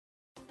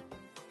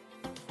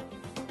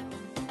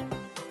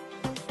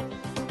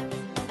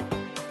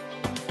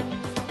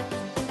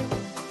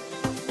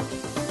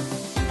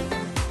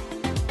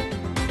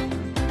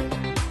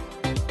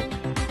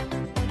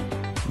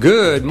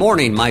Good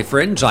morning, my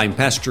friends. I'm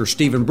Pastor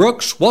Stephen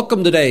Brooks.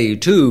 Welcome today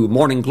to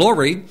Morning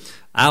Glory,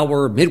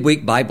 our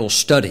midweek Bible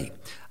study.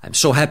 I'm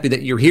so happy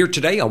that you're here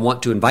today. I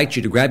want to invite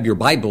you to grab your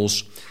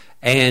Bibles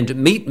and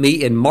meet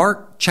me in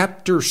Mark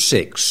chapter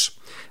 6.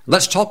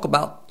 Let's talk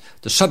about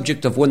the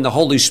subject of when the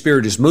Holy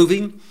Spirit is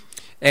moving,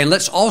 and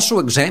let's also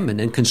examine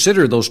and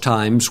consider those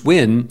times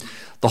when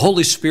the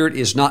Holy Spirit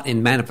is not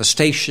in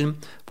manifestation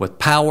with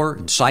power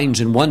and signs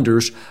and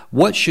wonders.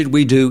 What should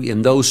we do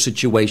in those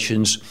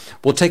situations?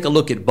 We'll take a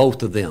look at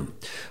both of them.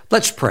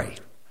 Let's pray.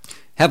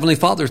 Heavenly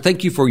Father,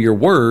 thank you for your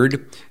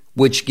word,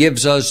 which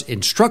gives us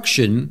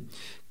instruction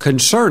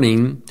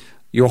concerning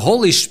your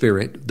Holy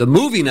Spirit, the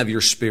moving of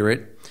your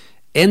Spirit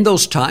in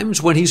those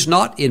times when He's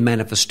not in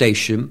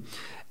manifestation,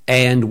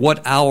 and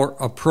what our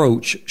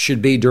approach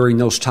should be during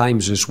those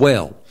times as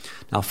well.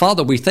 Now,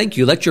 Father, we thank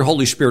you. Let your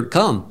Holy Spirit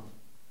come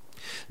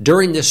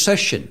during this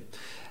session.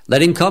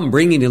 Let Him come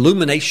bringing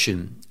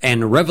illumination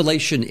and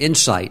revelation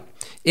insight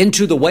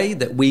into the way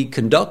that we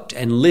conduct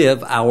and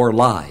live our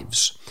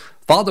lives.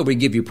 Father, we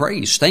give you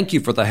praise. Thank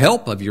you for the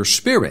help of your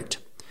Spirit.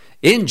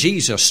 In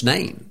Jesus'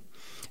 name,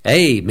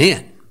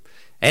 amen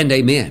and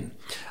amen.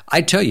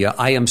 I tell you,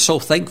 I am so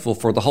thankful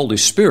for the Holy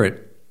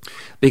Spirit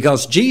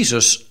because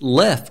Jesus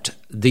left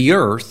the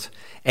earth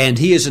and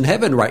He is in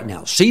heaven right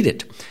now,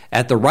 seated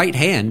at the right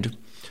hand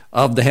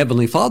of the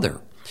Heavenly Father.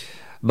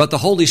 But the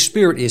Holy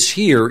Spirit is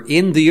here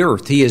in the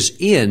earth. He is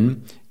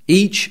in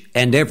each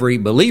and every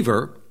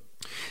believer.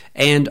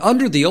 And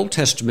under the Old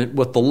Testament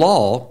with the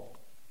law,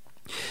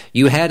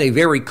 you had a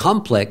very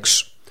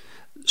complex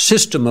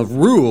system of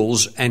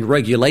rules and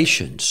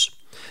regulations.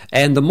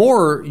 And the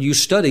more you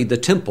study the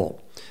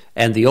temple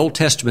and the Old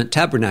Testament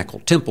tabernacle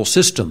temple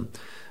system,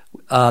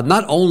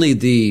 not only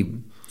the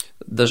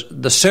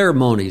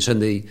ceremonies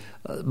and the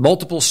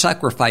multiple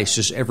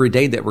sacrifices every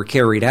day that were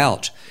carried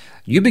out,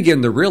 you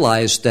begin to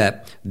realize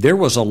that there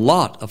was a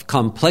lot of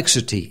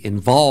complexity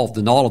involved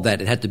in all of that.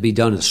 It had to be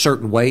done in a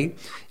certain way.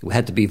 It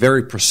had to be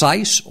very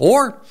precise,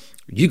 or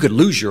you could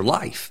lose your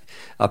life,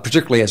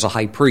 particularly as a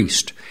high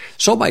priest.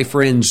 So, my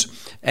friends,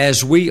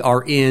 as we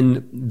are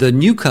in the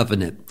new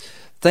covenant,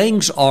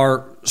 things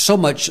are so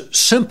much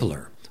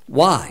simpler.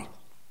 Why?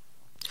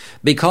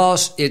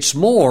 Because it's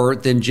more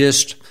than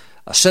just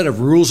a set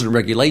of rules and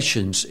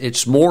regulations.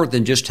 It's more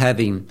than just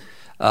having,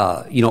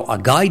 a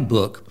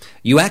guidebook.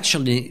 You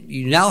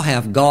now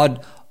have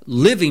God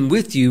living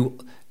with you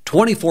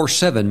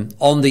 24/7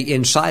 on the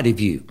inside of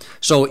you.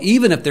 So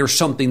even if there's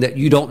something that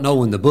you don't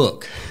know in the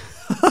book,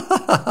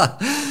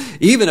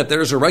 even if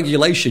there's a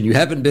regulation you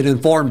haven't been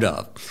informed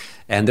of,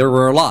 and there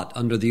were a lot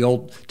under the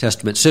Old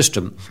Testament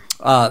system,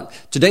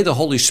 today the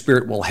Holy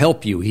Spirit will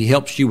help you. He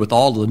helps you with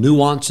all the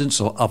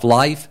nuances of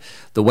life,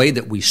 the way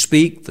that we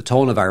speak, the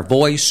tone of our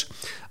voice,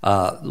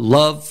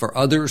 love for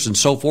others, and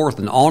so forth,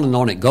 and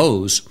on it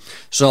goes.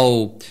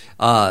 So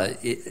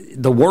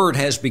the Word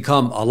has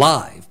become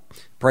alive.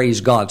 Praise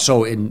God.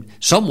 So in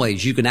some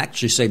ways, you can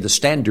actually say the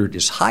standard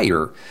is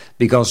higher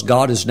because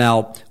God is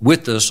now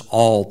with us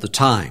all the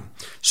time.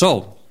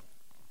 So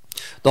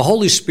the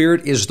Holy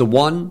Spirit is the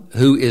one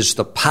who is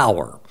the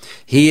power.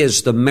 He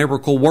is the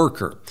miracle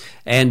worker.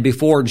 And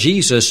before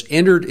Jesus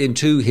entered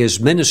into His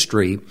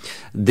ministry,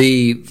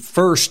 the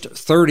first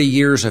 30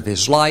 years of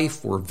His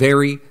life were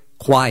very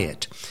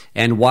quiet.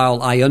 And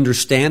while I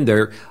understand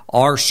there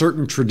are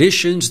certain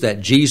traditions that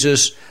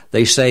Jesus,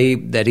 they say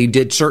that He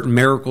did certain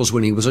miracles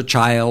when He was a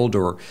child,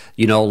 or,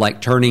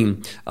 like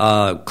turning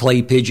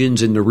clay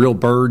pigeons into real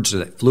birds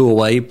that flew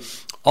away.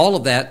 All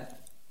of that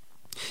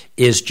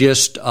is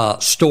just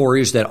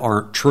stories that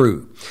aren't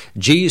true.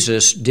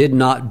 Jesus did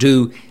not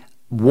do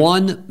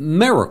one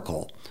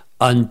miracle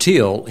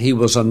until He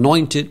was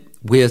anointed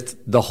with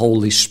the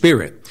Holy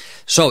Spirit.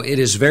 So it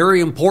is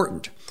very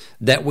important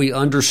that we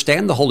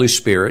understand the Holy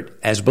Spirit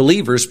as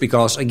believers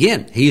because,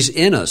 again, He's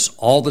in us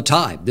all the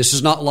time. This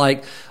is not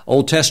like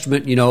Old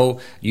Testament, you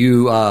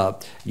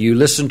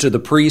listen to the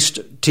priest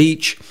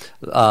teach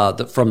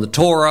from the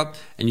Torah,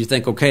 and you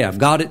think, okay, I've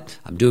got it.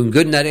 I'm doing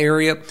good in that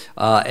area,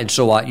 and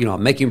so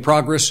I'm making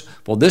progress.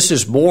 Well, this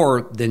is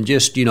more than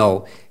just,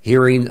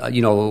 hearing,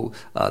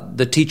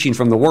 the teaching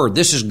from the Word.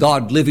 This is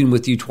God living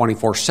with you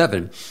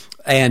 24/7,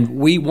 and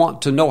we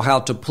want to know how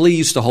to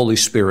please the Holy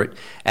Spirit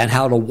and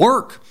how to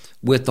work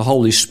with the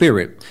Holy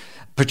Spirit,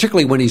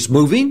 particularly when He's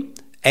moving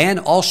and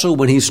also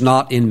when He's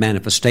not in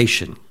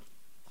manifestation.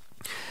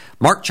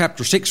 Mark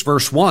chapter 6,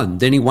 verse 1,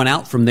 then He went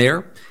out from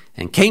there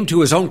and came to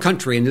His own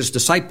country, and His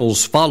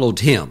disciples followed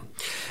Him.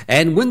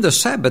 And when the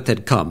Sabbath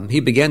had come, He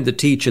began to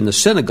teach in the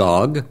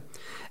synagogue,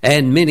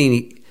 and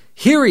many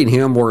hearing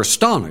Him were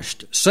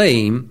astonished,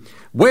 saying,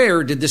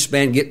 where did this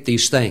man get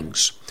these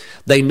things?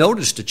 They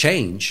noticed a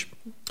change.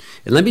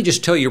 And let me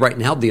just tell you right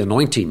now, the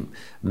anointing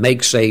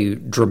makes a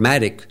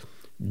dramatic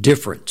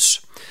difference.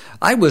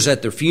 I was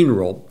at the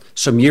funeral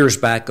some years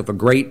back of a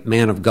great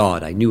man of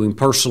God. I knew him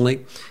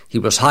personally. He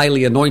was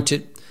highly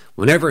anointed.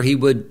 Whenever he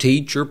would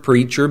teach or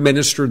preach or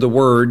minister the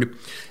word,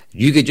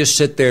 you could just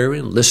sit there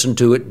and listen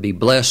to it and be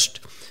blessed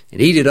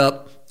and eat it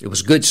up. It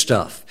was good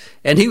stuff.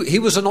 And he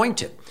was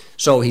anointed.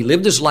 So he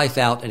lived his life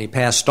out and he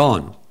passed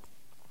on.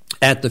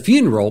 At the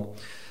funeral,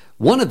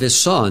 one of his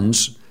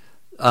sons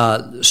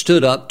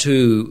stood up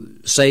to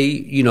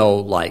say,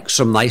 like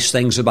some nice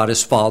things about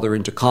his father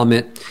and to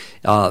comment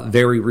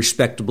very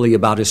respectably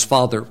about his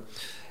father.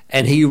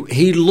 And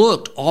he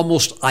looked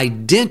almost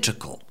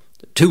identical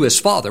to his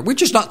father,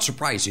 which is not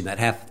surprising. That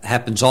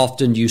happens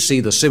often. You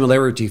see the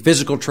similarity,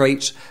 physical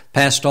traits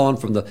passed on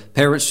from the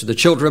parents to the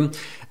children.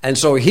 And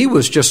so he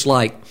was just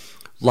like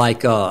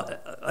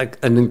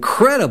an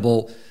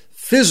incredible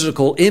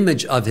physical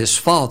image of his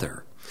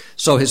father.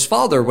 So his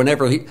father,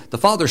 whenever the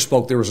father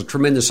spoke, there was a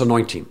tremendous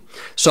anointing.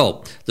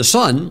 So the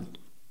son,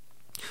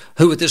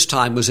 who at this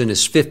time was in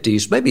his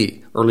 50s,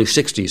 maybe early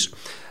 60s,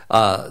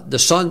 the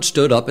son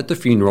stood up at the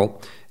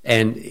funeral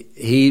and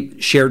he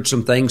shared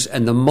some things.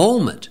 And the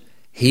moment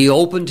he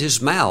opened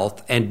his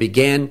mouth and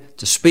began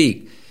to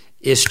speak,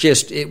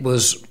 it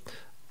was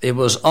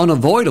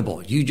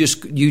unavoidable. You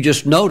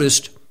just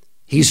noticed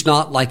he's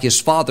not like his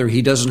father.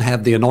 He doesn't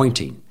have the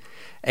anointing.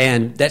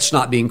 And that's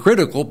not being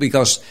critical,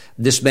 because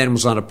this man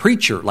was not a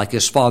preacher like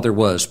his father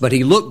was, but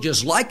he looked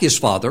just like his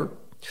father,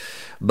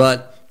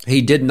 but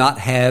he did not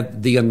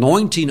have the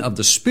anointing of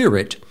the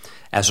Spirit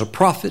as a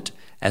prophet,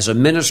 as a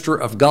minister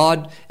of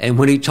God. And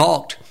when he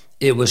talked,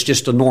 it was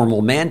just a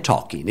normal man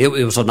talking. It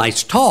was a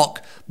nice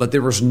talk, but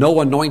there was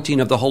no anointing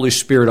of the Holy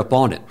Spirit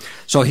upon it.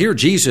 So here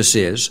Jesus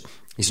is.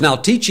 He's now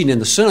teaching in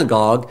the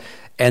synagogue,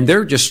 and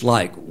they're just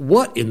like,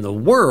 what in the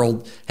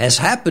world has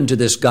happened to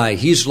this guy?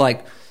 He's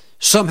like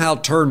somehow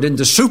turned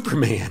into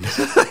Superman.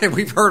 And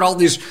we've heard all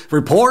these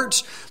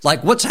reports,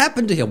 like, what's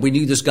happened to him? We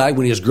knew this guy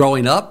when he was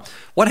growing up.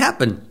 What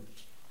happened?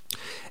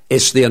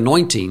 It's the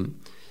anointing,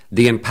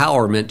 the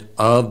empowerment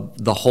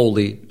of the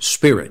Holy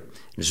Spirit.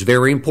 It's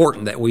very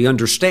important that we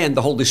understand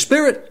the Holy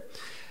Spirit.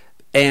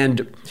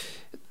 And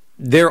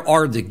there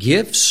are the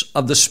gifts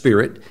of the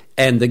Spirit,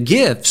 and the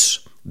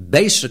gifts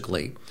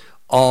basically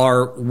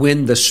are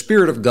when the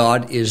Spirit of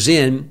God is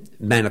in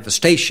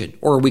manifestation.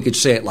 Or we could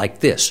say it like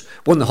this: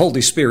 when the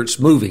Holy Spirit's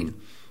moving.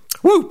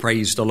 Woo,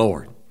 praise the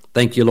Lord.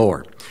 Thank you,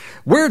 Lord.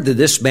 Where did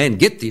this man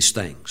get these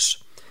things?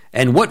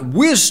 And what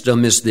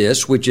wisdom is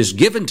this which is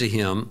given to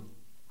him,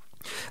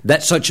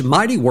 that such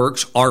mighty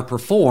works are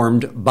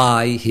performed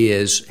by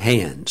his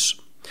hands?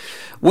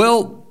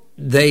 Well,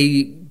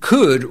 they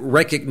could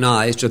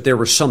recognize that there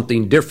was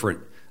something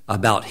different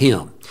about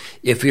him.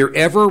 If you're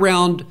ever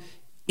around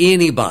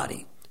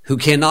anybody who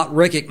cannot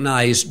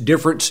recognize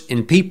difference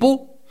in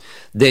people,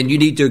 then you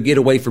need to get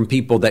away from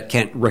people that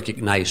can't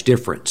recognize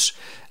difference.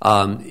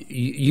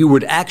 You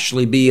would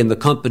actually be in the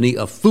company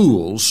of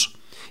fools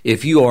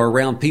if you are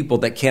around people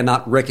that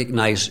cannot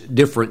recognize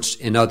difference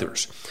in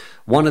others.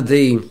 One of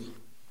the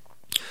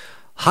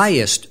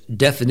highest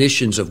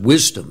definitions of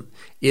wisdom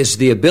is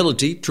the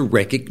ability to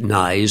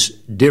recognize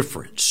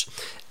difference.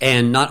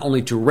 And not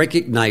only to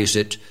recognize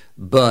it,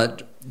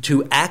 but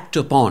to act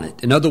upon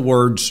it. In other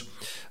words,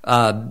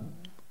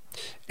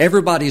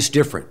 everybody's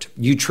different.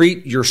 You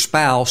treat your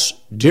spouse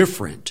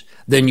different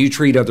than you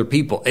treat other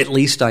people. At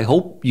least I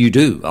hope you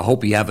do. I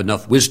hope you have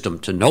enough wisdom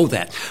to know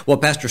that. Well,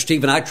 Pastor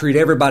Stephen, I treat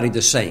everybody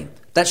the same.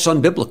 That's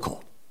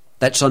unbiblical.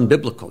 That's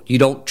unbiblical. You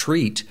don't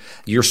treat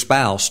your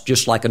spouse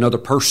just like another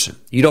person.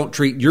 You don't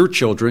treat your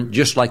children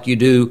just like you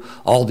do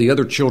all the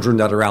other children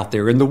that are out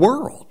there in the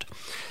world.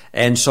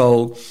 And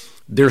so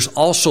there's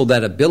also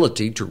that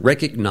ability to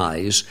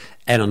recognize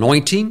an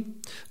anointing,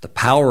 the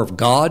power of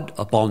God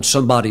upon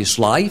somebody's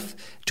life,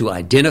 to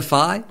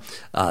identify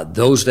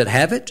those that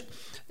have it,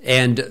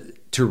 and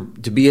to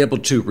be able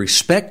to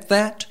respect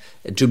that,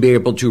 and to be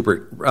able to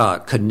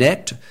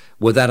connect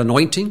with that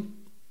anointing.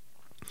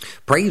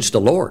 Praise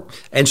the Lord.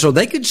 And so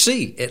they could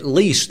see at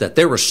least that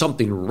there was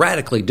something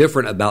radically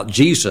different about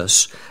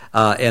Jesus,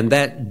 and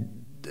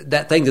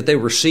that thing that they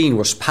were seeing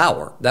was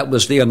power. That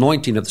was the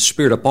anointing of the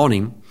Spirit upon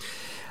him.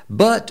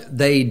 But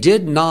they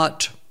did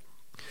not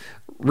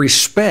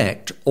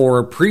respect or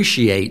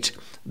appreciate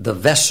the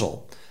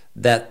vessel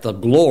that the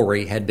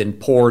glory had been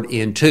poured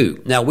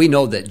into. Now, we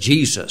know that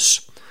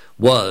Jesus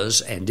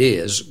was and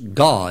is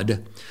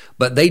God,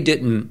 but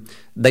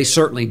they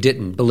certainly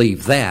didn't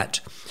believe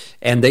that.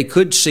 And they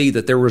could see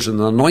that there was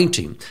an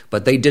anointing,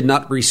 but they did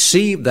not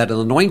receive that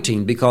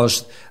anointing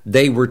because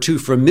they were too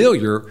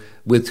familiar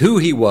with who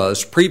he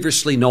was,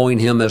 previously knowing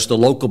him as the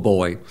local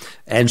boy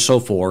and so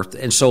forth.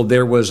 And so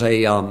there was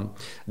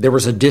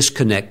a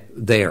disconnect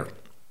there.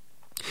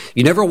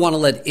 You never want to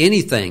let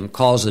anything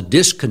cause a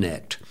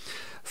disconnect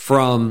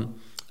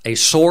from a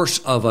source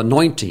of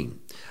anointing,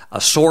 a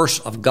source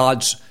of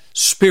God's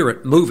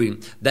Spirit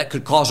moving that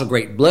could cause a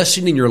great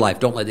blessing in your life.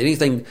 Don't let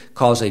anything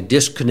cause a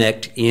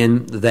disconnect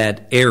in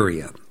that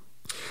area.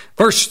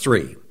 Verse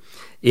 3,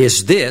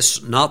 is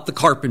this not the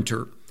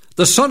carpenter,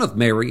 the son of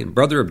Mary and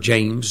brother of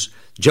James,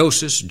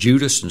 Joseph,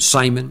 Judas, and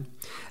Simon?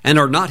 And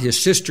are not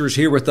his sisters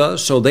here with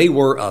us? So they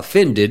were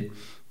offended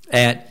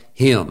at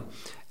him.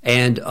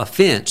 And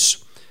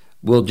offense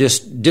will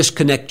just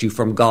disconnect you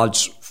from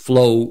God's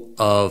flow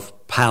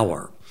of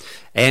power.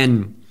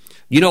 And,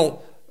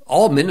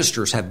 all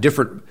ministers have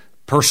different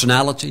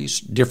personalities,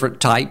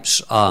 different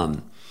types.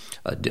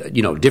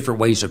 different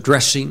ways of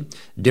dressing,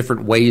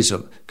 different ways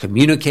of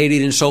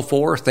communicating and so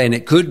forth. And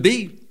it could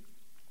be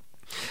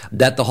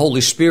that the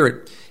Holy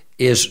Spirit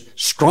is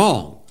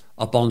strong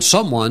upon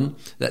someone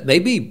that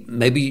maybe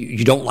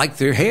you don't like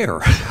their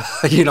hair,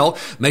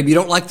 maybe you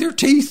don't like their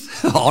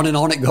teeth, on and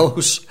on it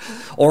goes,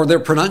 or their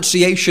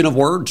pronunciation of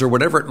words or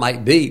whatever it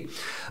might be.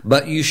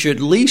 But you should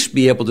at least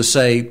be able to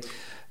say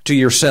to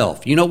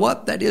yourself, you know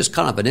what, that is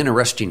kind of an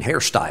interesting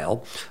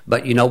hairstyle,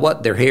 but you know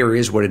what, their hair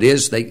is what it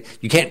is.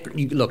 You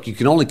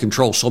can only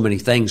control so many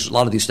things. A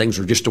lot of these things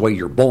are just the way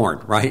you're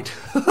born, right?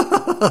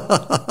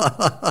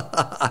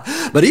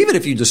 But even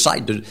if you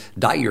decide to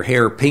dye your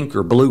hair pink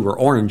or blue or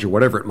orange or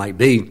whatever it might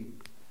be,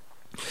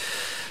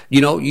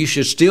 you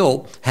should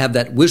still have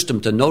that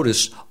wisdom to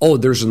notice, oh,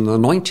 there's an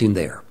anointing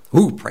there.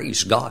 Ooh,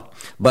 praise God.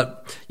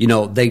 But,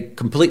 they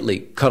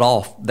completely cut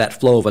off that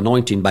flow of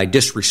anointing by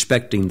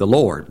disrespecting the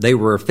Lord. They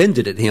were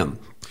offended at him.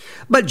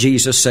 But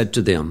Jesus said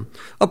to them,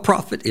 a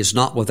prophet is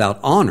not without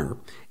honor,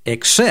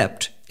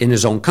 except in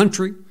his own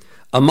country,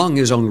 among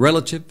his own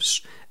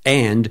relatives,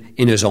 and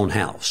in his own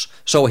house.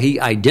 So he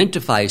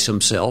identifies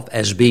himself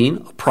as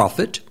being a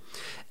prophet,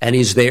 and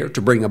he's there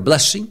to bring a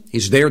blessing.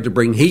 He's there to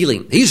bring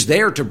healing. He's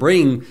there to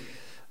bring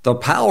the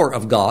power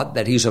of God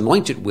that he's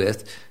anointed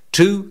with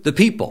to the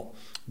people.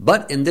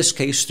 But in this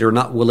case, they're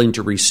not willing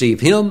to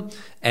receive him,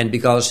 and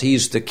because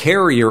he's the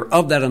carrier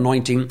of that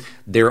anointing,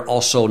 they're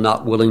also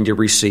not willing to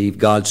receive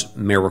God's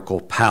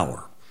miracle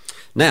power.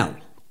 Now,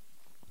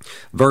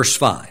 verse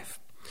 5,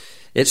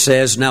 it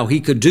says, now he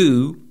could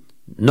do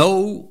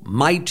no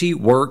mighty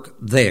work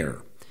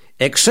there,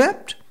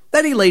 except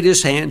that he laid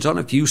his hands on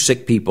a few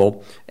sick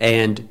people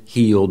and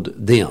healed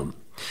them.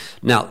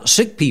 Now,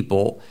 sick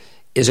people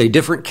is a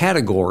different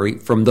category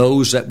from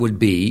those that would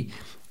be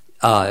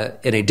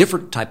in a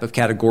different type of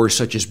category,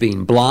 such as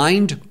being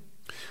blind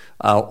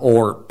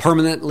or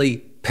permanently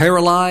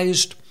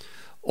paralyzed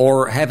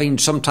or having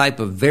some type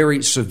of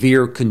very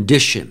severe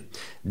condition.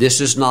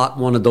 This is not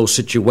one of those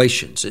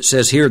situations. It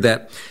says here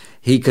that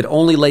he could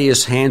only lay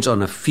his hands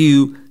on a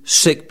few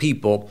sick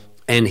people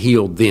and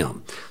healed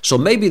them. So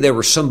maybe there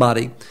was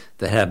somebody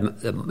that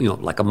had,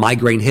 like a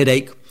migraine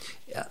headache.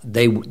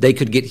 They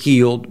could get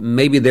healed.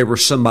 Maybe there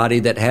was somebody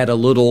that had a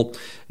little,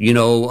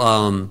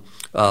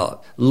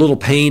 little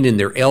pain in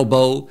their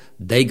elbow.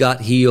 They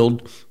got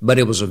healed, but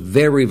it was a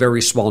very,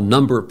 very small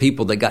number of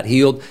people that got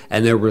healed,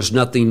 and there was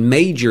nothing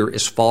major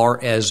as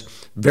far as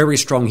very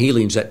strong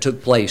healings that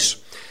took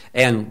place.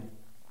 And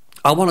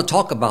I want to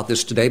talk about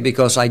this today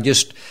because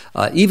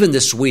even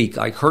this week,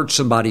 I heard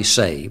somebody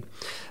say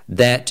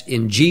that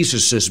in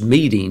Jesus's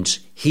meetings,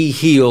 he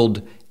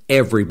healed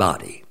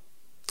everybody.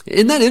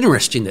 Isn't that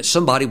interesting that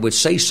somebody would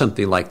say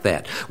something like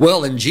that?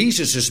 Well, in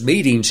Jesus's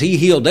meetings, he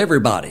healed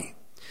everybody.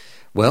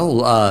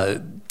 Well,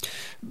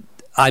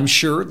 I'm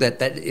sure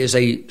that is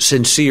a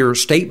sincere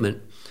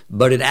statement,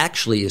 but it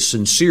actually is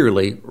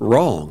sincerely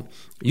wrong.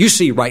 You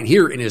see right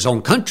here in his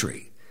own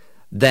country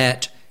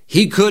that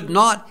he could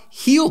not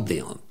heal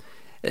them.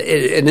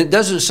 And it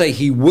doesn't say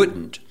he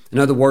wouldn't. In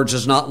other words,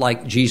 it's not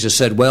like Jesus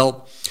said,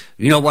 well,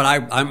 you know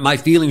what, my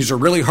feelings are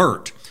really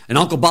hurt. And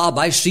Uncle Bob,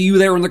 I see you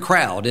there in the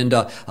crowd. And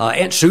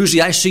Aunt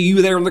Susie, I see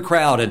you there in the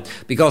crowd. And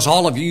because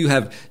all of you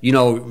have,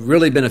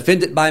 really been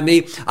offended by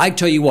me, I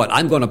tell you what,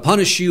 I'm going to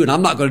punish you and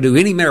I'm not going to do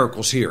any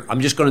miracles here.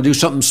 I'm just going to do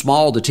something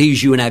small to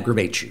tease you and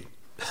aggravate you.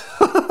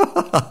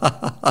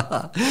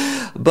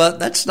 But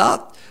that's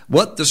not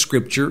what the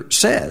Scripture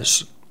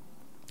says.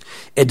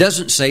 It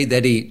doesn't say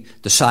that he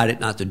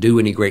decided not to do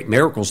any great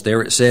miracles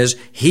there. It says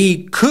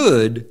he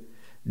could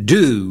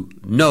do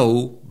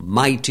no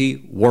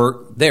mighty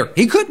work there.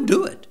 He couldn't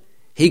do it.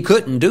 He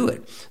couldn't do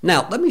it.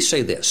 Now, let me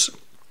say this.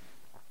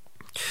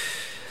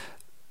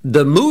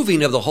 The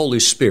moving of the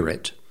Holy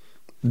Spirit,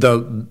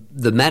 the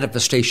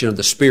manifestation of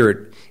the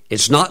Spirit,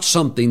 it's not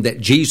something that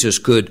Jesus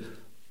could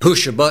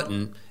push a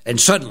button and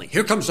suddenly,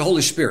 here comes the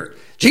Holy Spirit.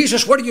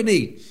 Jesus, what do you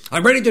need?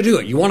 I'm ready to do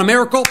it. You want a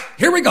miracle?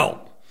 Here we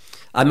go.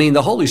 I mean,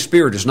 the Holy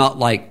Spirit is not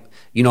like,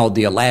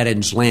 the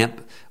Aladdin's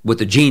lamp with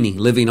the genie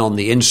living on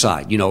the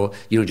inside.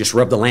 Just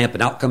rub the lamp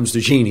and out comes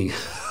the genie.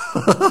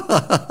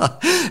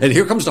 And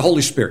here comes the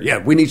Holy Spirit. Yeah,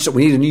 we need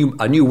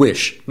a new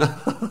wish.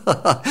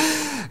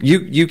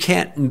 You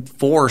can't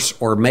force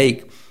or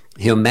make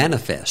him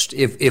manifest.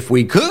 If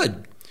we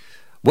could,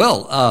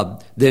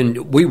 well,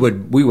 then we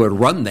would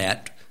run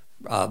that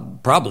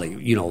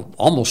probably,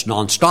 almost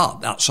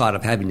nonstop outside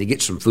of having to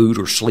get some food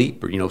or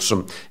sleep or,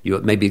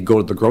 maybe go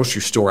to the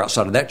grocery store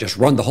outside of that. Just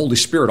run the Holy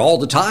Spirit all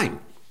the time.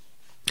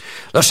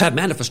 Let's have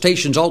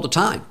manifestations all the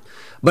time.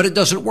 But it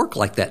doesn't work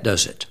like that,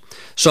 does it?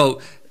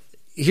 So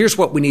here's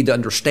what we need to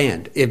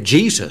understand. If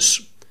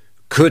Jesus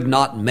could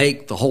not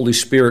make the Holy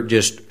Spirit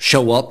just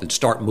show up and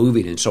start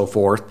moving and so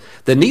forth,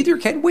 then neither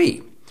can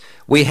we.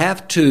 We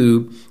have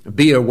to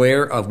be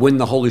aware of when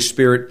the Holy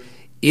Spirit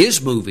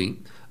is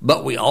moving,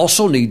 but we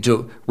also need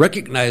to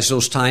recognize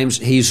those times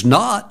he's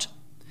not,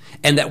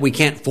 and that we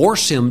can't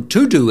force him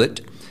to do it.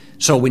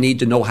 So we need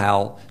to know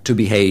how to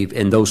behave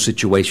in those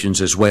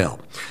situations as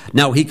well.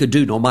 Now, he could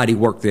do no mighty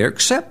work there,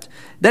 except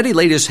that he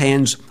laid his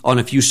hands on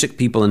a few sick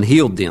people and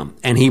healed them,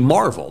 and he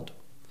marveled.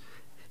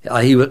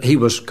 He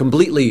was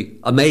completely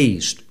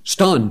amazed,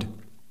 stunned,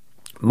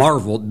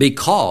 marveled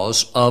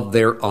because of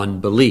their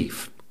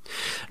unbelief.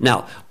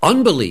 Now,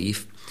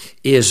 unbelief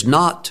is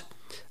not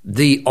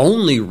the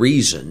only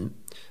reason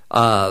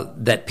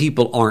that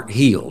people aren't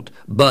healed,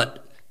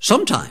 but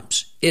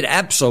sometimes it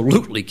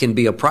absolutely can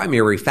be a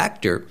primary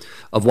factor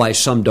of why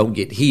some don't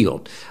get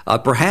healed.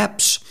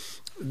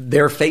 Perhaps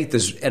their faith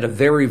is at a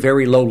very,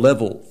 very low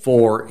level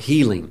for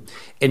healing.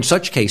 In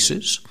such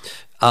cases,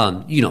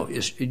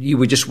 you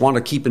would just want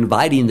to keep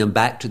inviting them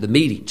back to the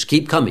meetings.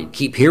 Keep coming.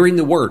 Keep hearing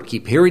the word.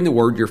 Keep hearing the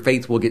word. Your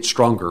faith will get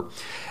stronger.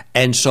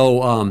 And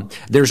so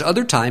there's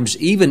other times,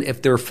 even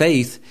if their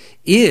faith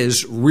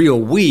is real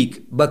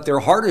weak, but their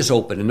heart is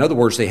open. In other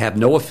words, they have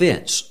no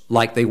offense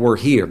like they were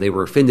here. They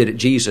were offended at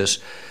Jesus.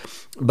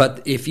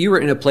 But if you're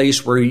in a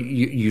place where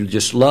you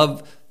just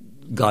love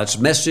God's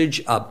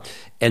message,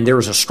 and there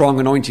is a strong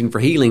anointing for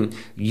healing,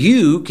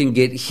 you can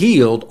get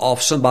healed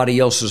off somebody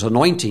else's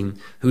anointing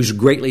who's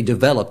greatly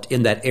developed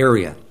in that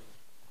area,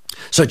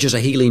 such as a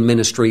healing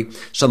ministry,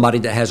 somebody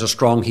that has a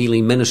strong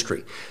healing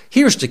ministry.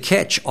 Here's the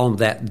catch on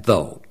that,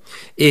 though.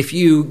 If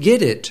you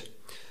get it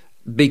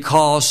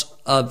because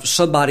of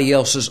somebody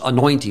else's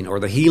anointing or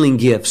the healing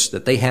gifts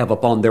that they have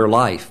upon their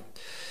life,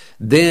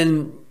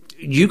 then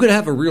you could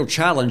have a real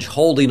challenge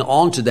holding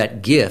on to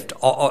that gift.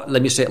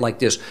 Let me say it like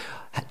this.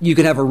 You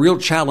can have a real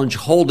challenge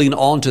holding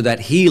on to that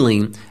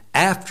healing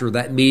after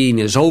that meeting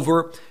is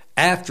over,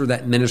 after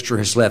that minister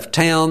has left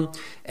town,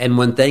 and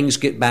when things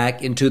get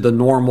back into the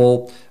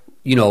normal,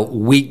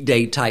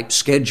 weekday type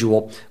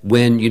schedule,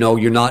 when,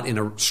 you're not in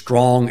a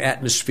strong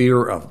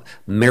atmosphere of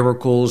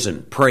miracles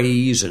and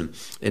praise and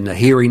in the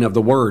hearing of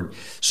the word.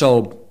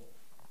 So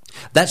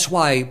that's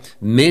why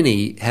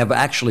many have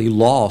actually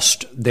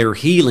lost their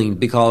healing,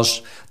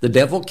 because the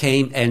devil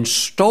came and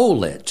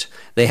stole it.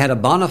 They had a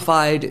bona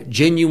fide,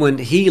 genuine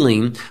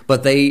healing,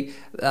 but they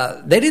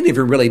didn't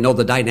even really know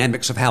the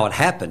dynamics of how it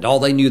happened. All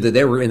they knew that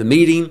they were in a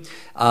meeting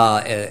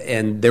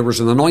and there was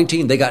an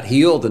anointing. They got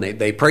healed and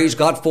they praised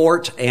God for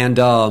it. And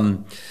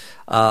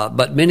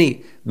but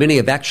many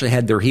have actually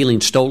had their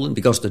healing stolen,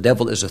 because the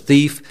devil is a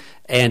thief,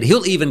 and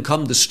he'll even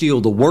come to steal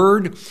the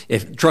word.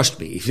 Trust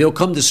me, if he'll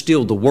come to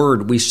steal the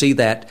word, we see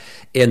that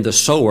in the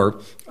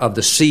sower of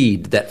the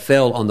seed that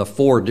fell on the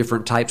 4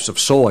 different types of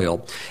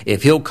soil.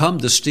 If he'll come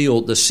to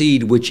steal the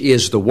seed, which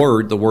is the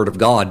word of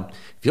God,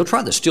 if he'll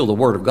try to steal the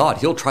word of God,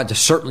 he'll try to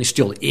certainly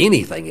steal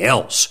anything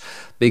else,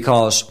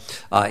 because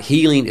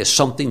healing is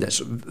something that's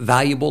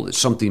valuable, it's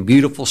something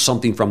beautiful,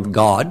 something from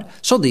God.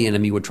 So the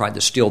enemy would try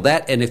to steal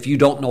that. And if you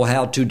don't know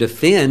how to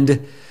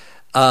defend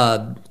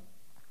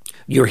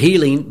your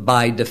healing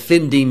by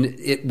defending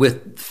it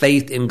with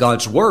faith in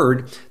God's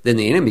word, then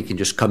the enemy can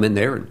just come in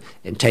there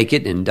and take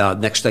it, and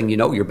next thing you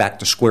know, you're back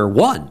to square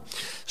one.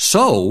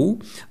 So,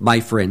 my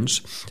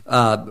friends,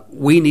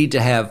 we need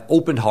to have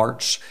open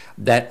hearts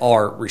that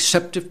are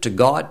receptive to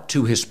God,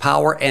 to His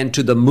power, and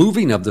to the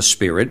moving of the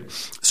Spirit.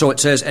 So it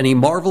says, and he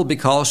marveled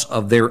because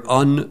of their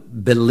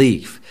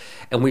unbelief.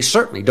 And we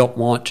certainly don't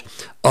want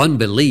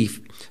unbelief,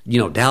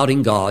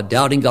 doubting God,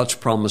 doubting God's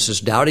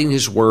promises, doubting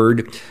His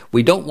word.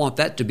 We don't want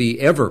that to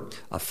be ever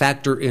a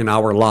factor in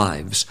our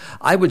lives.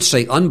 I would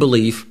say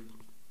unbelief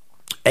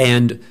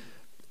and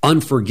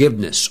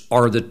unforgiveness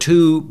are the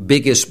 2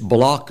 biggest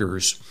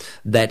blockers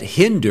that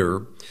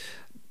hinder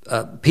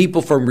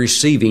people from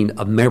receiving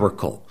a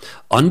miracle.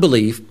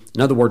 Unbelief,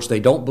 in other words, they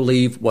don't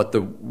believe what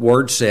the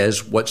word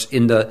says, what's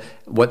in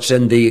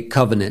the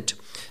covenant,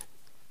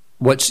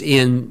 what's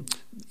in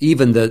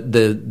even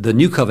the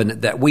new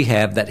covenant that we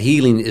have, that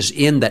healing is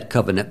in that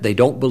covenant. They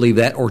don't believe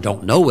that or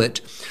don't know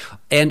it.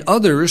 And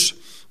others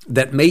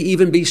that may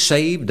even be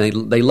saved, they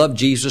love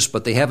Jesus,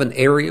 but they have an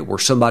area where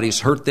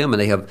somebody's hurt them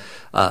and they have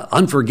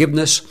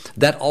unforgiveness,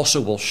 that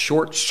also will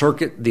short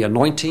circuit the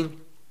anointing.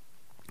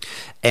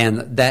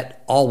 And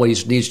that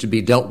always needs to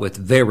be dealt with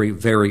very,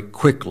 very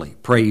quickly.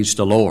 Praise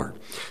the Lord.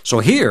 So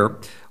here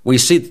we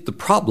see that the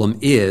problem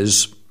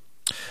is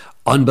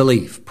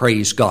unbelief.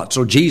 Praise God.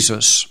 So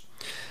Jesus,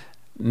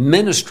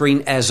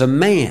 ministering as a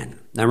man.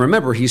 Now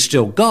remember, He's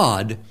still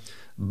God,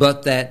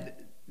 but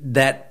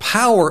that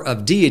power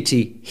of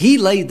deity, He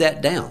laid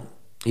that down.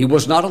 He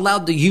was not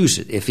allowed to use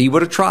it. If He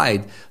would have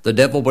tried, the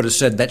devil would have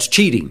said, that's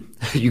cheating.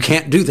 You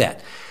can't do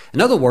that.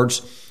 In other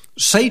words,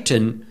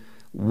 Satan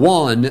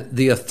won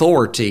the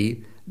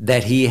authority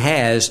that he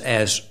has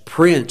as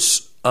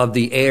prince of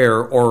the air,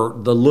 or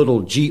the little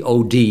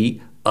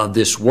God of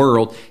this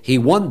world. He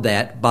won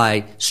that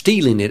by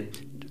stealing it,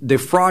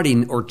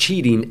 defrauding or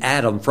cheating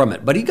Adam from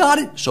it. But he got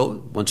it.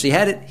 So once he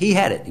had it, he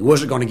had it. He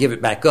wasn't going to give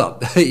it back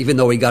up, even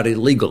though he got it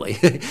illegally.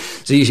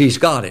 So he's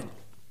got it.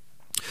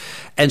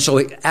 And so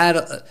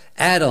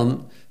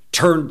Adam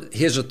turned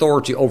his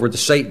authority over to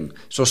Satan.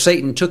 So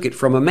Satan took it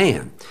from a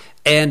man.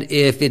 And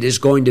if it is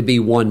going to be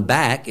won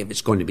back, if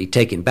it's going to be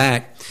taken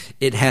back,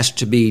 it has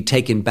to be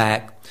taken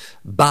back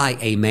by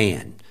a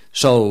man.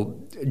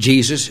 So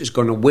Jesus is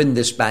going to win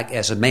this back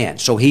as a man.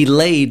 So He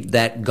laid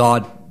that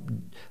God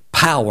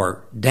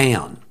power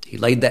down. He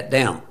laid that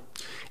down.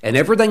 And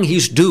everything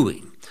he's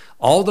doing,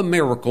 all the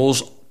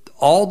miracles,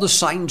 all the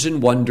signs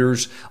and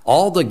wonders,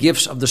 all the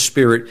gifts of the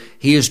Spirit,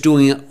 he is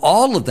doing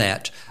all of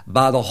that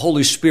by the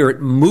Holy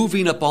Spirit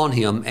moving upon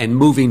him and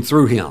moving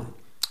through him.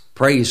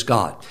 Praise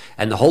God.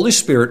 And the Holy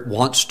Spirit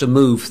wants to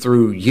move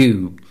through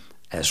you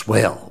as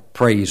well.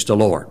 Praise the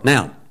Lord.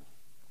 Now,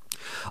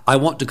 I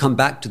want to come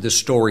back to this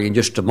story in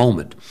just a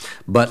moment,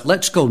 but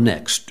let's go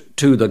next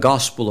to the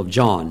Gospel of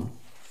John.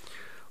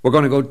 We're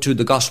going to go to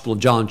the Gospel of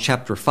John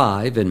chapter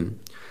 5, and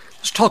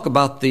let's talk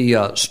about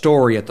the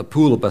story at the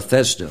Pool of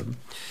Bethesda.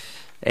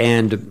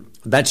 And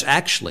that's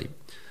actually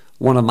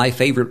one of my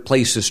favorite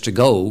places to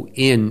go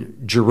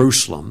in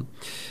Jerusalem,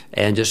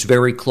 and it's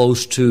very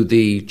close to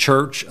the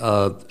Church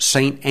of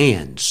St.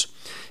 Anne's.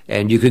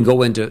 And you can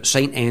go into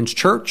St. Anne's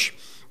Church,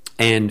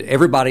 and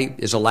everybody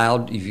is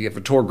allowed, if you have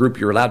a tour group,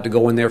 you're allowed to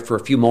go in there for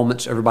a few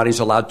moments. Everybody's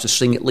allowed to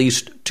sing at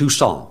least 2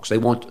 songs. They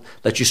won't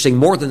let you sing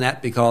more than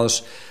that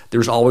because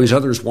there's always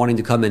others wanting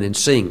to come in and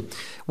sing.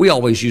 We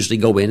always usually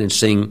go in and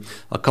sing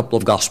a couple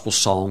of gospel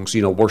songs,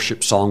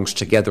 worship songs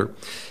together,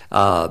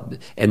 and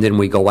then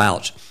we go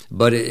out.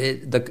 But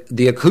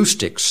the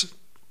acoustics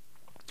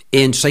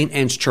in St.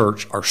 Anne's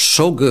Church are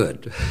so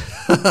good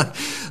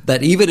that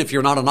even if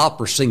you're not an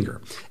opera singer,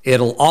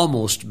 it'll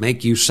almost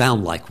make you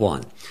sound like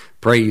one.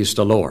 Praise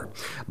the Lord.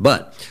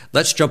 But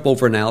let's jump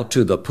over now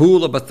to the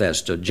Pool of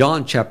Bethesda,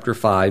 John chapter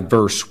 5,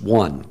 verse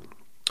 1.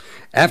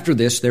 After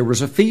this, there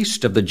was a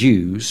feast of the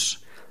Jews,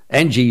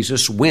 and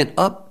Jesus went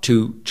up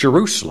to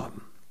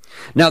Jerusalem.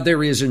 Now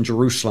there is in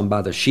Jerusalem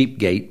by the sheep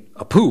gate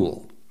a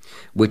pool,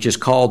 which is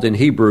called in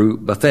Hebrew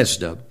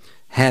Bethesda,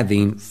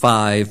 having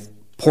 5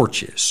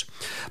 porches.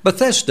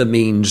 Bethesda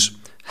means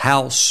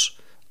house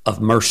of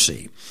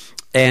mercy.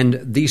 And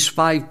these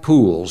 5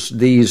 pools,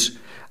 this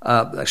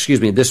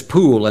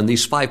pool and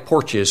these 5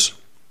 porches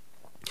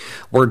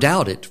were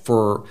doubted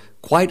for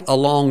quite a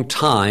long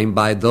time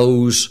by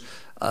those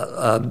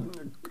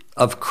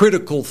of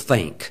critical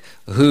think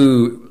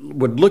who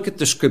would look at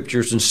the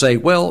scriptures and say,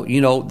 well,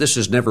 this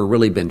has never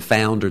really been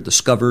found or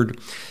discovered,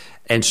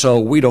 and so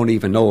we don't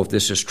even know if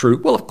this is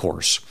true. Well, of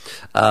course,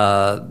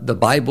 the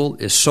Bible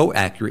is so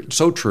accurate and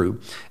so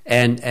true,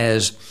 and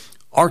as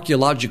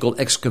archaeological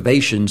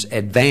excavations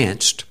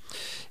advanced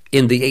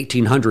in the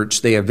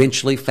 1800s, they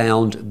eventually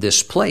found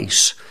this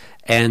place,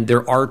 and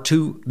there are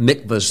 2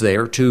 mikvahs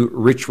there, 2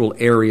 ritual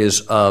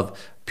areas of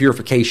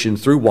purification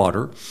through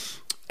water,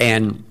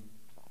 and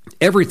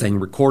everything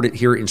recorded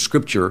here in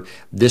Scripture,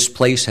 this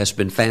place has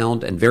been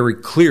found and very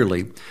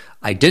clearly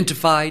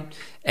identified,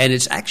 and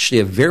it's actually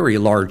a very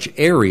large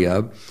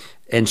area,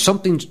 and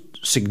something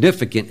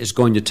significant is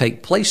going to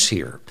take place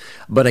here.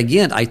 But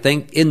again, I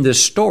think in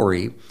this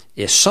story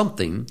is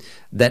something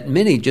that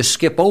many just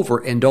skip over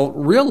and don't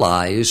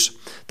realize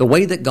the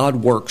way that God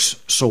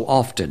works so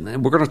often,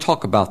 and we're going to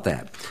talk about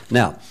that.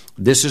 Now,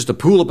 this is the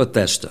Pool of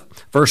Bethesda,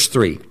 verse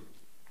 3.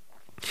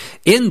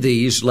 In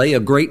these lay a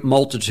great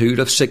multitude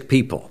of sick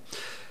people.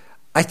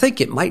 I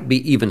think it might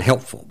be even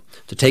helpful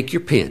to take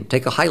your pen,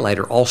 take a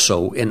highlighter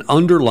also, and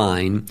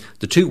underline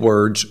the 2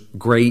 words,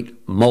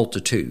 great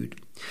multitude.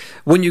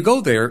 When you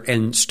go there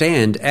and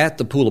stand at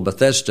the Pool of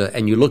Bethesda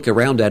and you look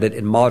around at it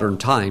in modern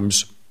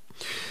times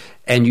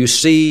and you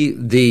see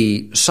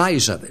the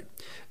size of it,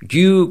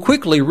 you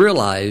quickly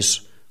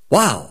realize,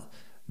 wow,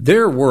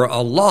 there were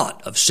a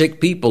lot of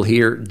sick people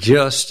here,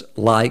 just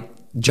like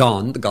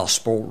John, the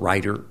gospel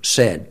writer,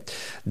 said.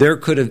 There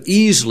could have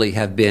easily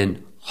have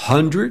been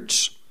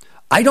hundreds,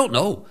 I don't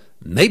know,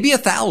 maybe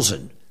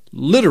 1,000,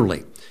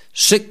 literally,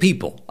 sick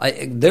people.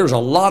 There's a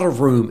lot of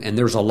room and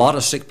there's a lot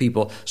of sick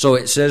people. So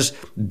it says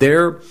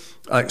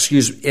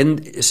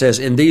it says,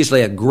 in these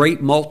lay a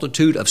great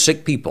multitude of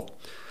sick people.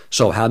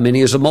 So how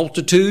many is a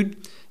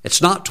multitude?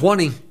 It's not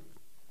 20.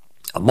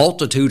 A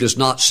multitude is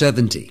not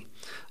 70.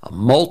 A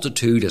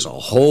multitude is a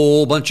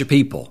whole bunch of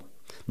people.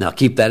 Now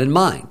keep that in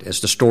mind as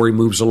the story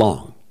moves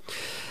along.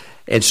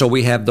 And so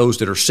we have those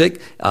that are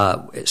sick.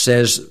 It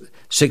says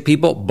sick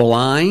people,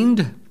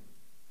 blind,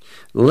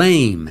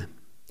 lame,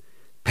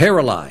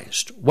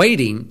 paralyzed,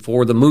 waiting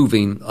for the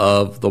moving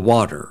of the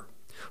water.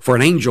 For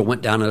an angel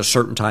went down at a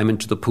certain time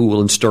into the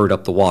pool and stirred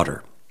up the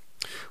water.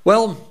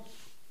 Well,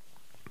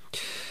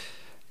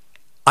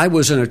 I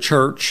was in a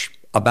church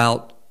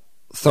about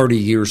 30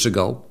 years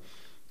ago,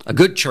 a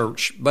good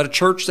church, but a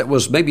church that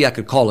was, maybe I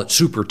could call it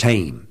super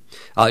tame.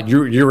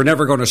 You're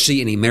never going to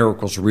see any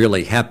miracles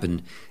really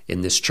happen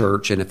in this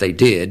church, and if they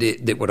did,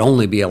 it would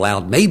only be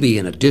allowed maybe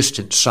in a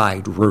distant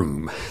side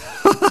room.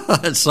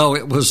 And so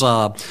it was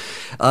a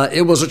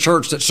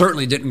church that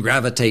certainly didn't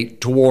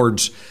gravitate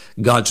towards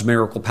God's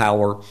miracle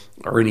power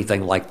or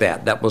anything like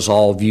that. That was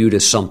all viewed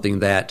as something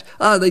that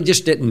they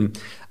just didn't.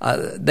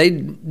 They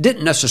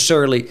didn't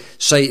necessarily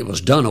say it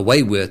was done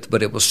away with,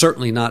 but it was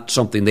certainly not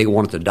something they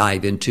wanted to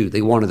dive into.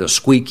 They wanted a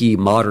squeaky,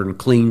 modern,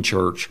 clean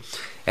church.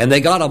 And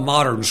they got a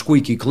modern,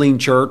 squeaky, clean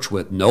church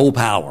with no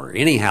power.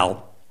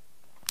 Anyhow,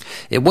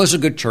 it was a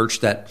good church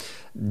that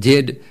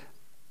did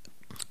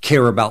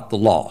care about the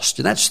lost.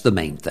 And that's the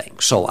main thing.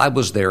 So I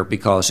was there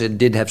because it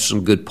did have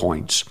some good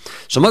points.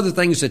 Some other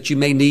things that you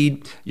may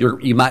need,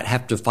 you might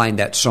have to find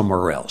that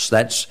somewhere else.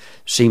 That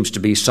seems to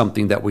be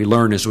something that we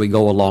learn as we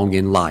go along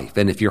in life.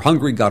 And if you're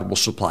hungry, God will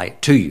supply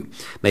it to you,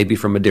 maybe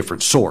from a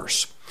different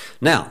source.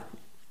 Now,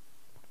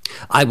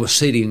 I was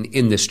sitting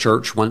in this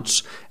church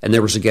once, and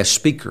there was a guest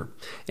speaker.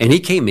 And he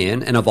came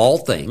in, and of all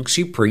things,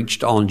 he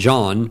preached on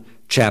John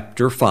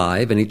chapter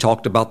 5, and he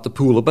talked about the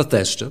pool of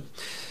Bethesda.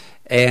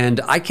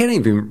 And I can't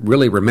even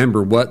really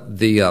remember what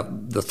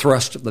the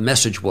thrust of the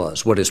message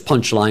was, what his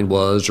punchline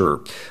was,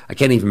 or I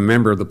can't even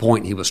remember the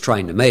point he was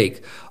trying to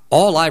make.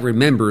 All I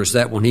remember is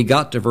that when he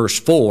got to verse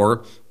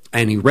 4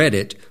 and he read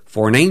it,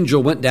 for an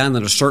angel went down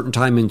at a certain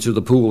time into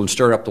the pool and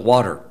stirred up the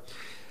water.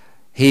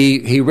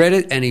 He read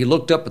it and he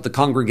looked up at the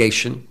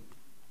congregation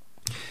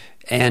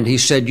and he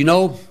said,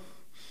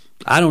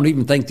 I don't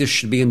even think this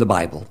should be in the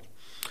Bible.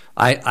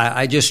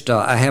 I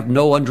have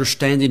no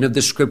understanding of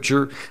this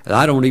scripture, and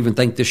I don't even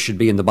think this should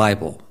be in the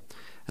Bible.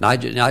 And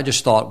I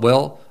just thought,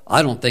 well,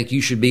 I don't think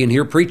you should be in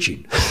here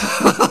preaching.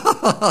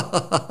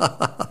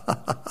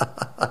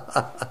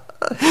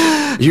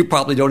 You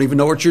probably don't even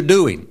know what you're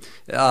doing.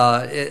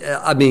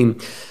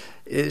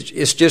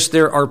 It's just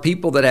there are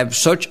people that have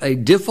such a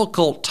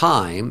difficult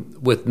time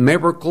with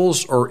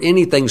miracles or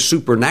anything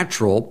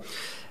supernatural,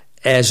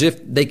 as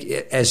if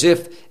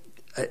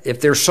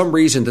there's some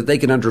reason that they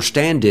can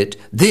understand it,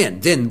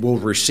 then we'll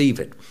receive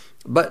it.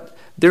 But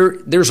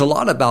there's a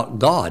lot about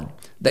God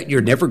that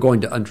you're never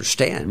going to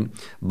understand,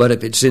 but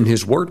if it's in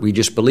His Word, we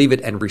just believe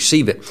it and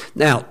receive it.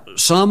 Now,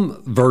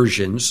 some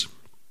versions,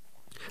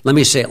 let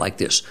me say it like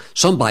this.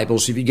 Some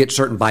Bibles, if you get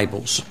certain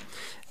Bibles,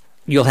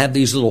 you'll have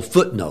these little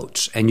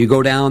footnotes, and you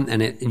go down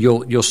and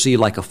you'll see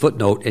like a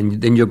footnote,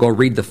 and then you'll go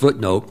read the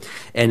footnote,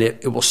 and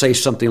it will say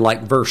something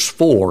like verse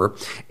 4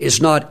 is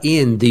not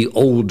in the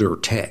older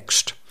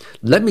text.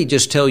 Let me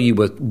just tell you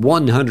with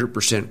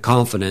 100%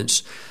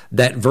 confidence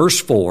that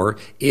verse 4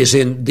 is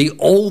in the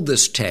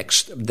oldest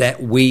text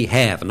that we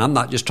have. And I'm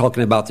not just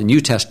talking about the New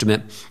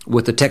Testament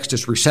with the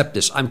Textus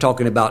Receptus. I'm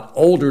talking about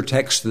older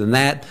texts than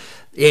that.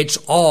 It's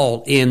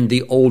all in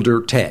the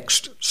older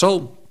text.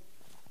 So,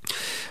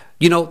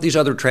 these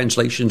other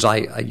translations,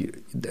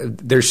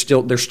 they're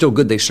still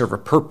good. They serve a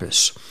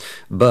purpose.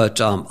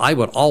 But I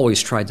would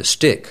always try to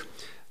stick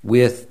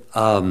with,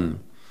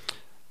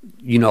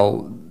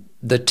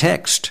 the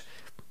text,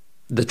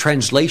 the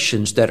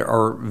translations that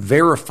are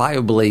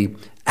verifiably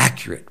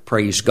accurate,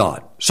 praise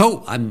God.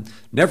 So I'm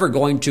never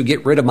going to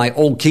get rid of my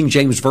old King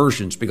James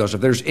versions, because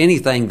if there's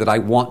anything that I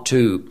want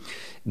to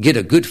get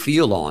a good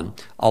feel on,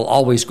 I'll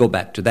always go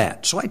back to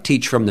that. So I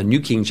teach from the New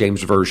King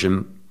James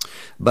Version.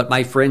 But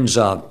my friends,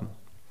 a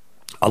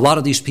lot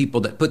of these people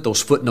that put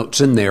those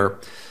footnotes in there,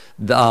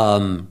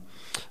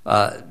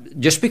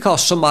 just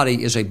because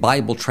somebody is a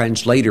Bible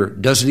translator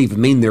doesn't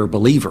even mean they're a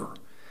believer.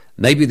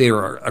 Maybe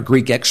they're a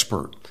Greek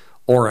expert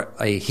or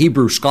a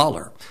Hebrew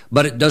scholar,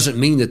 but it doesn't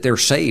mean that they're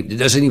saved. It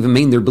doesn't even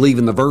mean they believe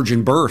in the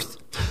virgin birth.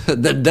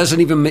 That doesn't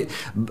even mean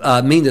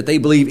that they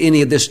believe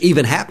any of this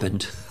even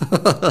happened.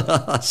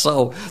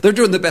 So they're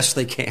doing the best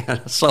they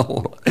can.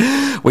 So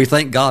we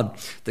thank God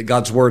that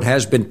God's Word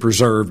has been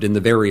preserved in the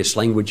various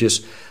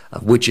languages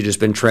of which it has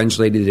been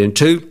translated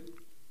into.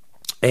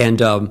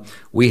 And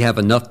we have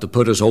enough to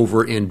put us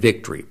over in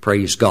victory.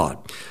 Praise God.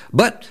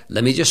 But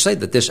let me just say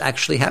that this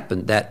actually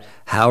happened, that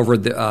however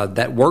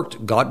that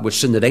worked, God would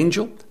send an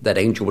angel. That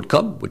angel would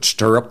come, would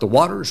stir up the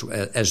waters,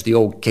 as the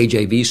old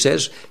KJV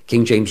says.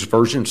 King James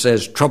Version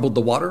says, troubled the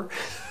water.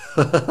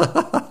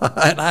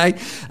 And I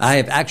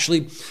have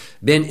actually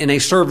been in a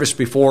service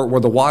before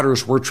where the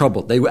waters were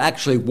troubled. They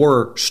actually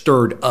were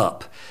stirred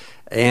up.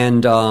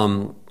 And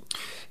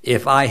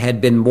if I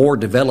had been more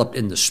developed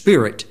in the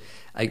Spirit,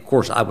 of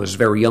course, I was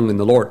very young in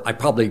the Lord. I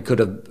probably could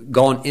have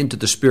gone into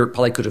the Spirit,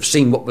 probably could have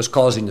seen what was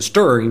causing the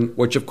stirring,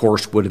 which, of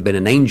course, would have been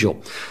an angel.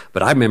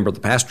 But I remember the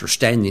pastor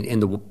standing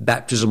in the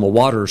baptismal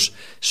waters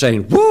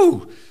saying,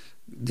 whoo,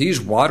 these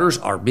waters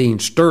are being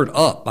stirred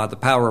up by the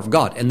power of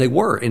God. And they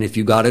were. And if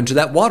you got into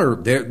that water,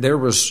 there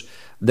was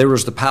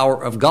the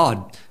power of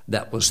God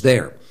that was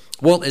there.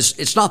 Well,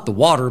 it's not the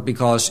water,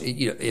 because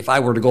if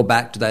I were to go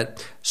back to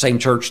that same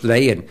church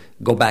today and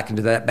go back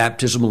into that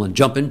baptismal and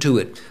jump into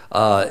it,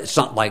 it's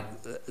not like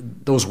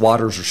those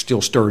waters are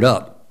still stirred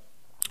up.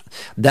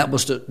 That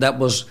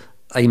was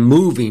a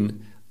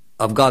moving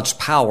of God's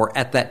power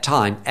at that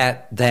time,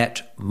 at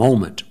that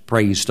moment.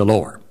 Praise the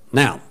Lord.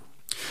 Now,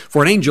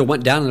 for an angel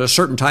went down at a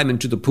certain time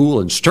into the pool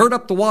and stirred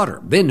up the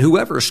water. Then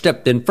whoever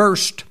stepped in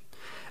first,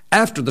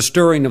 after the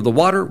stirring of the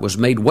water, was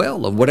made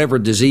well of whatever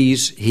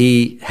disease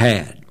he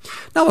had.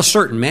 Now a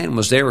certain man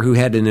was there who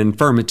had an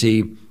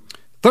infirmity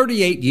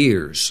 38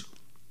 years.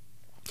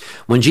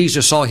 When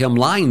Jesus saw him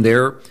lying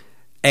there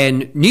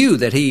and knew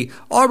that he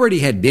already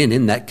had been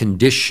in that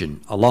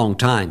condition a long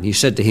time, he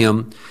said to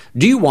him,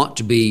 "Do you want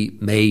to be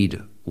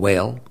made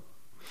well?"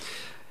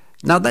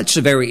 Now that's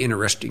a very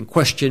interesting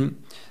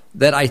question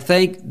that I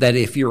think that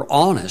if you're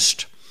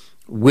honest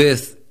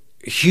with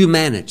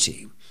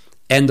humanity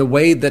and the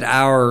way that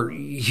our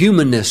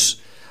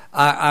humanness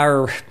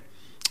let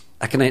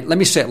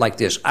me say it like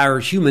this. Our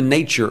human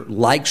nature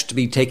likes to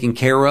be taken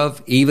care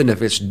of, even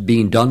if it's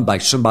being done by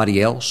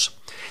somebody else.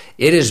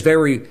 It is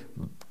very,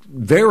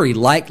 very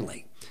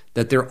likely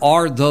that there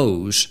are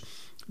those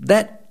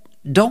that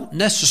don't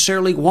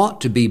necessarily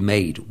want to be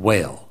made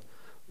well.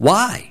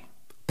 Why?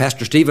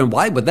 Pastor Stephen,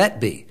 why would that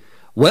be?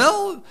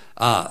 Well,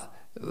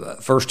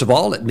 first of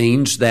all, it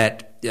means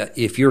that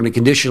if you're in a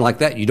condition like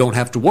that, you don't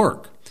have to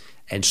work.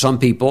 And some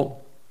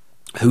people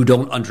who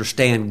don't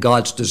understand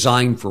God's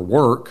design for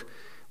work,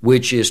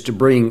 which is to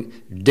bring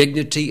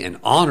dignity and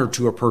honor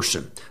to a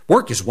person.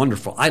 Work is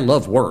wonderful. I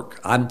love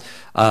work. I'm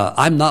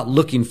not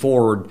looking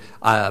forward,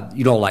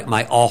 like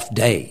my off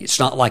day. It's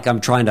not like I'm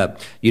trying to,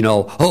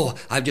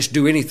 I just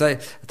do anything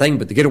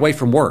but to get away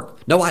from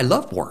work. No, I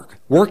love work.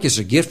 Work is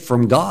a gift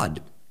from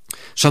God.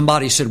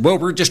 Somebody said, well,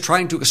 we're just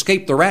trying to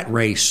escape the rat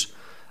race.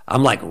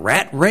 I'm like,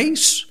 rat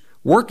race?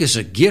 Work is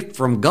a gift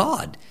from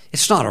God.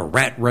 It's not a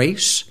rat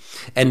race.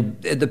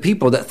 And the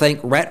people that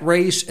think rat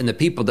race and the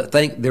people that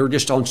think they're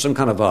just on some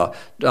kind of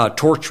a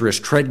torturous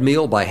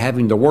treadmill by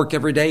having to work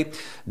every day,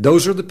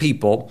 those are the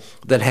people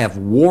that have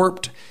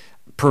warped,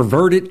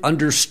 perverted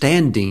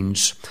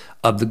understandings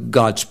of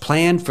God's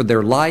plan for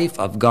their life,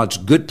 of God's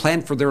good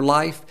plan for their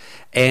life.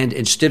 And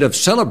instead of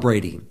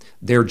celebrating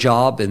their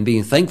job and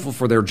being thankful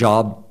for their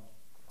job,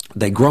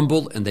 they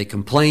grumble and they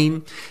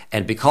complain,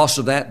 and because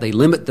of that, they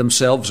limit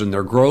themselves in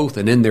their growth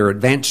and in their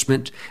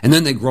advancement, and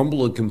then they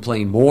grumble and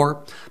complain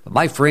more. But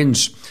my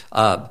friends,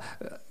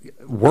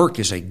 work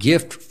is a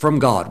gift from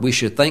God. We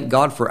should thank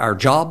God for our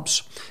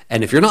jobs.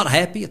 And if you're not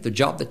happy at the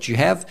job that you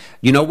have,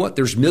 you know what?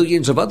 There's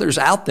millions of others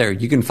out there.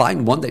 You can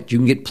find one that you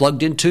can get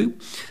plugged into.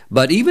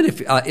 But even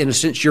if, in a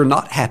sense, you're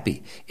not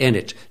happy in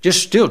it,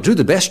 just still do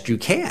the best you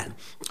can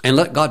and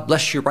let God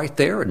bless you right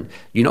there, and,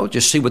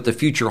 just see what the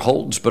future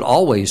holds. But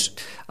always,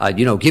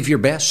 give your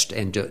best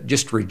and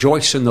just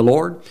rejoice in the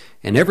Lord,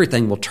 and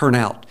everything will turn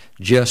out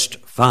just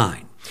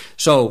fine.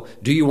 So,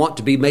 do you want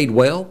to be made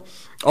well?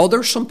 Oh,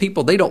 there's some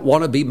people, they don't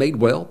want to be made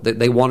well.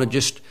 They want to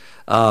just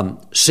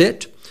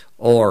sit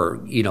or,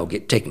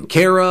 get taken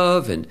care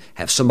of and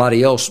have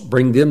somebody else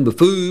bring them the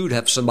food,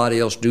 have somebody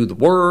else do the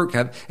work,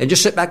 and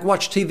just sit back and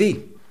watch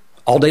TV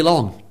all day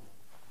long.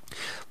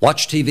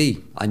 Watch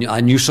TV.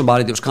 I knew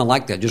somebody that was kind of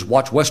like that. Just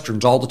watch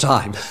Westerns all the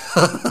time.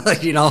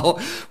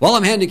 Well,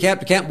 I'm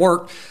handicapped, I can't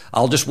work.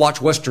 I'll just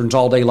watch Westerns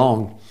all day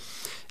long.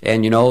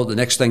 And, the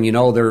next thing you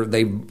know,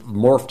 they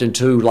morphed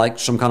into like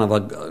some kind of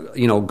a,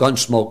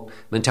 Gunsmoke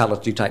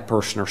mentality type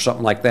person or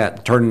something like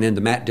that, turning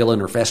into Matt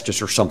Dillon or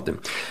Festus or something.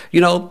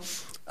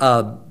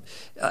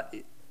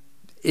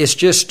 It's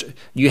just,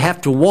 you have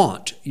to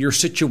want your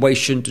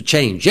situation to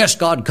change. Yes,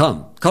 God,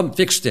 come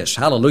fix this.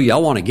 Hallelujah. I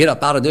want to get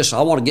up out of this.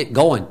 I want to get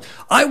going.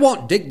 I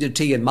want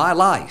dignity in my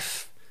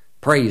life.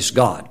 Praise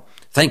God.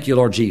 Thank you,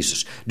 Lord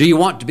Jesus. Do you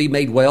want to be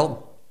made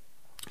well?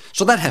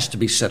 So that has to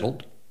be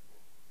settled.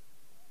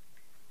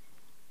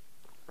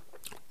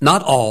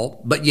 Not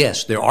all, but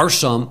yes, there are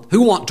some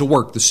who want to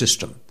work the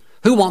system,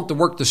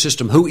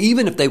 who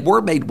even if they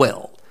were made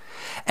well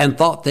and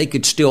thought they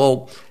could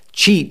still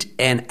cheat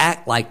and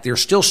act like they're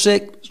still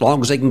sick, as long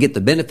as they can get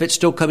the benefits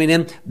still coming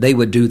in, they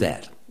would do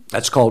that.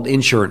 That's called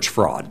insurance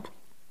fraud.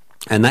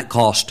 And that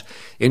cost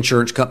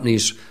insurance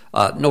companies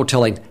no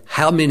telling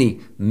how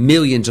many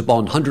millions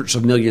upon hundreds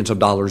of millions of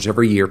dollars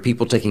every year,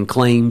 people taking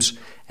claims,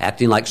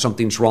 acting like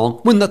something's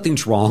wrong when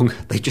nothing's wrong.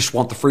 They just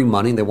want the free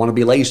money and they want to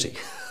be lazy.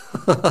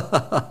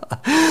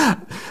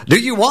 Do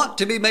you want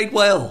to be made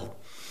well?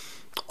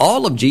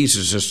 All of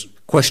Jesus'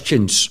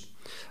 questions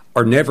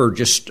are never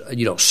just,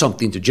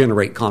 something to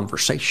generate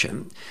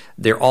conversation.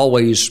 They're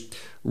always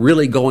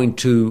really going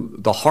to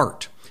the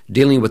heart,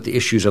 dealing with the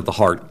issues of the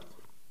heart.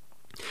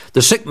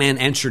 The sick man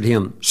answered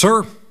him,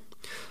 Sir,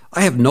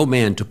 I have no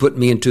man to put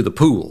me into the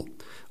pool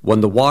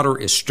when the water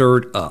is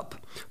stirred up.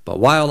 But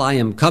while I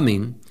am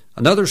coming,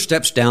 another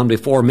steps down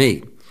before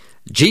me.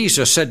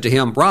 Jesus said to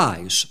him,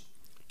 Rise,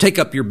 take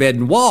up your bed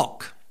and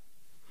walk.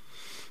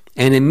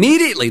 And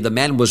immediately the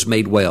man was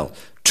made well,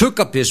 took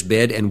up his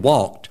bed and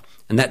walked.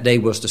 And that day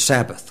was the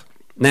Sabbath.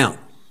 Now,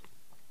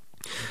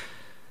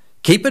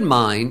 keep in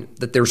mind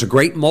that there's a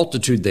great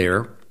multitude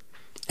there,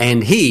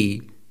 and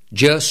he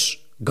just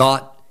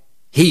got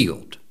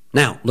healed.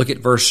 Now, look at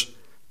verse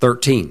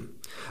 13.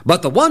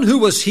 But the one who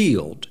was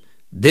healed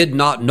did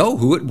not know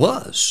who it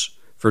was,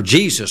 for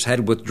Jesus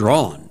had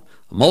withdrawn,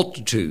 a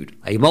multitude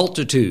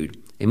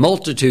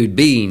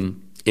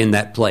being in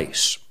that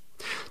place.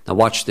 Now,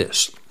 watch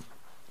this.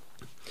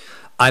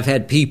 I've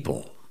had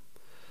people.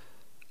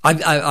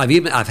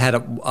 I've had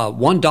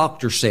one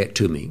doctor say it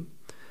to me.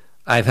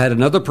 I've had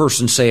another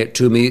person say it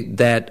to me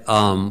that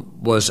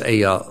was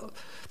a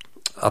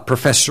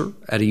professor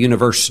at a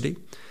university.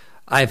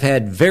 I've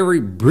had very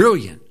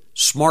brilliant,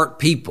 smart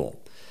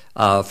people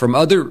from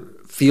other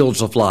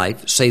fields of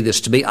life say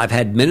this to me. I've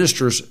had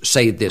ministers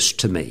say this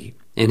to me,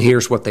 and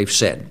here's what they've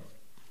said.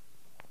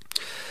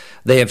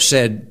 They have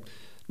said,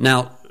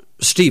 now,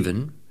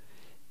 Stephen,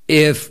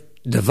 if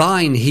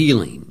divine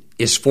healing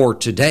is for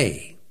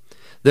today,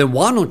 then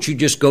why don't you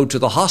just go to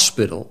the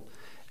hospital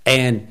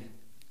and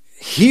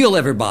heal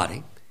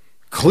everybody,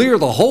 clear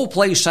the whole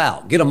place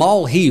out, get them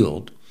all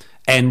healed,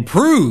 and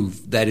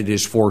prove that it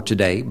is for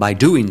today by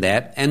doing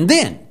that, and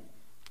then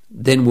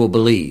we'll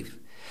believe.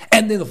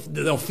 And then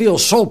they'll feel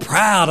so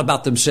proud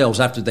about themselves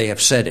after they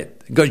have said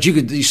it. Because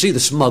you see the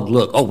smug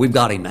look. Oh, we've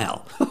got him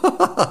now.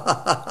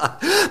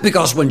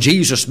 Because when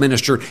Jesus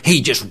ministered,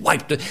 he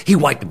wiped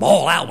them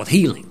all out with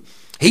healing.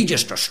 He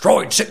just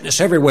destroyed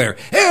sickness everywhere.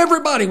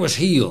 Everybody was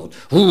healed.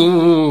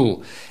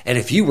 Ooh. And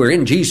if you were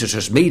in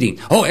Jesus' meeting,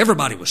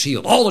 everybody was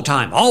healed all the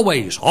time,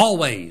 always,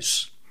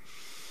 always.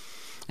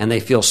 And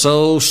they feel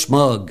so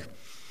smug.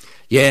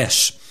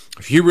 Yes.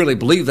 If you really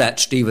believe that,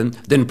 Stephen,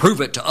 then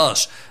prove it to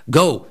us.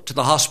 Go to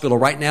the hospital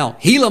right now.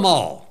 Heal them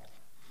all.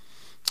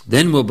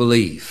 Then we'll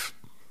believe.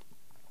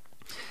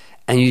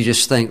 And you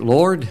just think,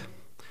 Lord,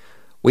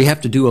 we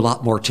have to do a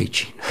lot more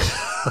teaching.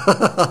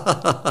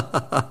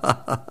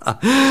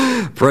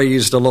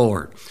 Praise the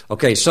Lord.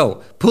 Okay,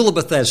 so Pool of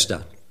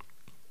Bethesda.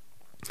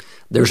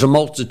 There's a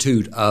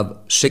multitude of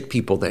sick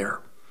people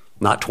there.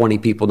 Not 20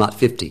 people, not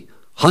 50.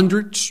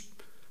 Hundreds,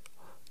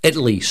 at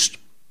least.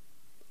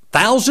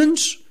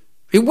 Thousands.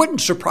 It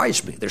wouldn't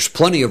surprise me. There's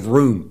plenty of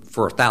room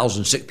for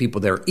 1,000 sick people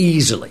there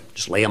easily.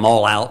 Just lay them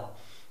all out,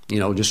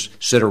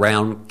 just sit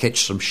around,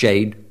 catch some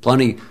shade.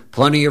 Plenty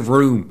of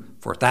room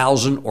for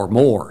 1,000 or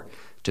more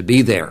to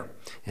be there.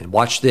 And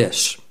watch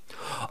this.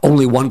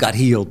 Only one got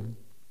healed.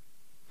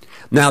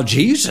 Now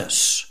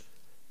Jesus.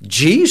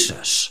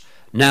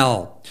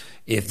 Now,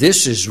 if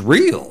this is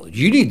real,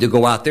 you need to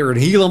go out there and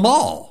heal them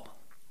all.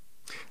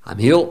 I'm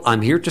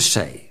here to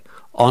say,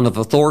 on the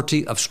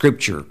authority of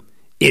Scripture,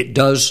 it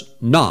does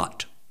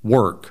not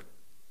work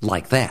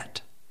like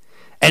that.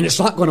 And it's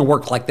not going to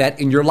work like that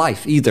in your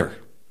life either.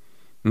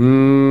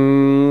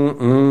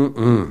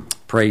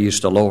 Praise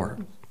the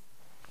Lord.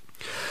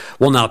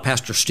 Well, now,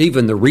 Pastor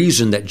Stephen, the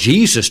reason that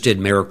Jesus did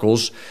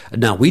miracles,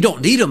 now we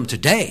don't need them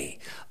today.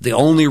 The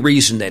only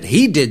reason that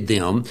he did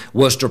them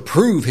was to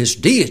prove his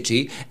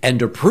deity and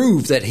to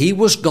prove that he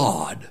was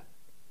God.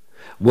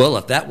 Well,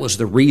 if that was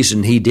the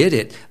reason he did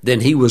it,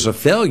 then he was a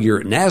failure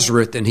at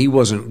Nazareth and he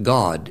wasn't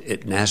God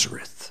at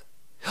Nazareth.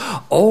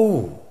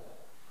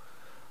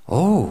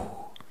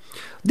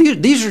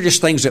 These are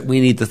just things that we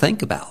need to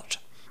think about.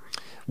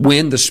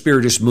 When the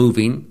Spirit is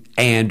moving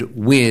and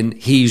when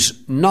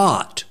he's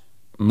not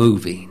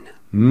moving.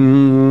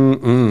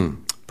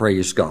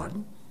 Praise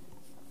God.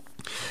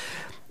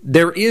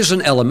 There is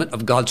an element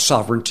of God's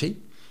sovereignty.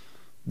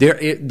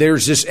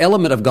 There's this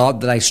element of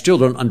God that I still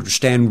don't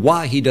understand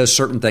why he does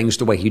certain things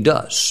the way he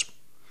does.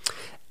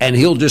 And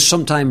he'll just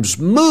sometimes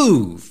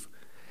move.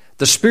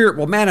 The Spirit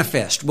will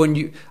manifest when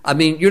you're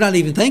not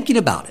even thinking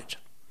about it.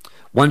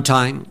 One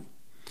time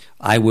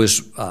I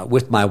was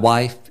with my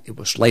wife. It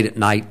was late at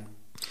night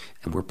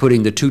and we're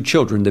putting the two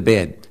children to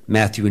bed,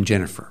 Matthew and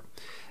Jennifer.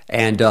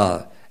 And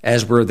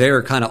as we're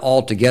there kind of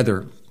all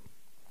together,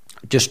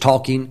 just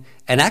talking,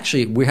 and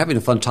actually we're having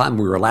a fun time.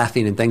 We were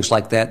laughing and things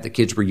like that. The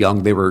kids were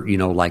young. They were,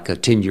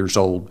 like 10 years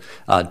old,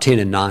 10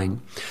 and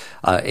 9.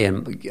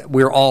 And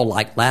we were all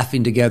like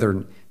laughing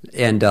together.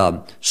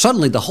 And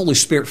suddenly the Holy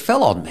Spirit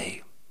fell on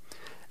me.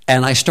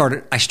 And I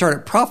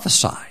started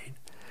prophesying.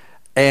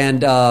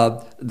 And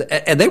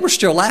they were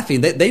still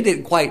laughing. They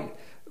didn't quite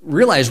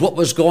realize what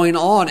was going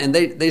on. And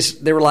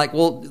they were like,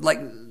 well, what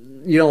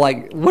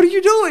are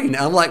you doing?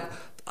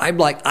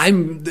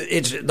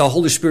 It's the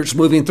Holy Spirit's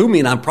moving through me,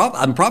 and I'm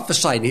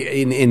prophesying,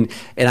 and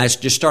I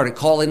just started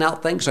calling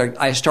out things.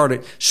 I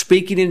started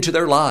speaking into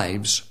their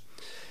lives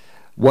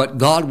what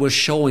God was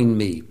showing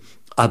me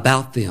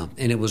about them,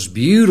 and it was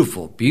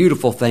beautiful,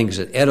 beautiful things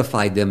that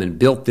edified them and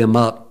built them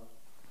up,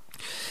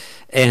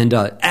 and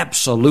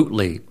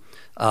absolutely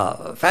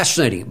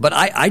fascinating. But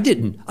I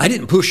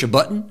didn't push a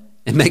button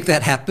and make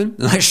that happen.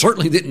 And I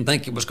certainly didn't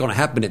think it was going to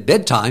happen at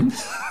bedtime.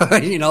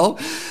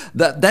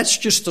 That's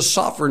just the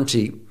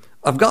sovereignty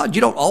of God.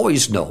 You don't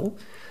always know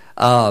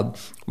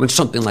when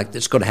something like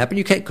this is going to happen.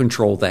 You can't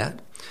control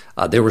that.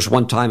 There was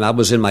one time I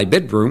was in my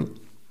bedroom,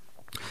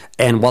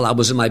 and while I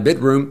was in my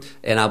bedroom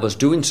and I was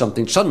doing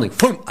something, suddenly,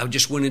 boom, I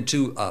just went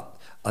into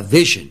a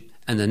vision.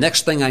 And the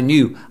next thing I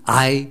knew,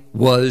 I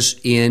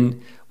was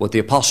in what the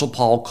Apostle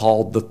Paul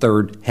called the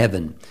third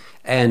heaven.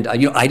 And,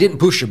 I didn't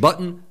push a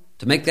button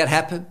to make that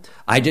happen.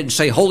 I didn't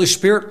say, Holy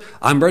Spirit,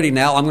 I'm ready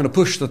now. I'm going to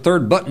push the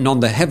third button on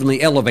the heavenly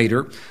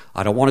elevator.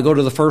 I don't want to go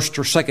to the first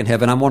or second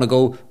heaven. I want to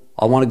go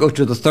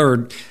to the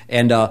third,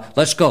 and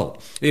let's go.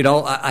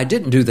 I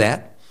didn't do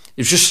that.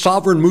 It's just a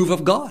sovereign move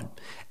of God.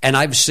 And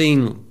I've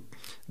seen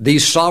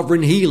these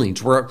sovereign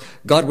healings where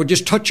God would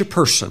just touch a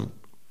person,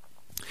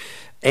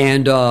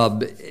 and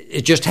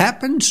it just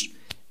happens.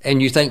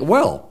 And you think,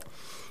 well,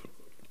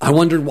 I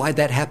wondered why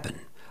that happened.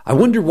 I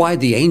wonder why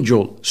the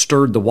angel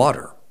stirred the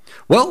water.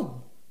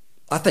 Well,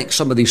 I think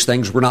some of these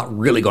things we're not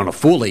really going to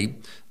fully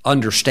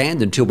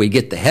understand until we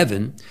get to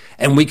heaven,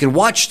 and we can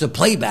watch the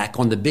playback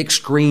on the big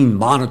screen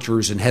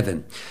monitors in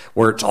heaven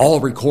where it's all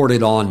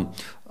recorded on,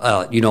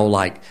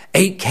 like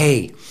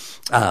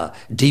 8K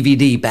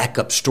DVD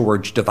backup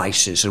storage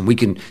devices, and we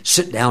can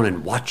sit down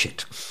and watch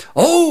it.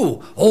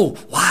 Oh,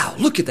 wow,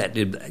 look at that.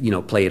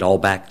 Play it all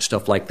back,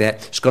 stuff like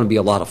that. It's going to be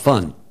a lot of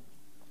fun.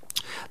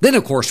 Then,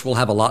 of course, we'll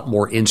have a lot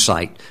more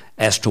insight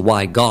as to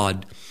why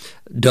God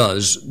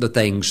does the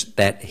things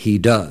that he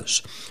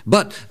does.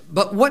 But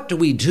what do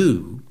we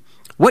do?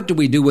 What do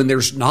we do when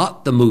there's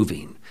not the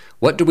moving?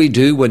 What do we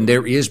do when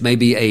there is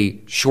maybe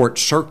a short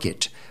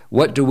circuit?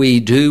 What do we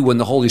do when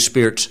the Holy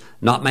Spirit's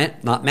not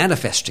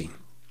manifesting?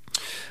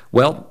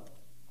 Well,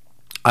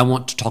 I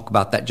want to talk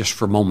about that just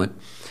for a moment.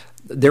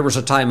 There was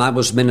a time I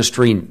was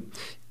ministering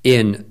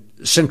in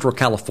Central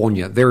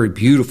California, very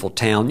beautiful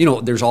town.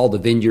 There's all the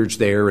vineyards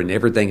there, and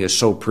everything is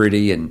so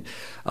pretty, and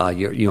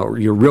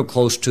you're real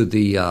close to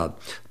the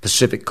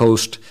Pacific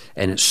coast,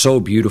 and it's so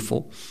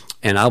beautiful.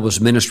 And I was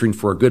ministering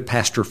for a good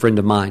pastor friend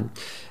of mine,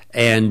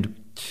 and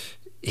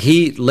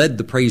he led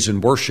the praise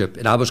and worship,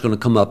 and I was going to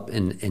come up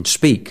and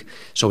speak.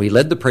 So he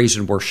led the praise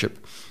and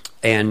worship,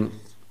 and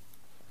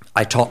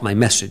I taught my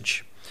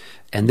message.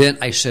 And then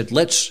I said,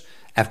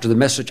 after the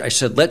message, I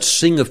said, let's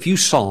sing a few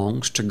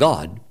songs to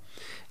God,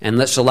 and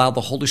let's allow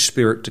the Holy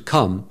Spirit to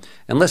come,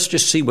 and let's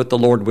just see what the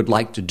Lord would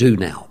like to do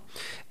now.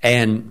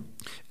 And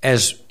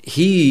as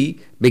he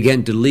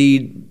began to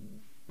lead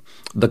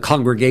the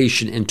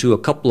congregation into a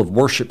couple of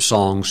worship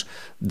songs,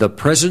 the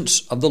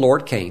presence of the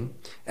Lord came,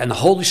 and the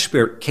Holy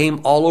Spirit came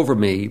all over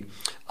me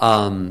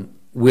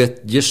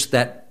with just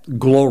that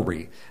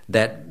glory,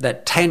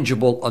 that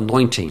tangible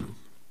anointing.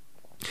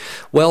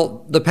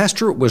 Well, the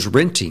pastor was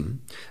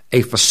renting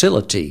a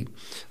facility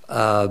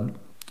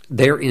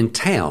there in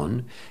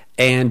town,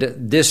 and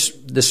this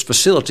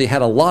facility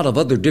had a lot of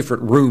other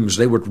different rooms.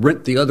 They would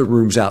rent the other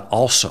rooms out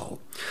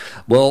also.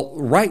 Well,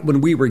 right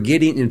when we were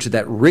getting into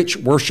that rich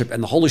worship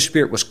and the Holy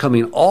Spirit was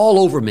coming all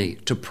over me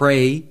to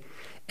pray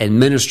and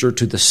minister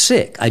to the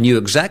sick, I knew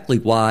exactly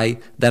why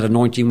that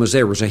anointing was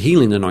there. It was a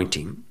healing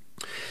anointing.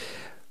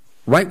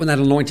 Right when that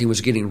anointing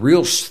was getting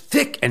real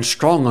thick and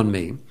strong on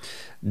me,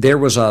 there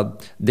was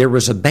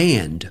a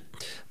band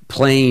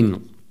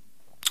playing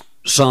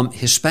some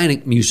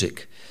Hispanic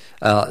music.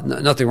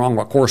 Nothing wrong,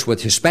 of course,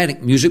 with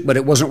Hispanic music, but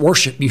it wasn't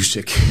worship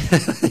music.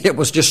 It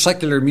was just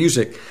secular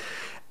music.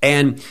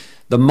 And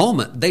the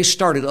moment they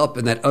started up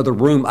in that other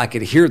room, I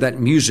could hear that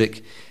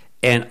music,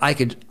 and I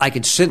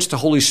could sense the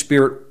Holy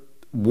Spirit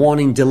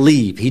wanting to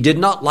leave. He did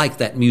not like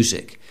that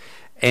music.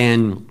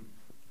 And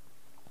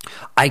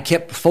I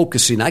kept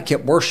focusing, I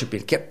kept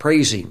worshiping, kept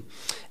praising.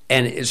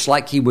 And it's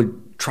like he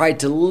would try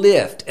to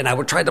lift, and I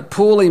would try to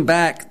pull him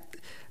back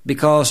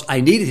because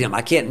I needed him.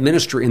 I can't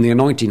minister in the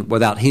anointing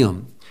without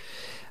him.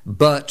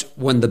 But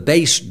when the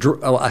bass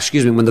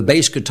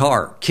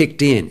guitar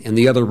kicked in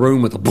the other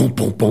room with the boom,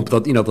 boom, boom,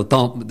 the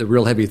thump, the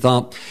real heavy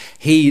thump,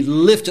 he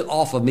lifted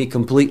off of me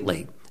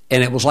completely.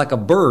 And it was like a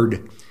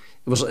bird.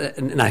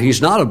 Now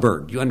he's not a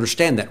bird. You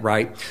understand that,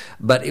 right?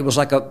 But it was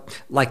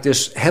like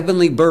this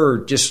heavenly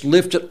bird just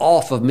lifted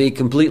off of me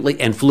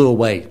completely and flew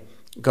away,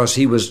 because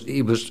he was.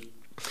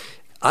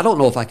 I don't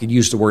know if I could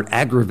use the word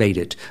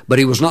aggravated, but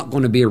he was not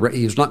going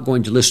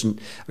to listen,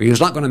 or he was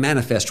not going to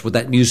manifest with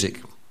that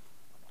music.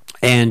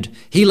 And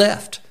he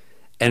left.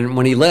 And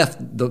when he left,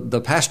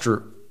 the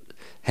pastor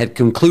had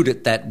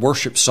concluded that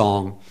worship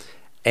song,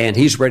 and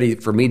he's ready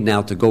for me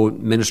now to go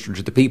minister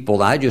to the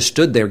people. I just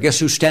stood there. Guess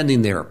who's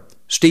standing there?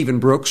 Stephen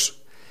Brooks,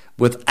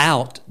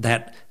 without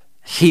that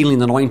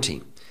healing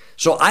anointing.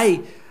 So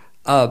I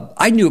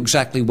knew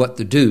exactly what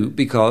to do,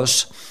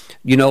 because,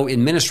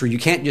 in ministry, you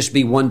can't just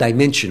be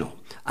one-dimensional.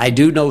 I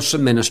do know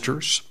some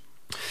ministers,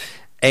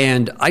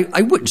 and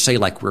I wouldn't say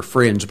like we're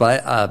friends,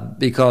 but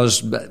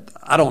because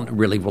I don't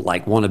really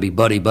want to be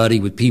buddy-buddy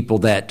with people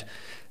that,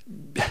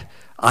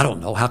 I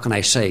don't know, how can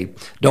I say,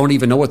 don't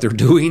even know what they're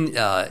doing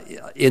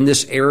in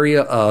this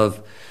area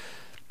of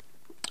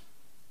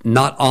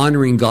not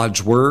honoring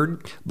God's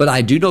word. But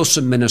I do know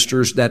some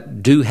ministers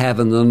that do have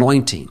an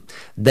anointing.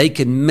 They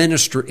can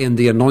minister in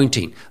the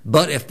anointing.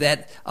 But if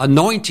that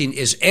anointing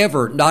is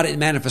ever not in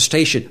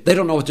manifestation, they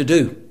don't know what to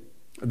do.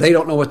 They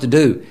don't know what to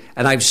do.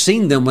 And I've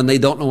seen them when they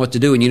don't know what to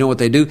do. And you know what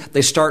they do?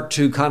 They start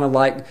to kind of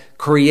like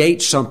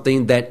create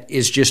something that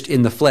is just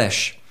in the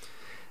flesh.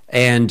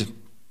 And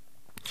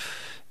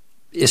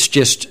it's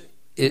just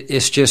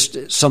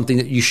something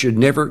that you should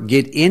never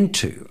get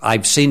into.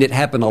 I've seen it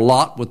happen a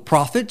lot with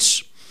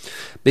prophets,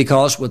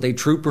 because with a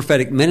true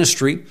prophetic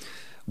ministry,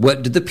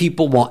 what do the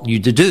people want you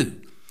to do?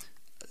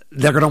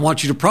 They're going to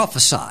want you to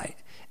prophesy.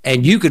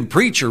 And you can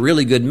preach a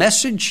really good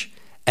message,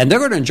 and they're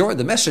going to enjoy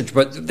the message,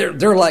 but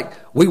they're like,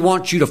 we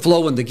want you to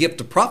flow in the gift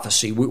of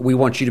prophecy. We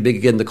want you to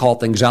begin to call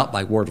things out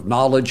by word of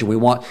knowledge, and we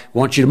want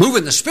you to move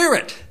in the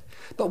Spirit.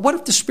 But what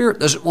if the Spirit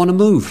doesn't want to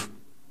move?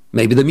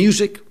 Maybe the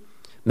music,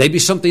 maybe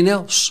something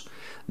else.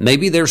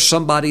 Maybe there's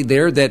somebody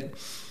there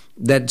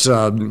that's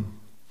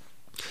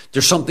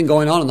there's something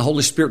going on and the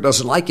Holy Spirit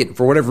doesn't like it.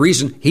 For whatever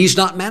reason, he's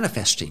not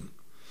manifesting.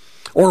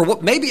 Or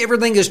maybe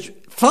everything is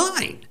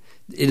fine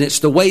and it's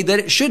the way that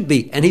it should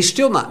be, and he's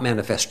still not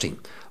manifesting.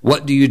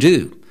 What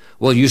do?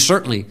 Well, you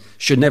certainly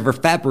should never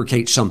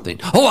fabricate something.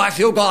 Oh, I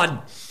feel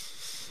God.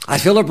 I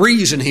feel a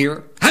breeze in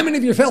here. How many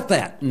of you felt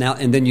that? Now,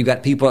 and then you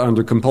got people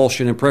under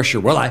compulsion and pressure.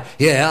 Well, I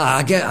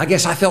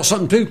guess I felt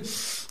something too.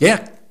 Yeah.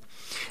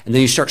 And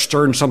then you start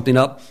stirring something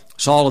up.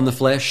 It's all in the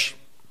flesh.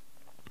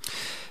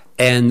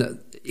 And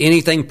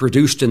anything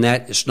produced in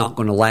that is not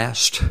going to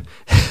last.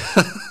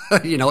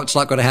 It's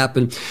not going to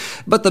happen.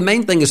 But the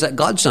main thing is that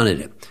God's not in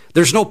it.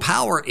 There's no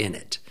power in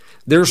it.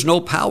 There's no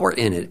power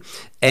in it.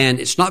 And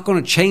it's not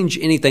going to change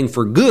anything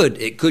for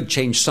good. It could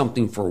change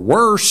something for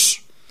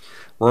worse,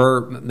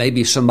 or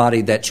maybe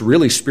somebody that's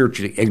really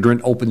spiritually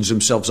ignorant opens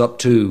themselves up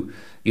to,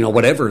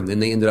 whatever, and then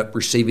they ended up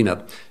receiving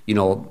a,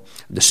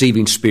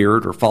 deceiving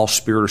spirit or false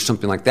spirit or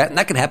something like that. And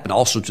that can happen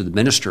also to the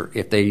minister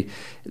if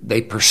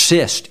they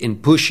persist in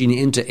pushing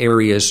into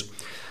areas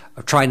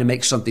of trying to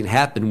make something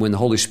happen when the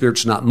Holy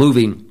Spirit's not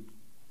moving.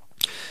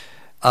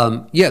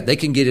 They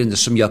can get into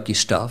some yucky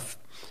stuff.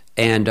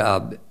 And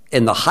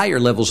in the higher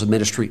levels of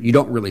ministry, you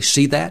don't really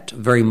see that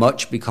very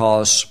much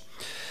because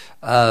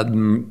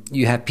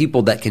you have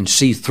people that can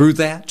see through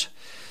that.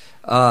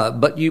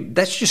 But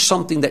that's just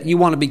something that you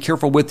want to be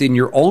careful with in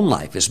your own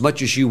life. As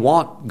much as you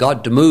want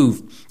God to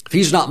move, if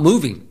He's not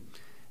moving,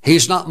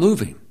 He's not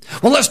moving.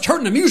 Well, let's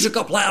turn the music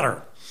up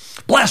louder.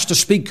 Blast the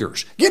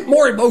speakers. Get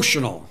more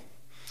emotional.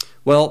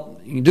 Well,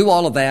 you do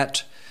all of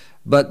that,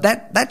 but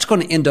that's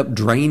going to end up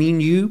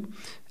draining you,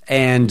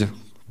 and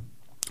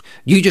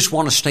you just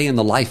want to stay in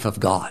the life of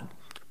God.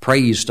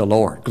 Praise the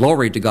Lord.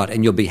 Glory to God.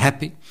 And you'll be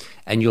happy,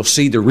 and you'll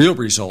see the real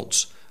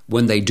results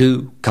when they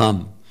do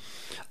come.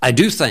 I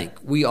do think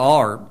we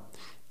are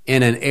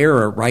in an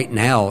era right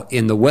now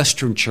in the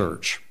Western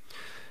church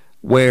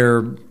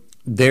where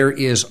there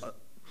is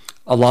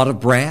a lot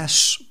of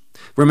brass.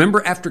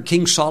 Remember after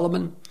King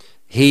Solomon,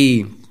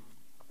 he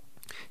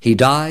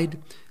died,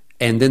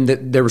 and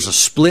then there was a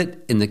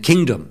split in the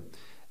kingdom.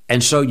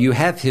 And so you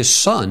have his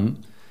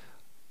son,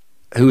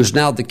 who is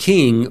now the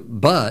king,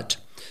 but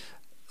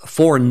a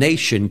foreign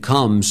nation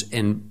comes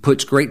and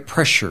puts great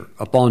pressure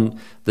upon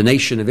the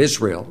nation of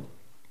Israel.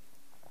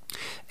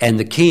 And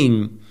the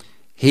king,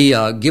 he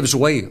gives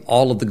away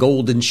all of the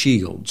golden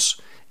shields.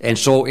 And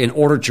so in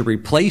order to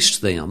replace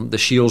them, the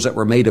shields that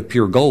were made of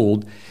pure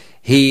gold,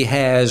 he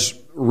has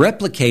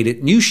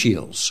replicated new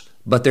shields,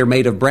 but they're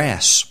made of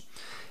brass.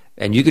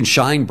 And you can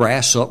shine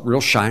brass up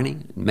real shiny,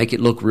 make it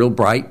look real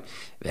bright.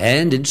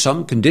 And in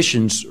some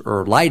conditions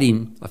or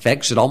lighting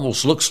effects, it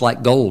almost looks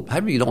like gold. How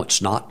do you know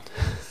it's not?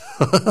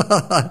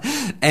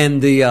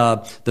 And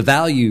the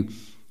value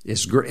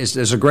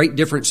there's a great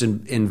difference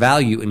in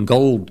value in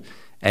gold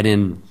and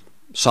in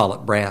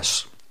solid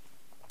brass.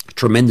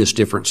 Tremendous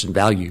difference in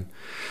value.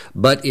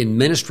 But in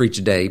ministry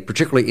today,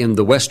 particularly in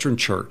the Western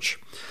church,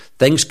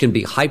 things can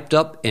be hyped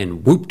up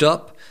and whooped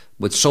up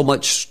with so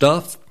much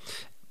stuff.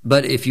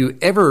 But if you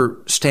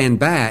ever stand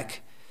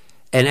back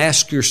and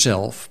ask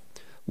yourself,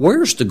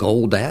 where's the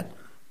gold at?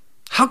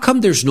 How come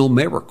there's no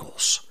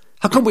miracles?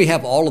 How come we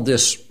have all of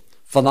this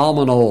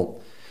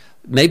phenomenal,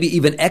 maybe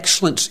even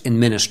excellence in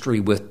ministry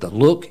with the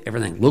look?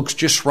 Everything looks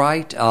just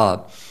right.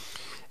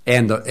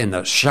 And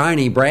the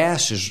shiny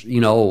brass is,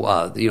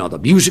 the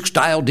music's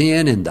dialed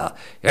in, and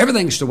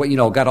everything's the way,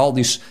 got all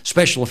these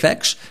special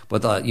effects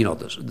with,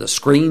 the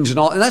screens and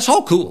all. And that's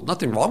all cool.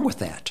 Nothing wrong with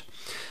that.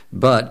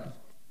 But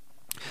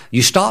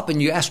you stop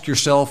and you ask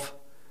yourself,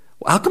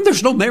 how come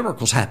there's no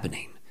miracles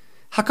happening?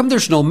 How come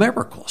there's no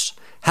miracles?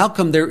 How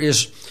come there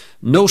is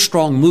no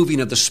strong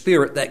moving of the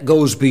Spirit that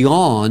goes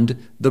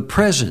beyond the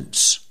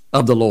presence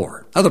of the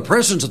Lord? Now, the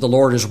presence of the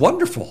Lord is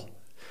wonderful,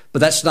 but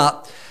that's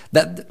not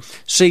that.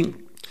 See,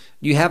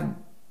 you have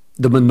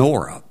the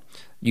menorah,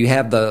 you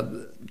have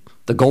the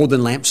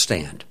golden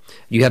lampstand,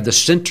 you have the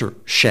center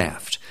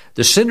shaft.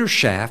 The center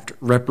shaft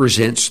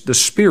represents the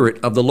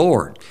Spirit of the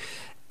Lord.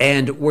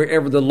 And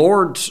wherever the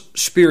Lord's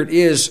Spirit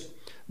is,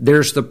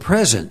 there's the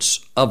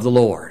presence of the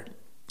Lord.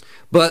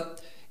 But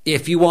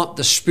if you want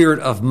the Spirit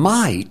of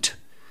might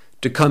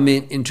to come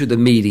into the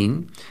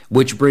meeting,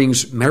 which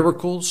brings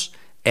miracles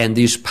and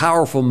these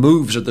powerful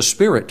moves of the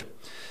Spirit,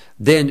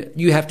 then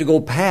you have to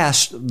go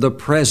past the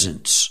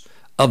presence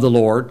of the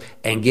Lord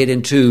and get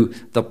into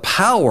the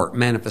power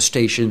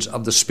manifestations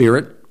of the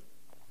Spirit.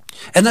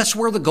 And that's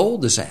where the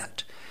gold is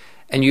at.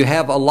 And you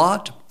have a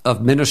lot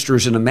of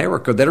ministers in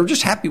America that are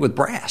just happy with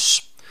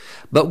brass.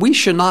 But we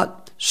should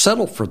not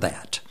settle for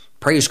that.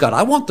 Praise God.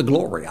 I want the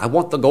glory. I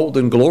want the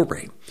golden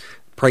glory.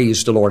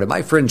 Praise the Lord. And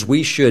my friends,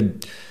 we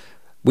should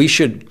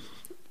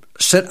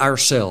set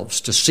ourselves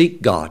to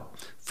seek God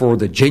for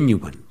the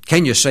genuine.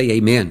 Can you say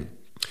amen?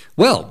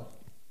 Well,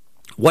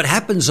 what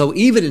happens though,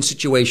 even in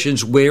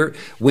situations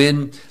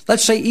when,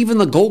 let's say, even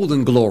the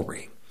golden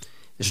glory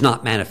is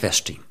not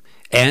manifesting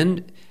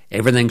and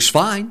everything's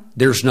fine,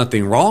 there's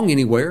nothing wrong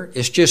anywhere,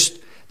 it's just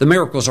the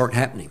miracles aren't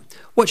happening.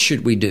 What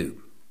should we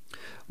do?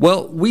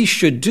 Well, we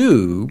should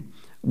do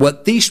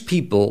what these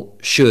people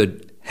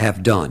should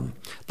have done.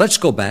 Let's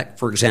go back,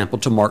 for example,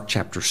 to Mark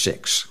chapter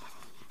 6.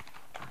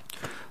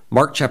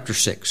 Mark chapter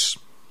 6.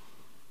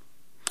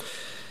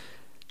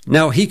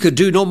 Now, he could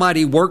do no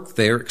mighty work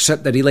there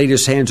except that he laid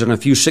his hands on a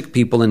few sick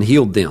people and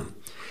healed them.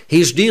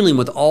 He's dealing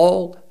with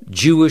all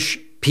Jewish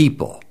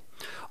people.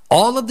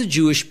 All of the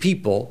Jewish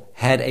people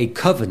had a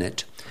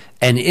covenant,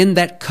 and in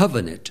that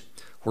covenant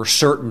were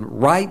certain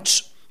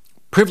rights,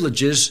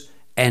 privileges,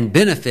 and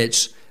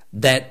benefits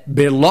that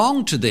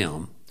belonged to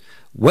them,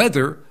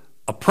 whether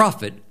a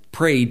prophet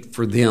prayed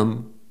for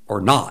them or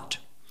not.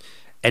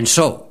 And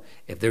so,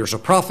 if there's a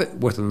prophet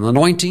with an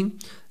anointing,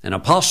 an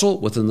apostle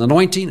with an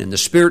anointing, and the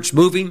Spirit's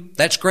moving,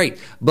 that's great.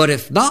 But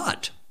if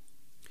not,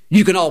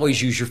 you can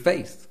always use your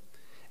faith.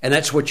 And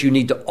that's what you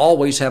need to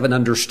always have an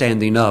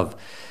understanding of,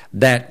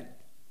 that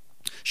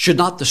should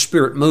not the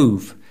Spirit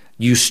move,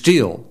 you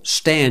still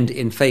stand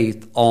in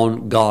faith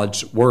on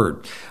God's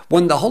Word.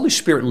 When the Holy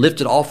Spirit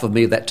lifted off of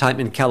me that time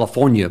in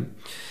California,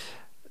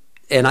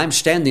 and I'm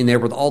standing there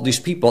with all these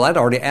people, I'd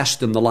already asked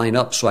them to line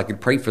up so I could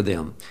pray for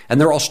them. And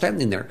they're all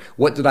standing there.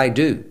 What did I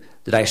do?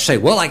 Did I say,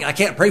 well, I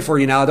can't pray for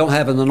you now, I don't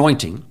have an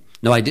anointing?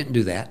 No, I didn't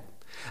do that.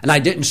 And I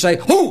didn't say,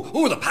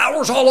 the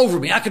power's all over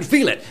me, I can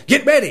feel it,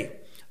 get ready.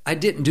 I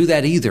didn't do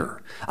that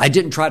either. I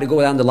didn't try to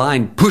go down the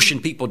line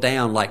pushing people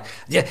down like,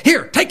 yeah,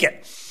 here, take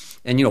it.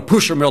 And,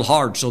 push them real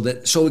hard so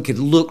it could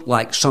look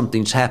like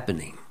something's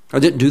happening. I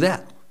didn't do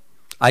that.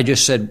 I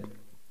just said,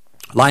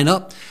 line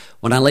up.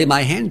 When I lay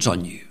my hands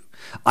on you,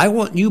 I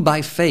want you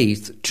by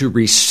faith to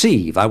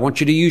receive. I want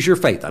you to use your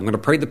faith. I'm going to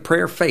pray the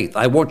prayer of faith.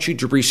 I want you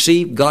to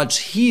receive God's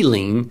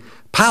healing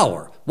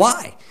power.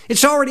 Why?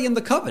 It's already in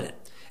the covenant.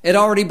 It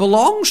already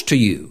belongs to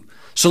you.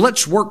 So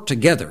let's work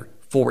together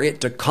for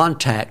it to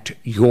contact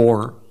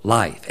your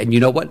life. And you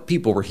know what?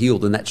 People were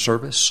healed in that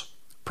service.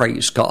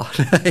 Praise God.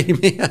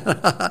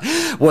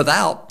 Amen.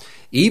 Without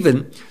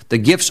even the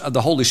gifts of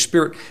the Holy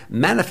Spirit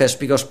manifest,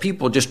 because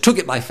people just took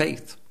it by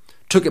faith.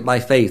 Took it by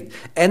faith.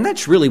 And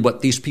that's really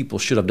what these people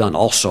should have done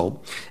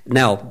also.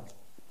 Now,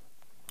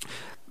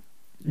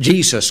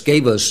 Jesus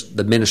gave us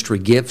the ministry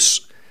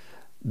gifts,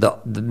 the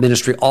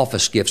ministry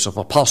office gifts of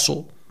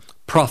apostle,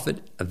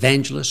 prophet,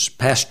 evangelist,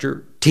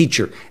 pastor,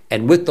 teacher.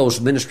 And with those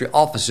ministry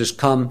offices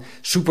come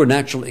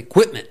supernatural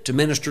equipment to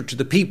minister to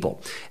the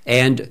people.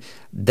 And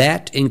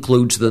that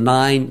includes the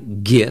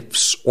 9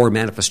 gifts or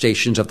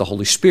manifestations of the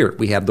Holy Spirit.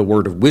 We have the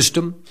word of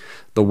wisdom,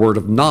 the word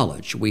of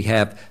knowledge. We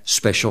have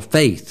special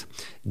faith,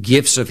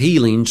 gifts of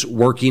healings,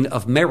 working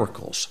of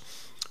miracles,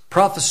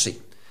 prophecy,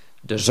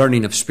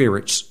 discerning of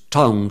spirits,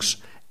 tongues,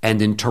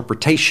 and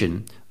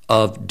interpretation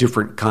of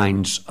different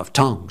kinds of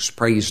tongues.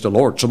 Praise the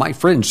Lord. So my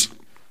friends,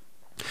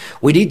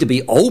 we need to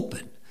be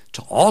open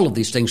to all of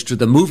these things, to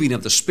the moving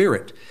of the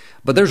Spirit.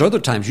 But there's other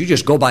times you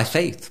just go by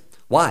faith.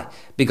 Why?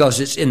 Because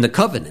it's in the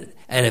covenant.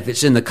 And if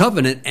it's in the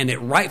covenant and it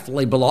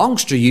rightfully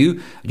belongs to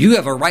you, you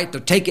have a right to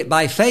take it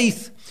by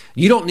faith.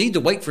 You don't need to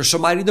wait for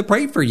somebody to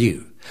pray for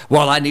you.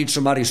 Well, I need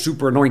somebody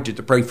super anointed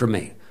to pray for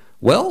me.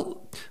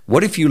 Well,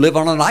 what if you live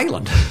on an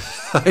island,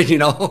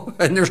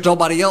 and there's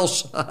nobody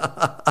else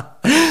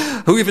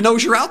who even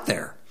knows you're out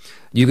there?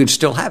 You can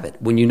still have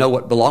it when you know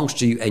what belongs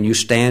to you and you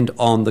stand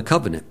on the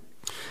covenant.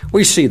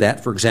 We see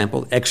that, for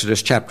example,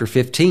 Exodus chapter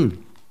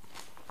 15.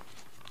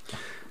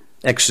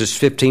 Exodus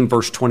 15,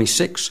 verse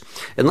 26.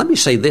 And let me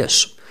say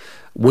this.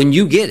 When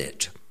you get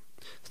it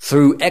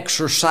through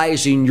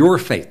exercising your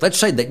faith, let's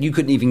say that you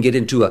couldn't even get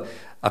into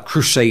a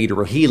crusade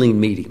or a healing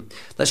meeting.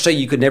 Let's say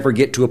you could never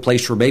get to a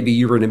place where maybe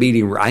you were in a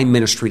meeting where I'm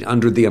ministering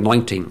under the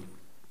anointing.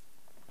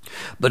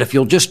 But if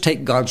you'll just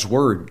take God's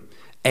word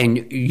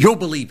and you'll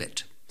believe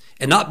it,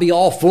 and not be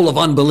all full of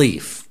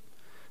unbelief,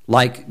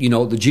 like,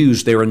 the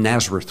Jews there in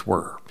Nazareth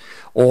were,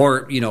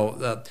 or,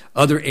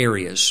 other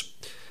areas.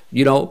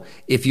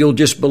 If you'll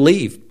just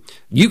believe,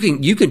 you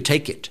can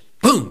take it,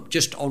 boom,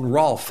 just on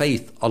raw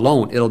faith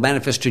alone. It'll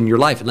manifest in your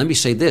life. And let me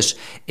say this,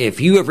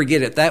 if you ever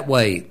get it that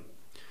way,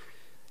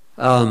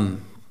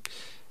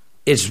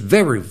 it's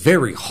very,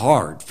 very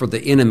hard for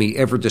the enemy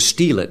ever to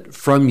steal it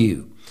from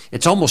you.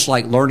 It's almost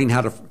like learning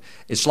how to,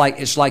 it's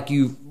like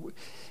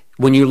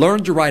when you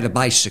learn to ride a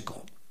bicycle,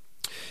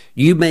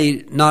 you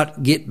may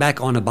not get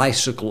back on a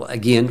bicycle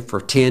again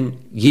for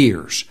 10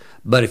 years.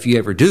 But if you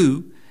ever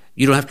do,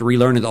 you don't have to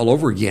relearn it all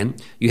over again.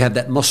 You have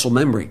that muscle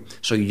memory.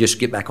 So you just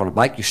get back on a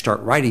bike, you start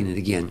riding it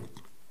again.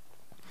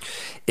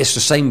 It's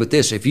the same with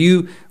this. If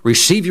you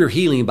receive your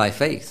healing by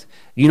faith,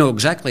 you know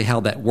exactly how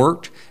that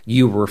worked.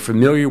 You were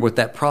familiar with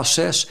that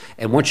process.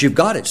 And once you've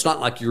got it, it's not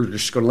like you're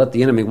just going to let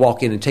the enemy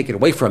walk in and take it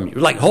away from you.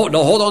 You're like, hold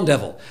on,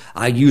 devil.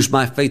 I use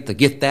my faith to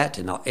get that,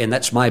 and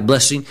that's my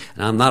blessing,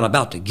 and I'm not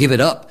about to give it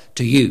up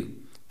to you.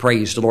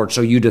 Praise the Lord. So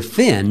you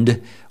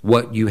defend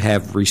what you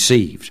have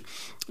received.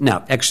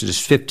 Now, Exodus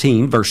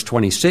 15, verse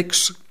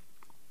 26.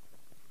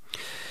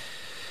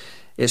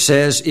 It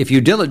says, if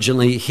you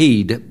diligently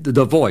heed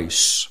the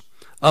voice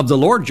of the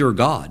Lord your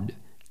God,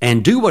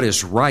 and do what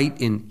is right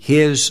in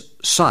his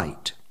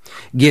sight,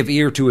 give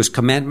ear to his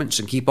commandments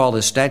and keep all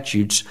his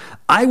statutes,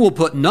 I will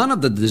put none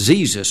of the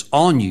diseases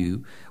on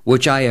you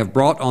which I have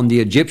brought on the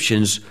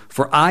Egyptians,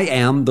 for I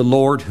am the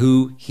Lord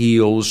who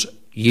heals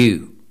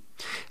you.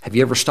 Have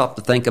you ever stopped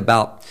to think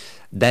about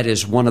that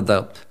is one of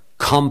the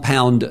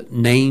compound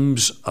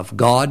names of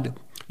God?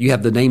 You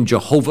have the name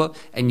Jehovah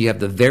and you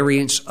have the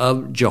variants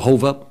of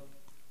Jehovah.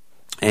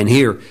 And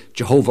here,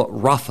 Jehovah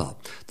Rapha,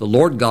 the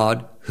Lord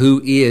God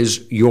who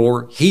is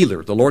your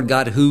healer, the Lord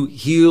God who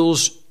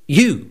heals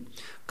you.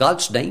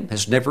 God's name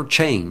has never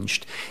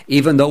changed,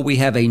 even though we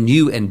have a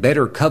new and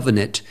better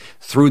covenant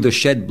through the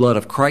shed blood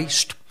of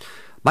Christ.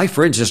 My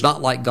friends, it's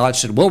not like God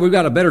said, well, we've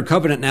got a better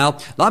covenant now.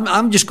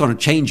 I'm just going to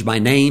change my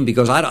name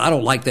because I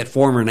don't like that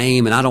former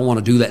name and I don't want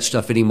to do that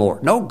stuff anymore.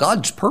 No,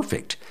 God's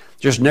perfect.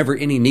 There's never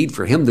any need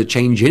for him to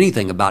change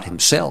anything about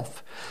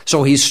himself.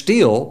 So he's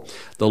still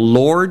the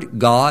Lord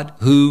God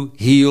who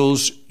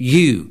heals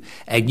you.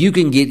 And you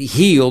can get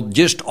healed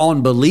just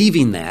on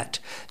believing that,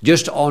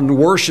 just on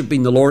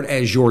worshiping the Lord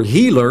as your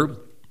healer.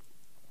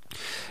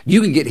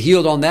 You can get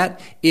healed on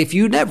that if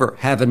you never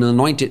have an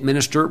anointed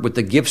minister with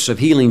the gifts of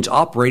healings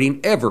operating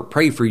ever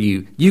pray for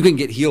you. You can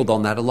get healed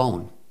on that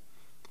alone.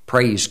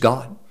 Praise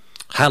God.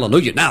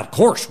 Hallelujah. Now, of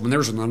course, when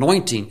there's an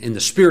anointing and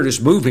the Spirit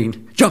is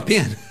moving, jump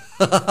in.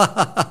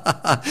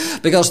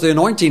 Because the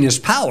anointing is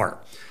power.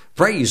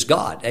 Praise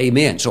God.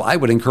 Amen. So I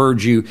would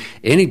encourage you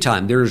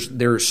anytime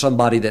there's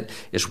somebody that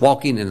is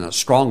walking in a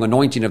strong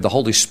anointing of the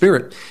Holy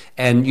Spirit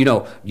and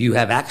you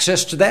have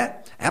access to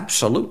that.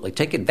 Absolutely.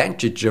 Take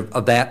advantage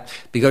of that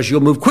because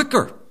you'll move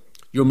quicker.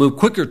 You'll move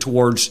quicker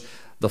towards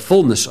the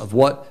fullness of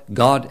what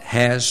God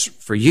has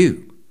for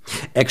you.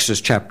 Exodus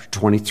chapter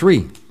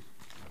 23,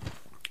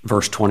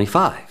 verse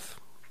 25.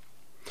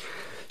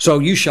 So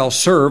you shall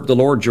serve the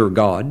Lord your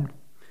God,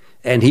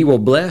 and he will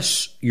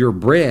bless your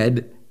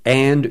bread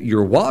and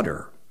your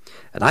water,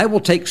 and I will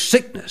take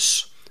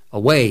sickness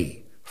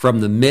away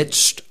from the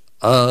midst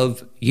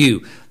of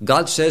you.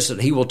 God says that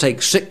he will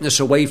take sickness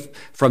away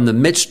from the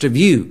midst of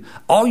you.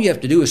 All you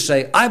have to do is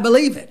say, I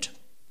believe it.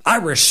 I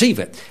receive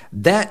it.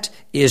 That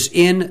is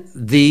in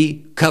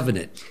the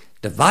covenant.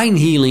 Divine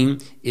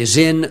healing is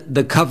in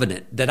the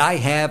covenant that I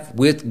have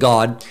with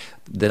God,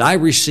 that I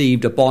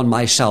received upon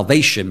my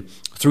salvation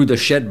through the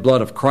shed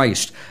blood of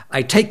Christ.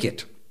 I take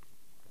it.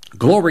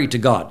 Glory to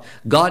God.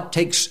 God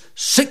takes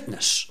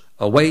sickness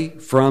away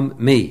from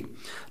me.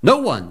 No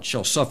one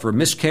shall suffer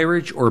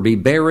miscarriage or be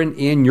barren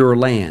in your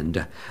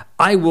land.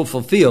 I will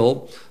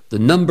fulfill the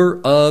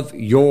number of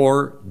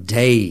your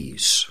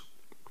days.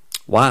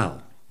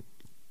 Wow.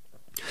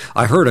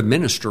 I heard a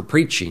minister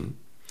preaching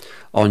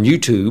on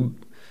YouTube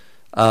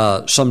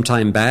some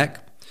time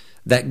back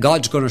that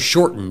God's going to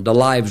shorten the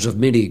lives of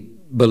many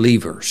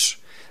believers.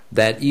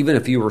 That even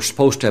if you were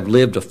supposed to have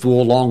lived a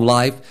full, long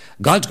life,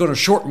 God's going to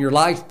shorten your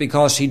life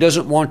because he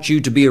doesn't want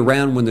you to be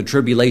around when the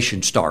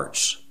tribulation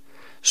starts.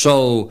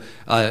 So,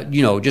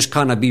 just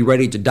kind of be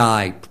ready to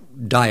die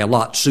a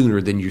lot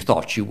sooner than you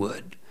thought you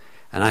would.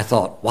 And I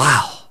thought,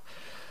 wow.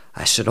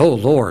 I said, oh,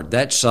 Lord,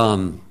 that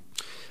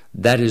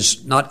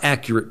is not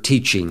accurate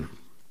teaching.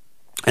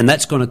 And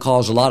that's going to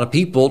cause a lot of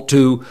people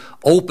to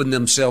open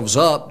themselves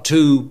up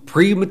to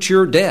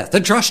premature death.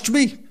 And trust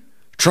me,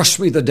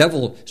 the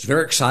devil is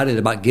very excited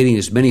about getting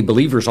as many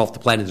believers off the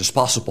planet as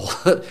possible,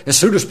 as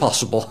soon as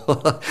possible,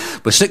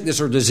 with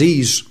sickness or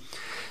disease.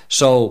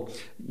 So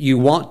you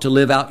want to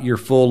live out your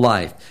full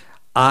life.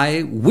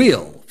 I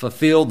will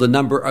fulfill the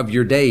number of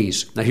your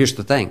days. Now here's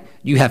the thing.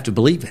 You have to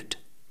believe it.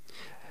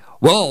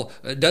 Well,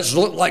 it doesn't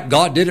look like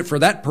God did it for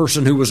that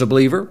person who was a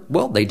believer.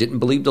 Well, they didn't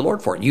believe the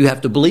Lord for it. You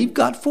have to believe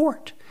God for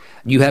it.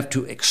 You have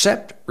to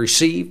accept,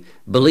 receive,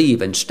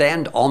 believe, and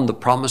stand on the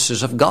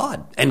promises of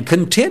God and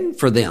contend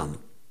for them.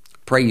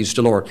 Praise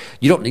the Lord.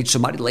 You don't need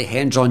somebody to lay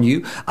hands on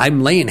you.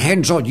 I'm laying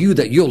hands on you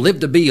that you'll live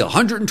to be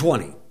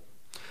 120.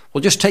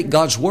 Well, just take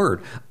God's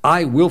word.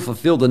 I will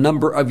fulfill the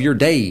number of your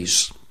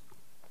days.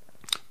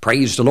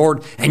 Praise the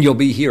Lord. And you'll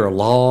be here a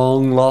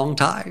long, long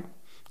time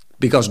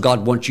because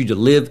God wants you to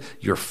live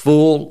your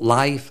full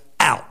life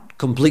out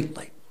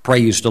completely.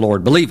 Praise the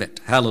Lord. Believe it.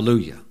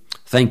 Hallelujah.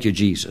 Thank you,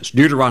 Jesus.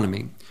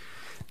 Deuteronomy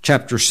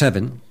chapter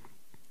 7,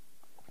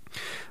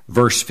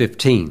 verse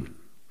 15.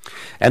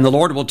 And the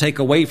Lord will take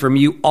away from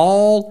you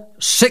all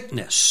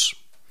sickness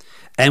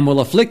and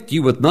will afflict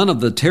you with none of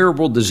the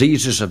terrible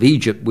diseases of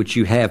Egypt which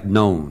you have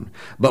known,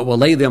 but will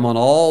lay them on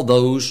all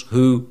those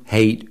who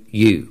hate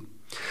you.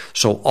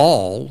 So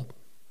all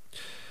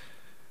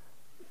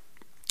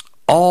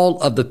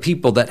of the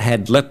people that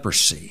had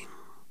leprosy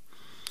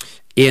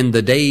in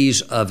the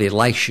days of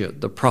Elisha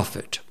the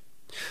prophet,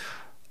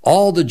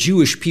 all the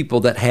Jewish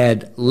people that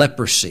had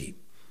leprosy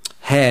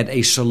had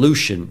a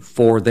solution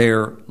for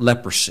their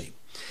leprosy.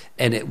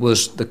 And it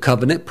was the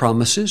covenant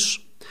promises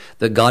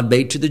that God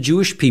made to the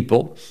Jewish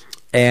people.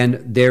 And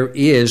there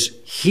is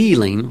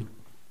healing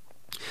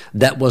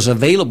that was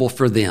available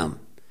for them,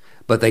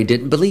 but they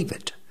didn't believe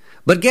it.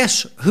 But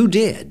guess who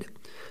did?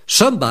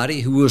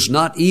 Somebody who was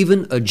not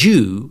even a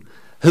Jew,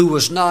 who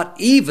was not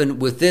even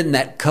within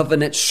that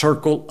covenant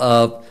circle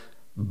of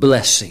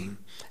blessing.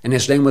 And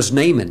his name was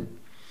Naaman.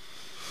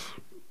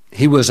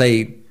 He was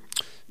a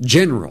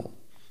general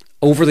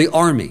over the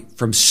army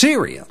from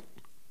Syria.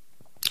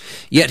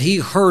 Yet he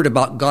heard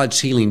about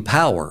God's healing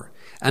power.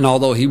 And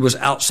although he was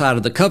outside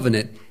of the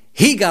covenant,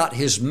 he got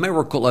his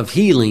miracle of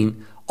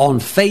healing on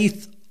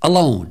faith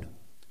alone.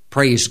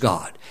 Praise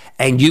God.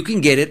 And you can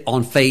get it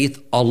on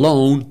faith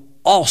alone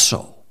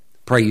also.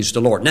 Praise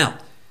the Lord. Now,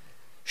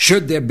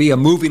 should there be a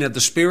moving of the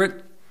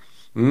Spirit?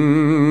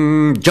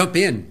 Jump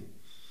in.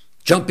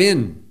 Jump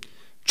in.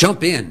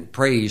 Jump in.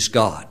 Praise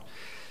God.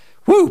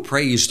 Woo,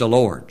 praise the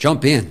Lord.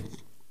 Jump in.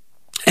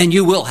 And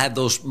you will have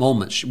those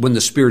moments when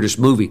the Spirit is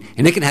moving.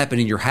 And it can happen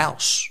in your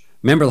house.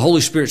 Remember, the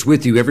Holy Spirit's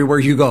with you everywhere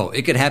you go.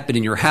 It could happen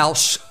in your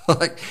house.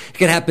 It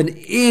could happen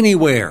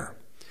anywhere.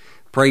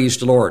 Praise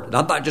the Lord. And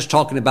I'm not just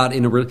talking about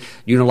in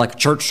a, like a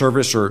church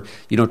service or,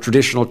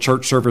 traditional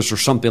church service or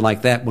something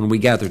like that when we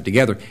gather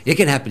together. It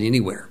can happen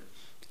anywhere,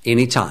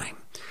 anytime.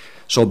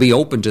 So be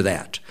open to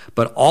that.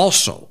 But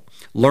also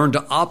learn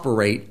to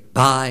operate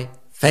by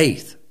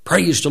faith.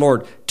 Praise the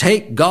Lord.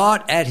 Take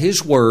God at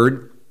His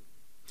word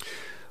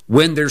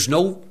when there's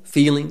no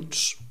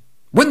feelings,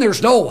 when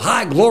there's no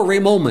high glory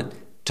moment.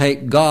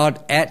 Take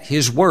God at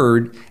His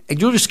word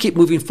and you'll just keep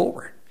moving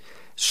forward.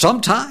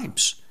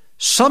 Sometimes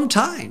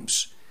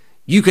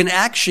you can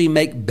actually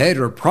make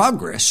better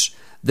progress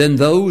than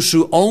those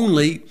who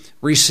only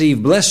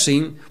receive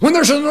blessing when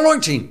there's an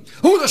anointing.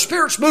 Oh, the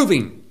Spirit's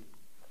moving.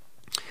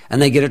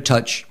 And they get a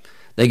touch.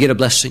 They get a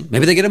blessing.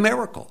 Maybe they get a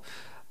miracle.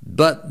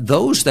 But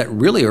those that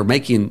really are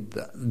making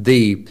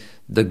the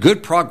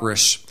good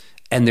progress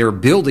and they're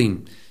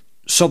building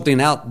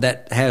something out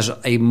that has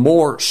a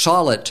more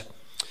solid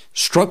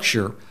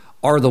structure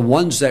are the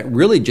ones that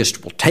really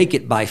just will take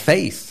it by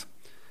faith.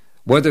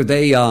 Whether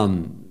they,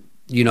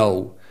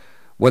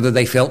 whether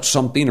they felt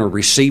something or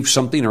received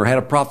something or had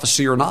a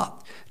prophecy or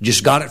not.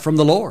 Just got it from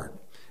the Lord.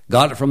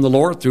 Got it from the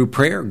Lord through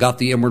prayer, got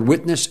the inward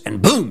witness,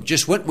 and boom,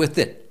 just went with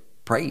it.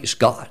 Praise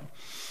God.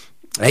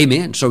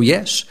 Amen. So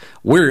yes,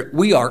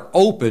 we are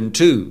open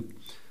to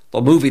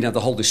the moving of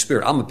the Holy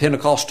Spirit. I'm a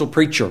Pentecostal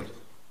preacher.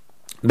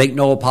 Make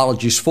no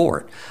apologies for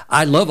it.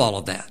 I love all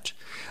of that.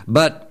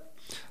 But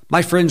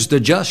my friends, the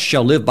just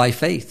shall live by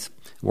faith.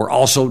 We're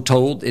also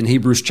told in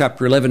Hebrews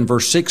chapter 11,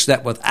 verse 6,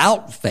 that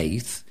without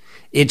faith,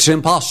 it's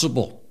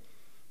impossible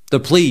to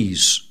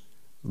please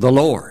the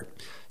Lord.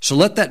 So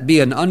let that be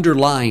an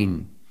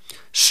underlying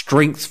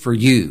strength for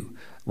you,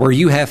 where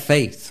you have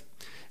faith.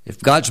 If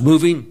God's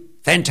moving,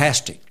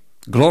 fantastic.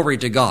 Glory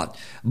to God.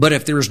 But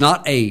if there's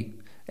not a,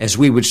 as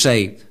we would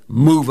say,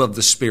 move of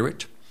the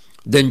Spirit,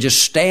 then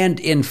just stand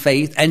in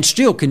faith and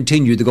still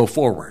continue to go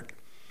forward.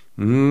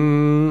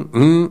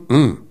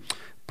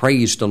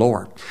 Praise the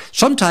Lord.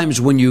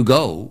 Sometimes when you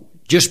go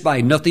just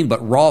by nothing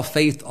but raw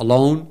faith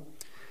alone,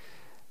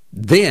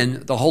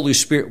 then the Holy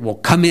Spirit will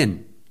come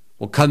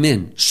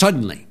in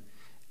suddenly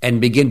and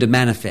begin to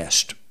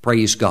manifest.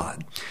 Praise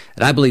God.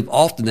 And I believe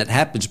often that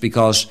happens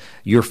because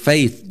your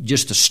faith,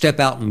 just to step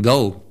out and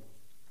go,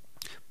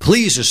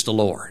 pleases the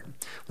Lord.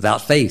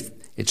 Without faith,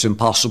 it's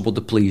impossible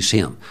to please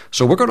Him.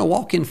 So we're going to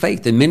walk in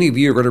faith, and many of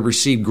you are going to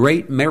receive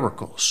great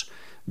miracles,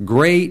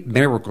 great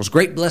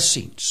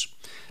blessings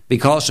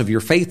because of your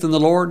faith in the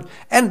Lord,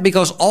 and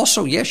because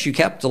also, yes, you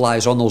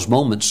capitalize on those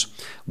moments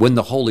when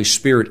the Holy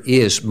Spirit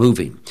is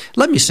moving.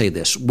 Let me say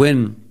this.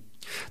 When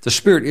the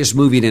Spirit is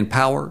moving in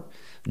power,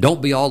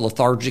 don't be all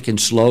lethargic and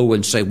slow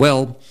and say,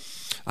 well,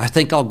 I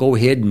think I'll go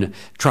ahead and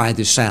try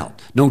this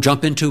out. No,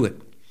 jump into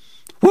it.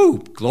 Woo!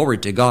 Glory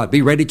to God.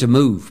 Be ready to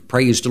move.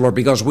 Praise the Lord,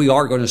 because we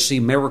are going to see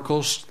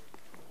miracles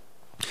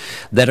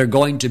that are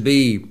going to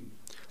be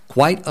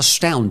quite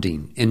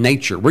astounding in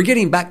nature. We're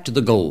getting back to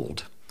the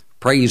gold.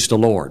 Praise the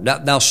Lord.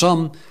 Now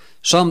some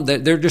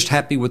they're just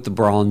happy with the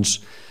bronze.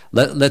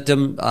 Let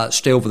them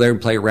stay over there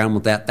and play around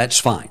with that. That's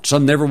fine.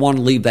 Some never want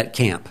to leave that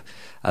camp.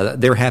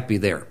 They're happy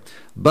there.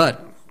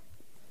 But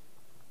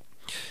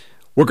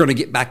we're going to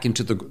get back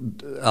into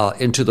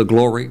the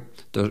glory,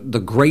 the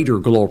greater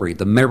glory,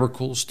 the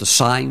miracles, the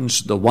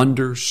signs, the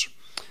wonders.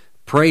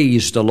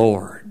 Praise the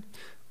Lord.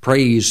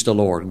 Praise the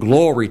Lord.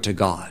 Glory to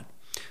God.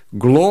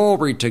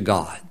 Glory to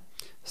God.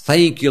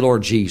 Thank you,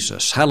 Lord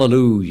Jesus.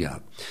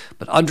 Hallelujah.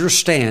 But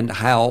understand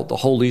how the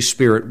Holy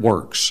Spirit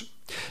works.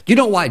 Do you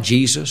know why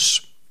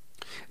Jesus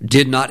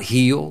did not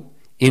heal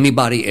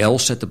anybody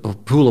else at the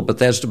pool of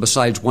Bethesda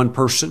besides one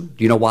person?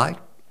 Do you know why?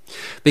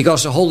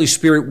 Because the Holy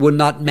Spirit would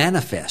not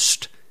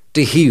manifest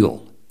to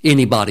heal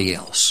anybody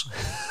else.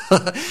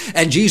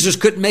 And Jesus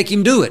couldn't make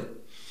him do it.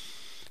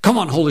 Come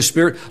on, Holy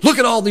Spirit, look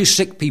at all these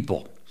sick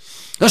people.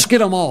 Let's get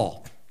them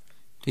all.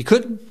 He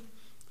couldn't.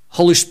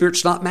 Holy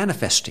Spirit's not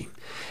manifesting.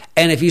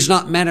 And if He's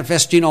not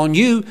manifesting on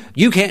you,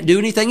 you can't do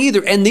anything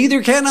either. And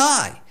neither can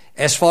I,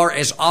 as far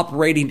as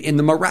operating in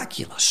the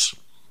miraculous.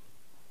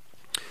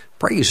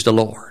 Praise the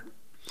Lord.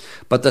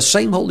 But the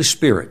same Holy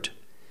Spirit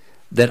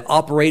that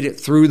operated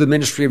through the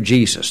ministry of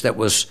Jesus, that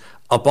was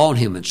upon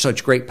Him in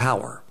such great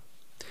power,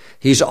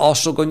 He's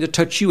also going to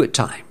touch you at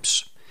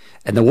times.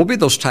 And there will be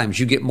those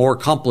times you get more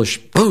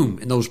accomplished, boom,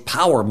 in those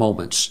power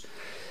moments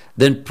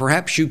than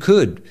perhaps you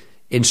could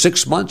in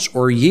 6 months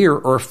or a year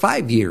or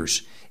 5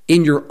 years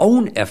in your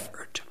own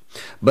effort.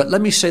 But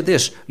let me say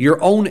this,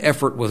 your own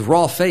effort with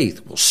raw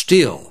faith will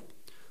still,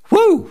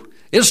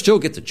 it'll still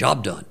get the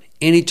job done.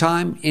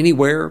 Anytime,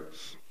 anywhere,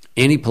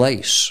 any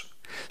place.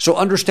 So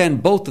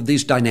understand both of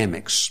these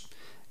dynamics.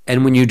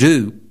 And when you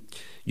do,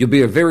 you'll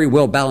be a very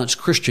well-balanced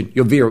Christian.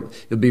 You'll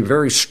be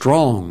very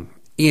strong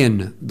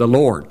in the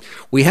Lord.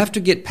 We have to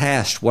get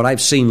past what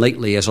I've seen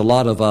lately as a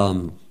lot of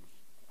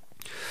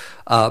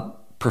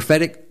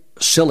prophetic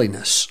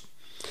silliness.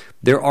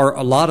 There are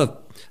a lot of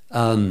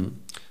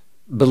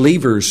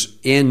believers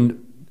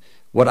in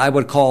what I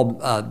would call,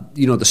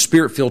 the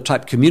Spirit-filled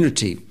type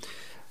community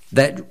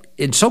that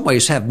in some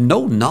ways have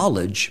no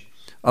knowledge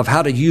of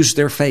how to use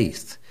their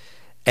faith.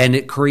 And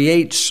it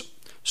creates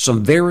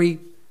some very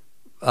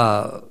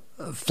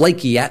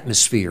flaky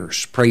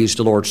atmospheres, praise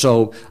the Lord.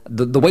 So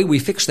the way we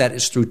fix that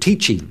is through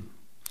teaching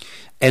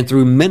and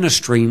through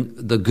ministering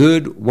the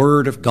good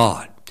Word of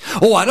God.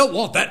 Oh, I don't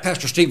want that,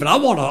 Pastor Stephen. I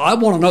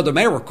want another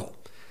miracle.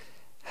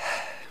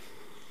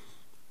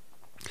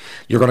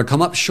 You're going to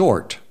come up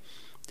short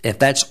if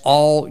that's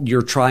all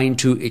you're trying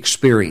to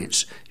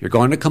experience. You're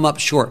going to come up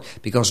short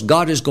because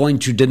God is going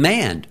to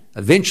demand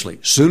eventually,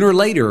 sooner or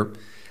later,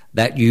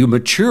 that you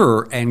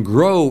mature and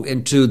grow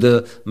into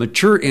the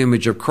mature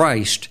image of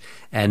Christ.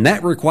 And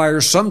that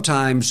requires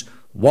sometimes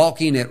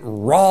walking at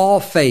raw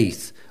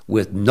faith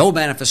with no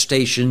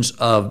manifestations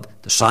of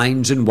the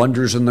signs and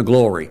wonders and the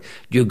glory.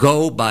 You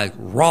go by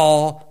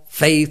raw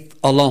faith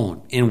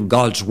alone in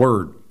God's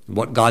Word,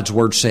 what God's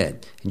Word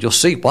said. And you'll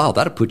see, wow,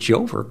 that'll put you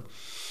over.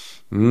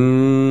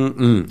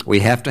 We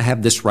have to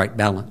have this right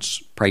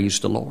balance. Praise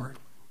the Lord.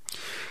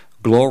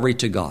 Glory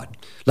to God.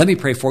 Let me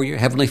pray for you.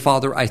 Heavenly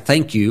Father, I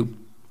thank you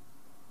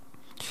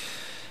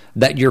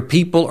that your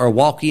people are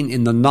walking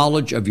in the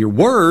knowledge of your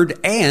Word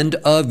and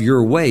of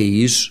your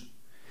ways,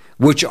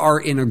 which are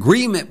in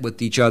agreement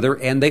with each other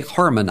and they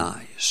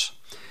harmonize.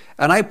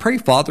 And I pray,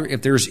 Father,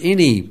 if there's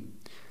any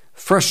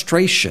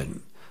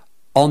frustration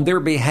on their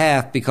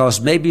behalf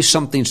because maybe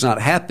something's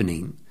not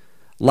happening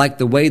like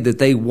the way that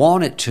they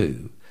want it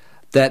to,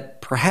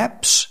 that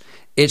perhaps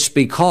it's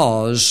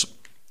because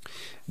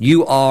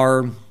you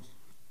are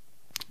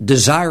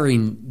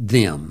desiring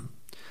them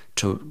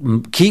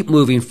to keep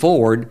moving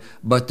forward,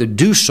 but to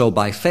do so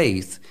by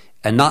faith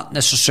and not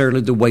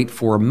necessarily to wait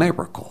for a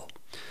miracle.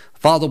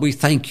 Father, we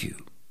thank you.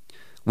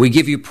 We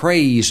give you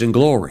praise and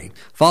glory.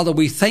 Father,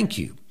 we thank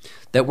you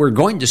that we're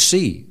going to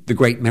see the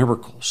great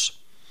miracles.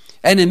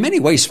 And in many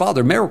ways,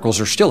 Father,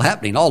 miracles are still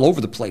happening all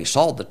over the place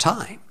all the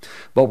time.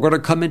 But we're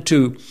going to come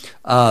into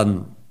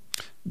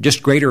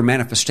just greater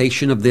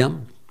manifestation of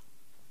them.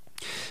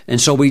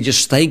 And so we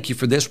just thank you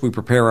for this. We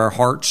prepare our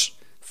hearts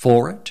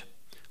for it.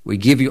 We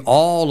give you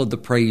all of the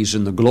praise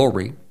and the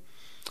glory.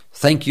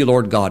 Thank you,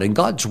 Lord God. And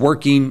God's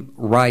working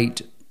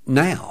right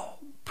now.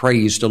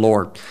 Praise the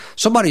Lord.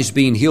 Somebody's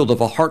being healed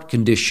of a heart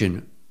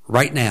condition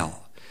right now.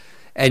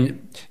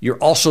 And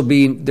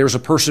there's a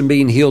person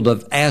being healed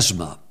of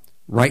asthma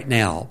right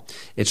now.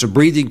 It's a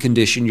breathing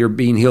condition. You're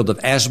being healed of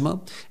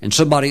asthma. And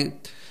somebody,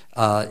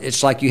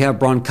 it's like you have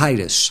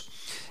bronchitis.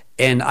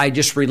 And I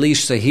just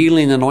release the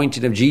healing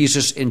anointing of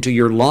Jesus into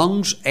your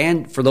lungs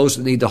and for those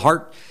that need the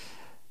heart,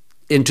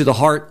 into the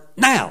heart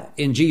now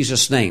in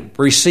Jesus' name.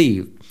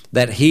 Receive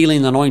that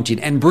healing anointing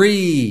and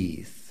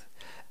breathe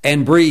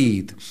and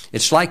breathe.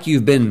 It's like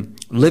you've been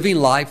living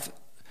life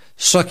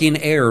sucking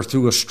air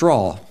through a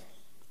straw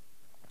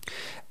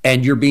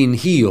and you're being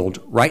healed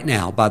right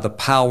now by the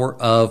power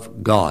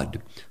of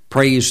God.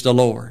 Praise the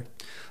Lord.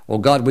 Well,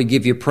 God, we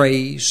give you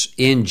praise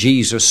in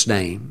Jesus'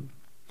 name.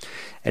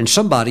 And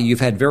somebody, you've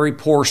had very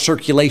poor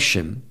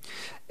circulation,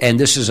 and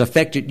this has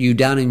affected you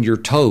down in your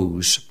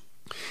toes,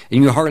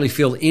 and you hardly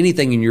feel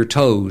anything in your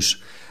toes,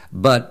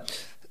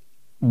 but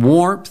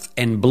warmth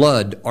and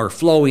blood are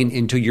flowing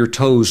into your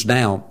toes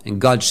now, and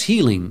God's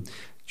healing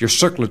your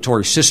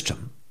circulatory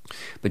system.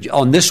 But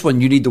on this one,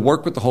 you need to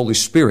work with the Holy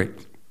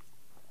Spirit,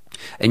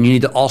 and you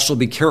need to also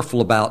be careful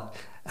about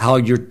how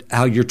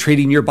you're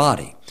treating your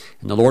body.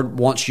 And the Lord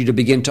wants you to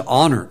begin to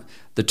honor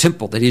the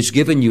temple that He's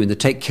given you and to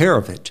take care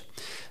of it,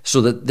 so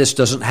that this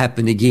doesn't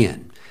happen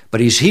again.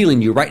 But He's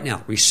healing you right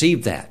now.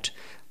 Receive that.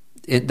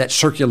 That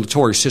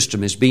circulatory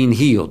system is being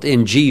healed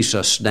in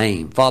Jesus'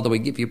 name. Father, we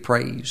give you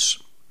praise.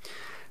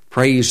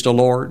 Praise the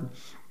Lord.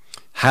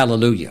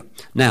 Hallelujah.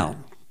 Now,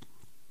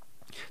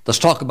 let's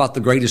talk about the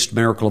greatest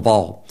miracle of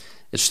all.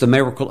 It's the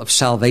miracle of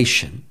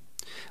salvation.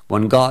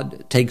 When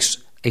God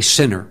takes a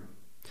sinner,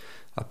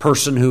 a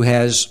person who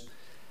has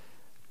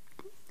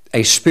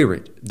a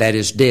spirit that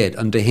is dead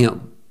unto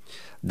Him,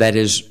 that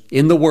is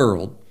in the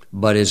world,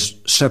 but is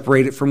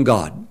separated from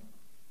God.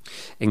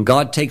 And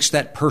God takes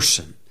that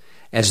person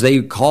as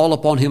they call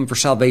upon Him for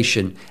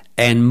salvation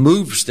and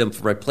moves them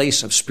from a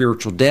place of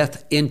spiritual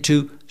death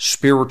into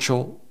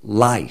spiritual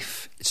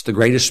life. It's the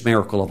greatest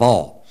miracle of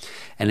all.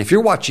 And if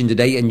you're watching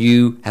today and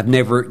you have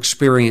never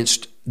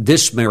experienced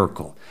this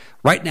miracle,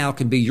 right now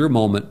can be your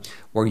moment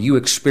where you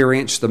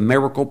experience the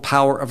miracle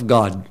power of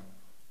God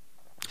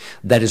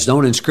that is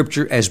known in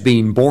Scripture as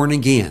being born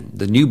again,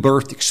 the new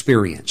birth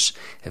experience.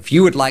 If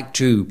you would like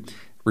to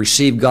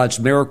receive God's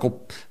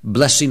miracle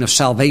blessing of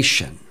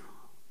salvation,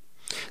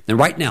 then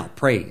right now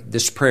pray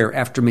this prayer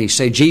after me.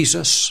 Say,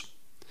 Jesus,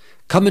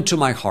 come into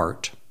my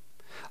heart.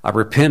 I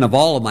repent of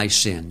all of my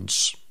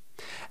sins,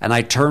 and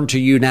I turn to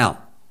you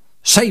now.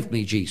 Save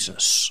me,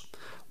 Jesus.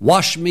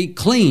 Wash me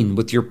clean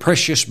with your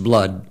precious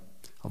blood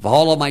of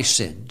all of my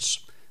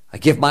sins. I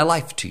give my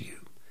life to you.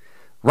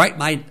 Write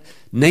my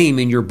name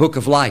in your book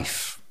of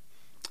life.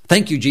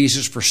 Thank you,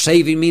 Jesus, for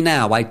saving me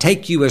now. I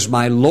take you as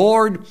my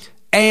Lord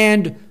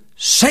and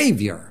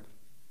Savior.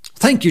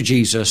 Thank you,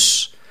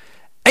 Jesus.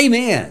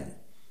 Amen.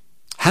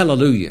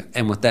 Hallelujah.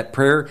 And with that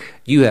prayer,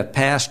 you have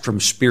passed from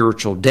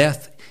spiritual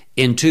death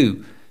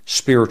into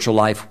spiritual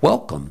life.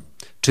 Welcome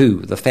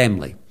to the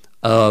family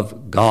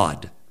of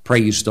God.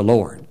 Praise the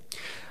Lord.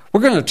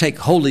 We're going to take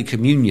Holy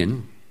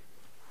Communion.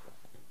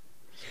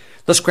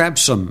 Let's grab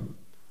some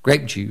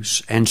grape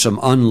juice and some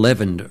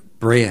unleavened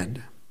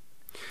bread.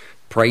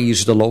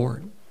 Praise the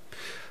Lord.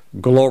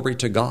 Glory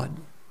to God.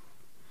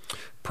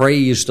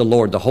 Praise the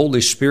Lord. The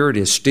Holy Spirit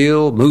is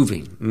still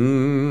moving.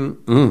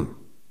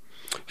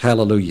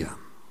 Hallelujah.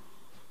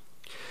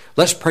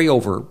 Let's pray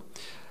over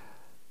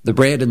the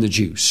bread and the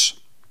juice.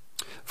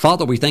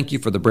 Father, we thank you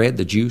for the bread,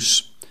 the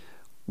juice.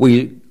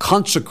 We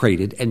consecrate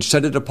it and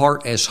set it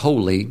apart as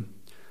holy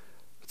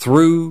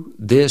through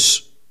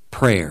this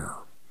prayer.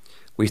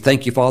 We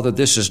thank you, Father,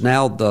 this is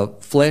now the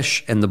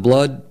flesh and the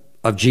blood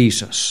of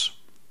Jesus.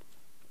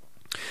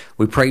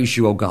 We praise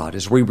you, O God,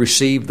 as we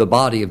receive the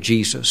body of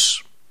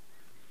Jesus.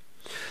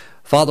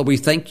 Father, we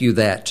thank you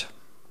that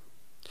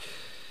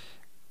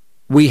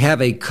we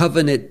have a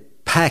covenant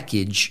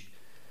package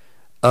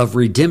of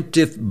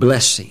redemptive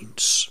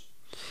blessings.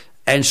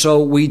 And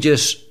so we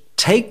just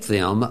take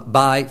them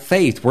by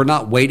faith. We're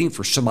not waiting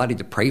for somebody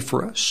to pray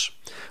for us.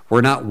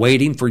 We're not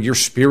waiting for your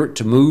Spirit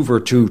to move or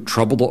to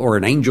trouble or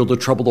an angel to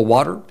trouble the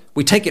water.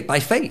 We take it by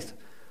faith.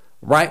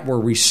 Right where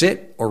we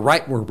sit or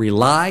right where we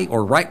lie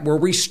or right where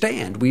we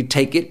stand, we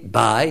take it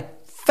by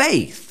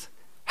faith.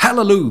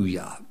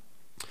 Hallelujah.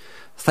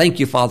 Thank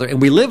you, Father. And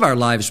we live our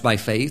lives by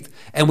faith,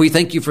 and we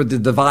thank you for the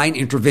divine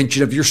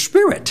intervention of your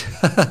Spirit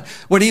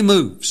when He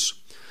moves.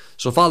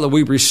 So, Father,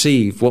 we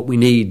receive what we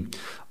need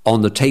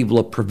on the table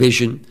of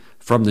provision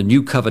from the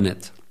new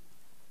covenant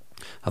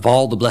of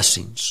all the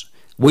blessings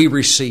we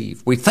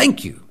receive. We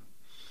thank you.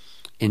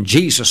 In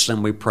Jesus'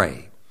 name we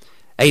pray.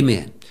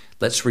 Amen.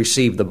 Let's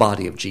receive the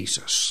body of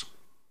Jesus.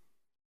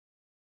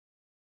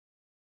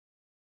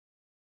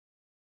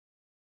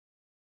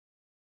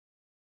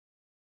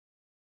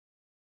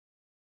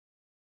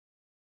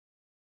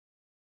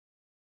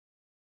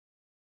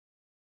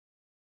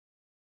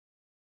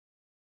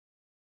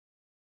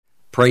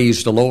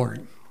 Praise the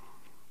Lord.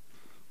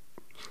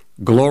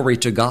 Glory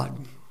to God.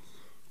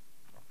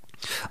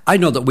 I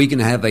know that we can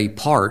have a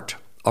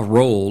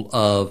role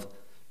of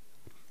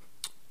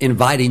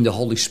inviting the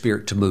Holy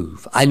Spirit to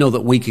move. I know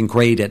that we can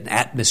create an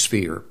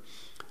atmosphere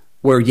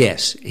where,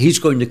 yes, He's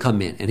going to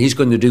come in and He's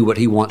going to do what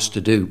He wants to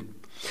do.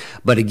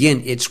 But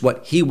again, it's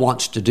what He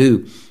wants to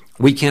do.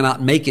 We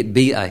cannot make it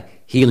be a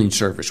healing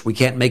service. We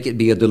can't make it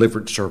be a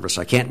deliverance service.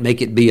 I can't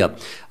make it be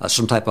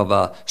some type of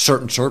a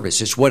certain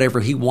service. It's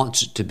whatever He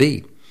wants it to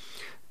be.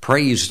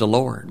 Praise the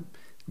Lord.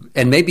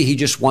 And maybe He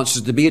just wants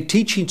it to be a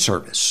teaching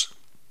service.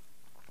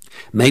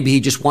 Maybe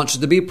He just wants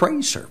it to be a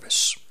praise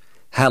service.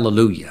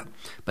 Hallelujah.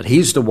 But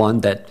He's the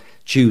one that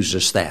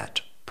chooses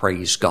that.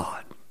 Praise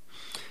God.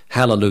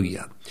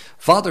 Hallelujah.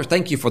 Father,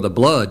 thank you for the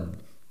blood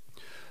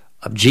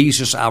of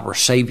Jesus, our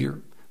Savior.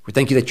 We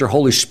thank you that your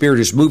Holy Spirit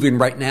is moving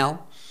right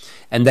now,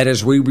 and that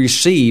as we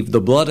receive the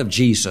blood of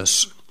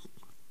Jesus,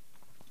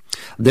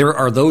 there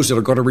are those that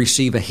are going to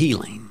receive a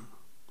healing.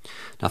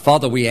 Now,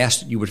 Father, we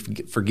ask that you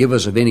would forgive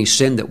us of any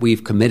sin that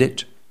we've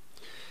committed.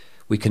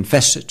 We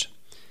confess it,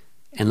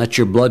 and let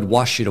your blood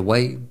wash it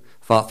away.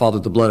 Father,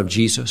 the blood of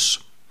Jesus.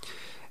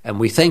 And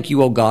we thank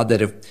you, O God,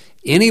 that if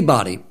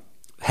anybody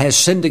has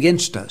sinned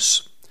against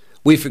us,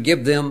 we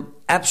forgive them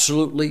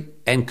absolutely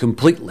and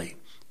completely.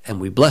 And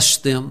we bless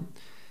them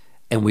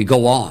and we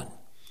go on.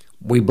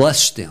 We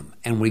bless them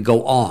and we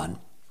go on.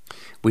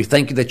 We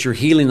thank you that your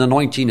healing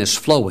anointing is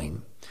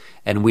flowing,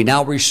 and we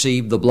now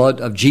receive the blood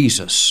of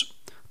Jesus.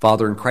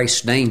 Father, in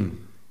Christ's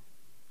name,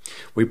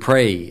 we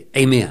pray,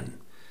 amen.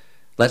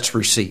 Let's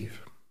receive.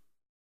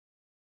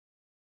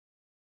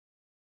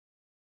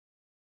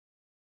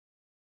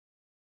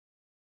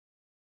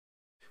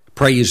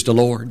 Praise the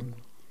Lord.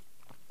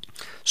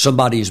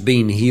 Somebody is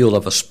being healed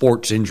of a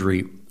sports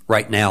injury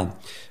right now.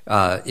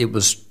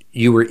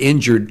 You were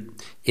injured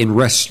in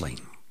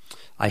wrestling.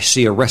 I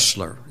see a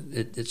wrestler.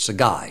 It's a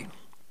guy.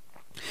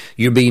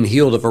 You're being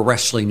healed of a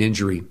wrestling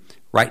injury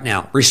right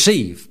now.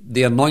 Receive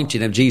the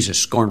anointing of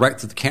Jesus going right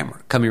through the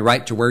camera, coming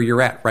right to where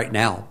you're at right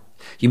now.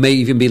 You may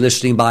even be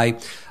listening by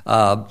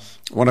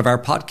one of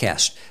our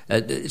podcasts.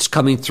 It's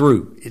coming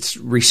through.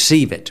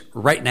 Receive it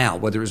right now,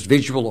 whether it's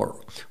visual or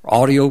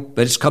audio,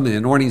 but it's coming. The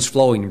anointing's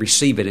flowing.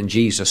 Receive it in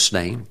Jesus'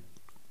 name.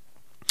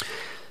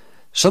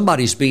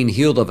 Somebody's being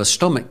healed of a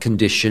stomach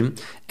condition,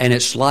 and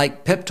it's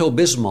like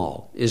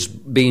Pepto-Bismol is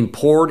being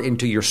poured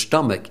into your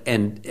stomach,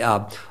 and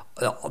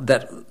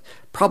that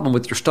problem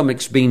with your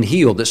stomach's being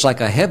healed. It's like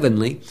a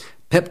heavenly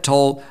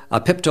Pepto-Bismol.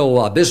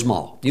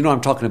 You know what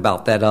I'm talking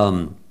about,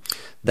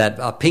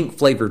 that pink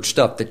flavored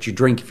stuff that you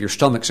drink if your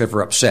stomach's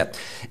ever upset.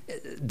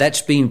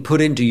 That's being put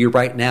into you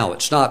right now.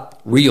 It's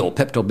not real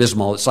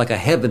Pepto-Bismol. It's like a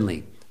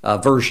heavenly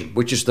version,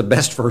 which is the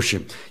best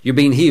version. You're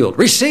being healed.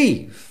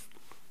 Receive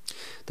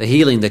the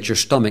healing that your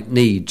stomach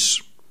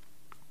needs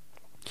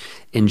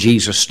in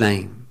Jesus'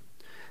 name.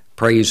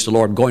 Praise the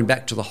Lord. Going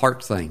back to the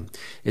heart thing.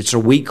 It's a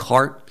weak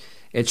heart.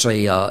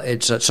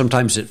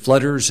 Sometimes it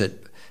flutters,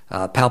 it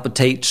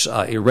palpitates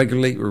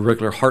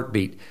irregular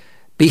heartbeat.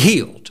 Be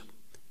healed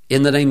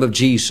in the name of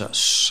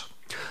Jesus.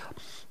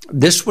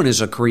 This one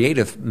is a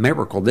creative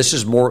miracle.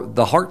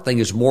 The heart thing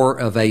is more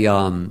of a,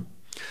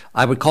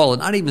 I would call it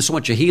not even so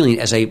much a healing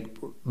as a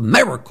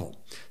miracle.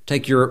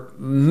 Take your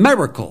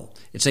miracle.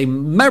 It's a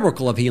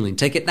miracle of healing.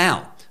 Take it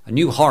now. A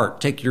new heart.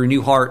 Take your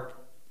new heart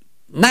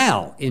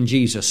now in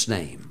Jesus'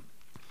 name.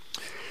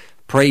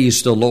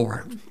 Praise the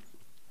Lord.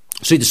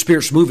 See, the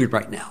Spirit's moving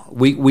right now.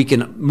 We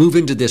can move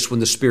into this when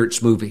the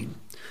Spirit's moving.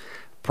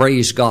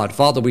 Praise God.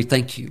 Father, we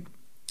thank you.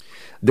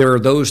 There are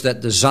those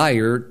that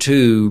desire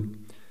to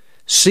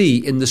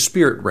see in the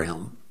spirit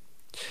realm.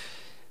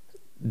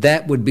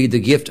 That would be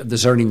the gift of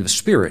discerning of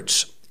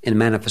spirits in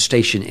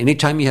manifestation.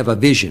 Anytime you have a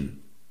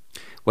vision,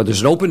 whether it's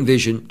an open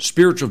vision,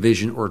 spiritual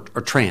vision, or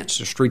trance,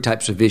 there's three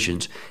types of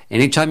visions.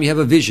 Anytime you have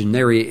a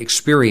visionary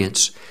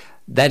experience,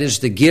 that is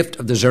the gift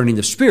of discerning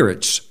of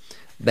spirits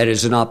that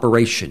is in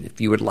operation. If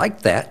you would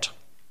like that,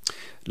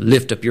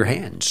 lift up your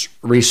hands.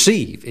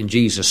 Receive in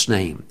Jesus'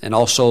 name. And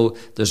also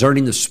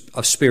discerning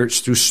of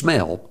spirits through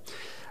smell.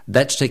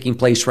 That's taking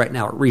place right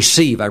now.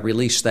 Receive. I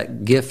release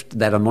that gift,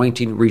 that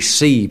anointing.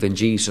 Receive in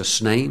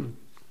Jesus' name.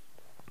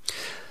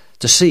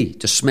 To see,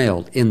 to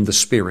smell in the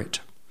Spirit.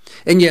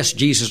 And yes,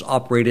 Jesus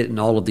operated in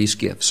all of these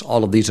gifts,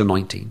 all of these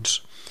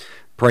anointings.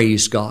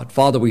 Praise God.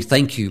 Father, we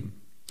thank you.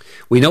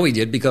 We know He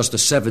did because the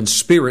 7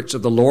 spirits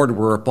of the Lord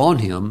were upon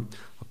Him,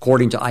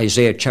 according to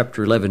Isaiah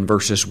chapter 11,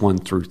 verses 1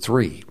 through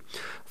 3.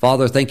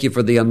 Father, thank you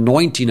for the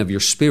anointing of your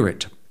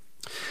Spirit.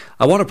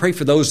 I want to pray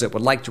for those that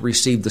would like to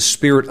receive the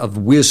spirit of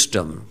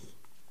wisdom.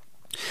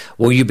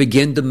 Will you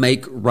begin to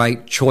make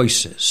right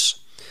choices?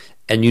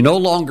 And you no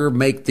longer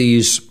make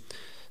these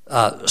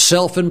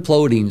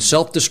self-imploding,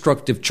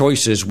 self-destructive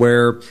choices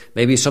where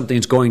maybe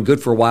something's going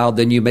good for a while,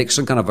 then you make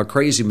some kind of a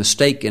crazy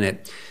mistake and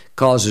it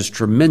causes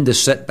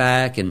tremendous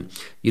setback, and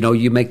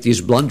you make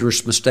these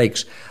blunderous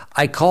mistakes.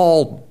 I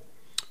call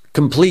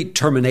complete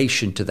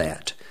termination to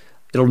that.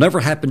 It'll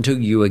never happen to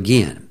you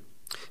again.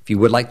 If you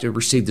would like to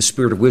receive the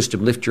spirit of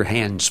wisdom, lift your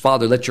hands.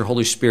 Father, let your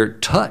Holy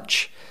Spirit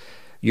touch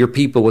your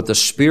people with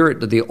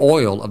the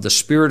oil of the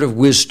Spirit of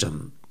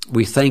wisdom.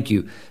 We thank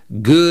you.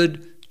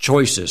 Good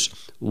choices,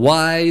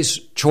 wise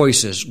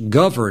choices,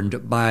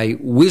 governed by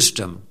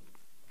wisdom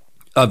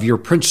of your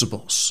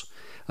principles,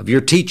 of your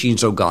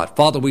teachings, O God.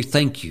 Father, we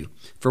thank you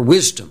for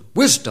wisdom,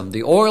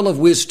 the oil of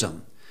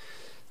wisdom.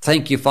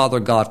 Thank you, Father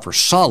God, for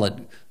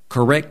solid,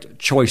 correct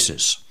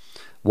choices,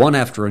 one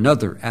after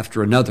another,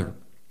 after another.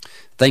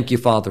 Thank you,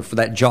 Father, for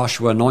that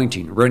Joshua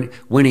anointing,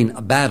 winning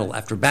a battle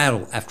after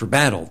battle after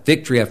battle,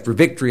 victory after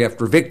victory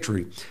after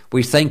victory.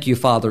 We thank you,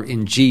 Father,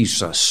 in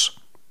Jesus'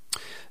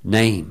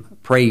 name.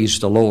 Praise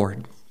the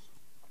Lord.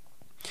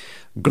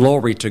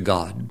 Glory to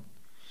God.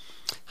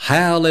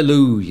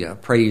 Hallelujah.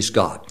 Praise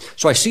God.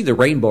 So I see the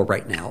rainbow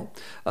right now.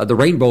 The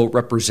rainbow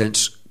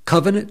represents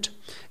covenant,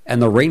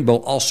 and the rainbow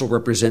also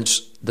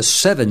represents the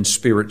 7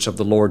 spirits of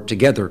the Lord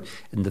together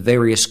in the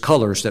various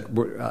colors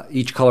that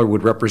each color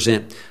would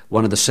represent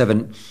one of the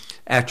 7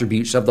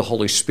 attributes of the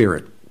Holy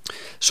Spirit.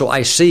 So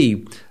I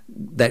see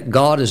that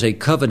God is a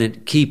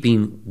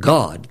covenant-keeping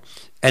God,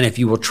 and if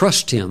you will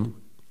trust Him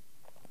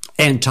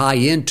and tie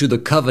into the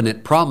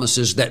covenant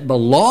promises that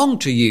belong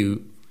to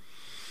you,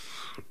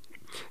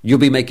 you'll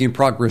be making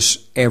progress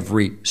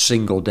every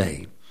single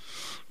day.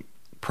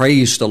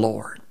 Praise the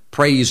Lord.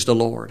 Praise the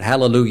Lord.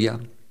 Hallelujah.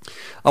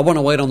 I want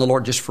to wait on the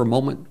Lord just for a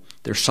moment.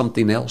 There's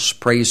something else.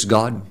 Praise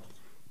God.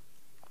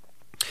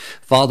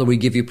 Father, we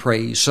give you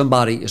praise.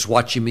 Somebody is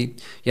watching me.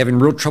 You're having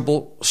real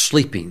trouble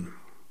sleeping.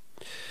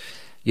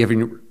 You're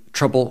having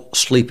trouble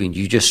sleeping.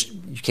 You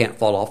can't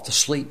fall off to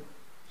sleep.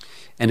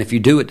 And if you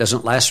do, it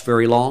doesn't last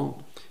very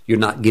long. You're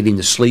not getting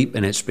to sleep,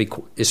 and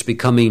it's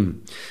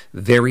becoming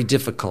very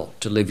difficult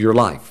to live your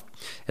life.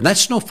 And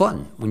that's no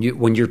fun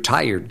when you're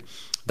tired.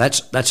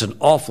 That's an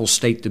awful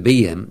state to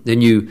be in.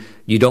 Then you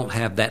don't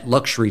have that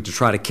luxury to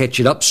try to catch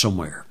it up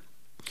somewhere.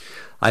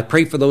 I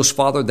pray for those,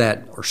 Father,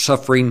 that are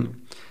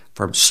suffering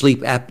from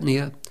sleep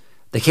apnea.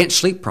 They can't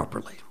sleep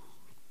properly.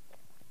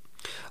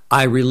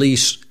 I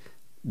release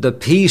the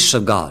peace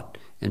of God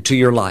into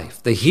your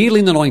life, the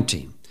healing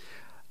anointing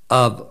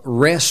of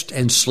rest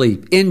and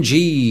sleep in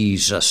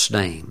Jesus'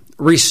 name.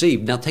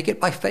 Receive. Now take it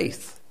by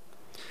faith.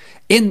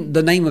 In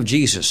the name of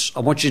Jesus, I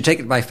want you to take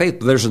it by faith,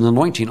 but there's an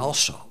anointing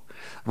also.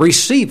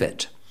 Receive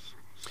it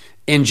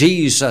in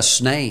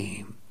Jesus'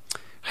 name.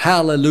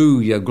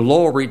 Hallelujah.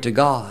 Glory to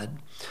God.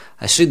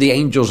 I see the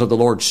angels of the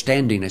Lord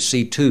standing. I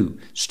see 2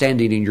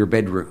 standing in your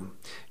bedroom.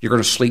 You're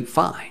going to sleep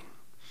fine.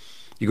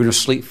 You're going to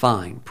sleep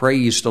fine.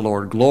 Praise the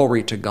Lord.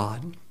 Glory to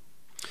God.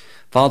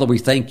 Father, we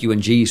thank you in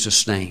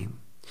Jesus' name.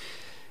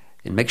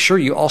 And make sure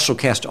you also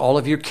cast all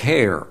of your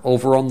care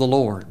over on the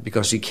Lord,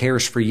 because He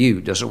cares for you,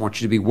 doesn't want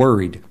you to be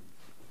worried.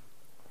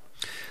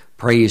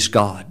 Praise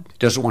God.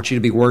 Doesn't want you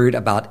to be worried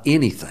about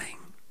anything.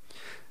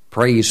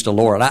 Praise the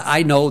Lord.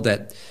 I know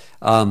that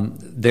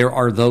there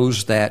are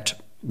those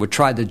that would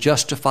try to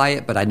justify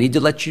it, but I need to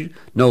let you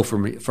know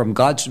from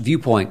God's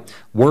viewpoint,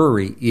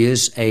 worry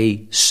is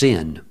a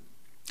sin.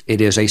 It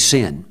is a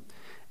sin.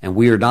 And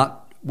we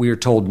are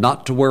told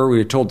not to worry.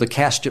 We are told to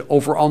cast it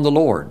over on the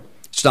Lord.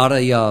 It's not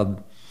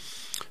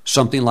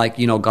something like,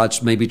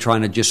 God's maybe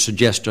trying to just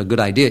suggest a good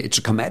idea. It's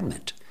a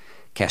commandment.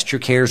 Cast your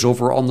cares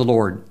over on the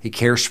Lord. He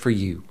cares for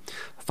you.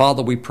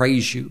 Father, we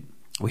praise you.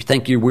 We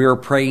thank you. We are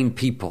praying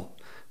people.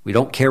 We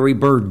don't carry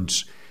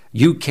burdens.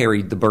 You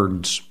carried the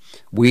burdens.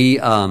 We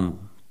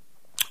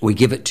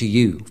give it to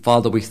you.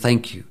 Father, we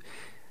thank you.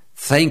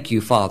 Thank you,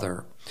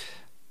 Father.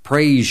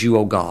 Praise you,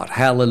 O God.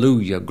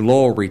 Hallelujah.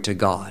 Glory to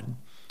God.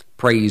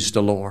 Praise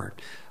the Lord.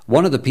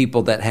 One of the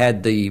people that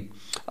had the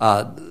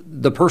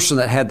person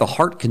that had the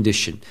heart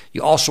condition,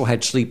 you also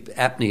had sleep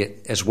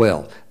apnea as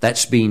well.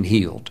 That's being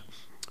healed.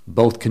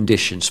 Both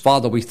conditions.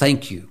 Father, we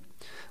thank you.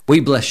 We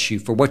bless you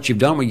for what you've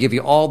done. We give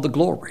you all the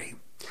glory.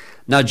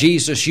 Now,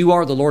 Jesus, you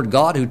are the Lord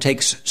God who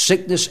takes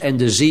sickness and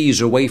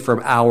disease away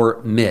from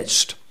our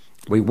midst.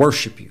 We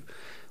worship you.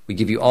 We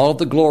give you all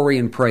the glory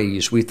and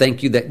praise. We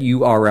thank you that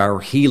you are our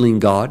healing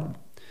God,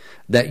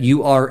 that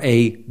you are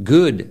a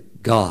good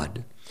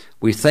God.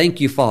 We thank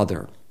you,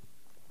 Father.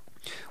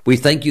 We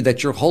thank you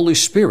that your Holy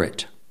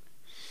Spirit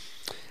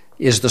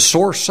is the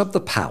source of the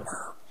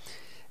power.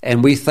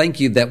 And we thank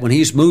you that when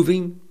he's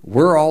moving,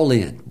 we're all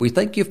in. We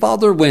thank you,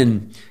 Father,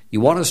 when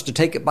you want us to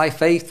take it by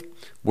faith,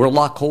 we'll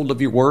lock hold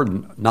of your word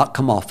and not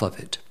come off of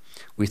it.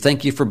 We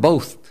thank you for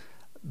both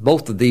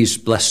of these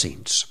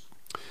blessings.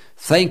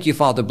 Thank you,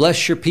 Father.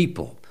 Bless your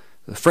people.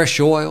 The fresh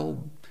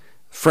oil,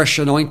 fresh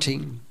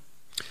anointing.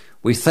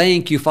 We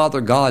thank you, Father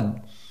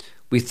God.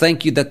 We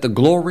thank you that the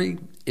glory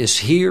is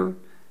here.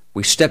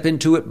 We step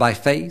into it by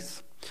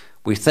faith.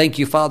 We thank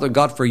you, Father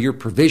God, for your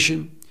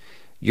provision,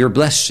 your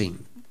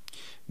blessing,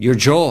 your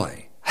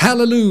joy.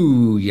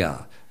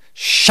 Hallelujah.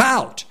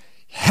 Shout.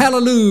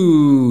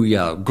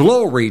 Hallelujah.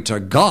 Glory to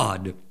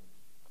God.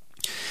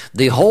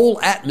 The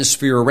whole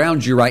atmosphere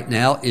around you right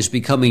now is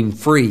becoming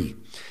free.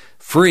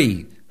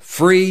 Free.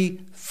 Free.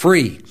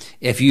 Free.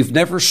 If you've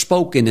never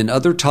spoken in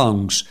other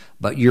tongues,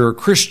 but you're a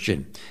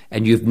Christian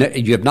and you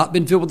have not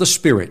been filled with the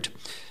Spirit,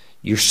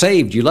 you're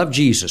saved, you love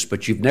Jesus,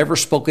 but you've never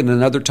spoken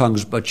in other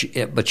tongues,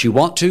 but you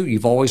want to,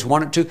 you've always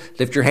wanted to,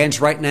 lift your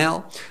hands right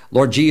now.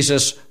 Lord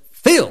Jesus,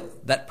 fill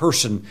that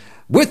person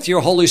with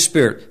your Holy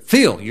Spirit.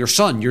 Fill your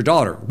son, your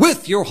daughter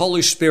with your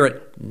Holy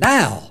Spirit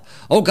now.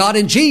 Oh God,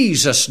 in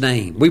Jesus'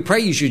 name, we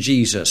praise you,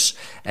 Jesus.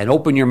 And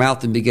open your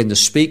mouth and begin to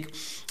speak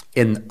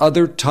in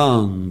other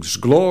tongues.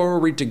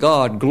 Glory to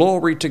God.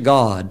 Glory to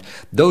God.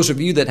 Those of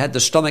you that had the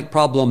stomach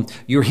problem,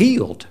 you're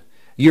healed.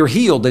 You're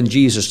healed in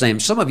Jesus' name.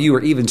 Some of you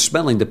are even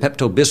smelling the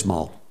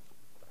Pepto-Bismol.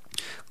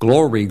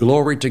 Glory,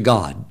 glory to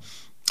God.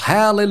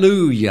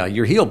 Hallelujah.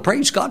 You're healed.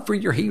 Praise God for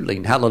your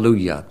healing.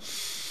 Hallelujah.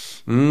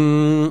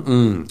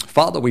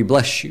 Father, we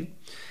bless you.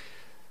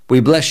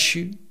 We bless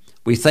you.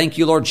 We thank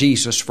you, Lord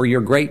Jesus, for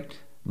your great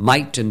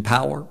might and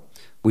power.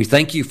 We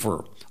thank you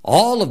for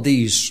all of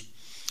these,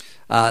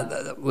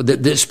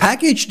 this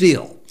package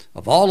deal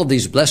of all of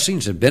these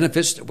blessings and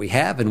benefits that we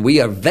have, and we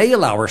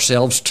avail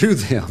ourselves to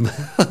them.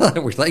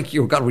 We thank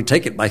you, God. We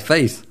take it by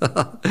faith.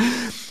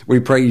 We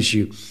praise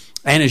you.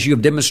 And as you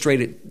have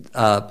demonstrated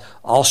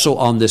also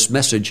on this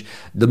message,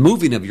 the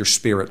moving of your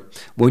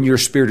Spirit, when your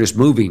Spirit is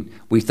moving,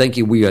 we thank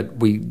you.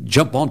 We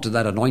jump onto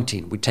that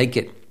anointing. We take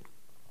it.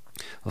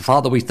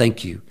 Father, we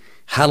thank you.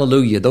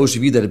 Hallelujah. Those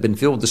of you that have been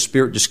filled with the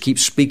Spirit, just keep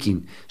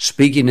speaking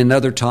in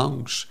other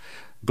tongues.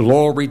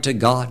 Glory to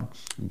God.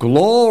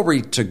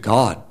 Glory to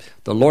God.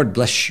 The Lord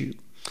bless you.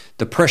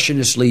 Depression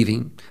is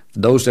leaving. For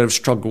those that have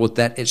struggled with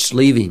that, it's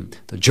leaving.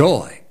 The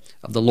joy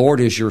of the Lord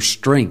is your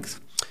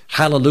strength.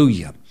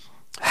 Hallelujah.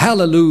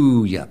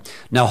 Hallelujah.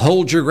 Now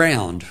hold your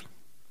ground.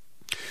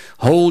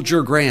 Hold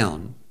your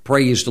ground.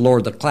 Praise the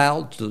Lord. The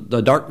clouds,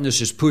 the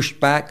darkness is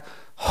pushed back.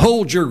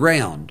 Hold your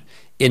ground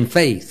in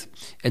faith,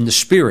 in the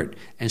Spirit,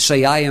 and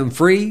say, I am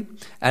free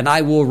and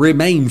I will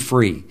remain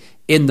free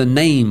in the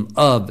name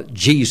of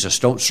Jesus.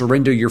 Don't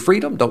surrender your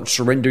freedom. Don't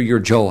surrender your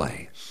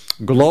joy.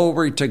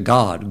 Glory to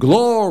God.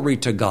 Glory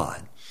to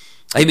God.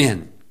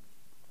 Amen.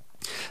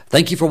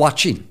 Thank you for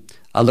watching.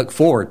 I look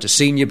forward to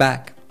seeing you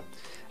back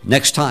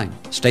next time.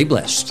 Stay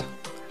blessed.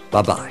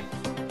 Bye-bye.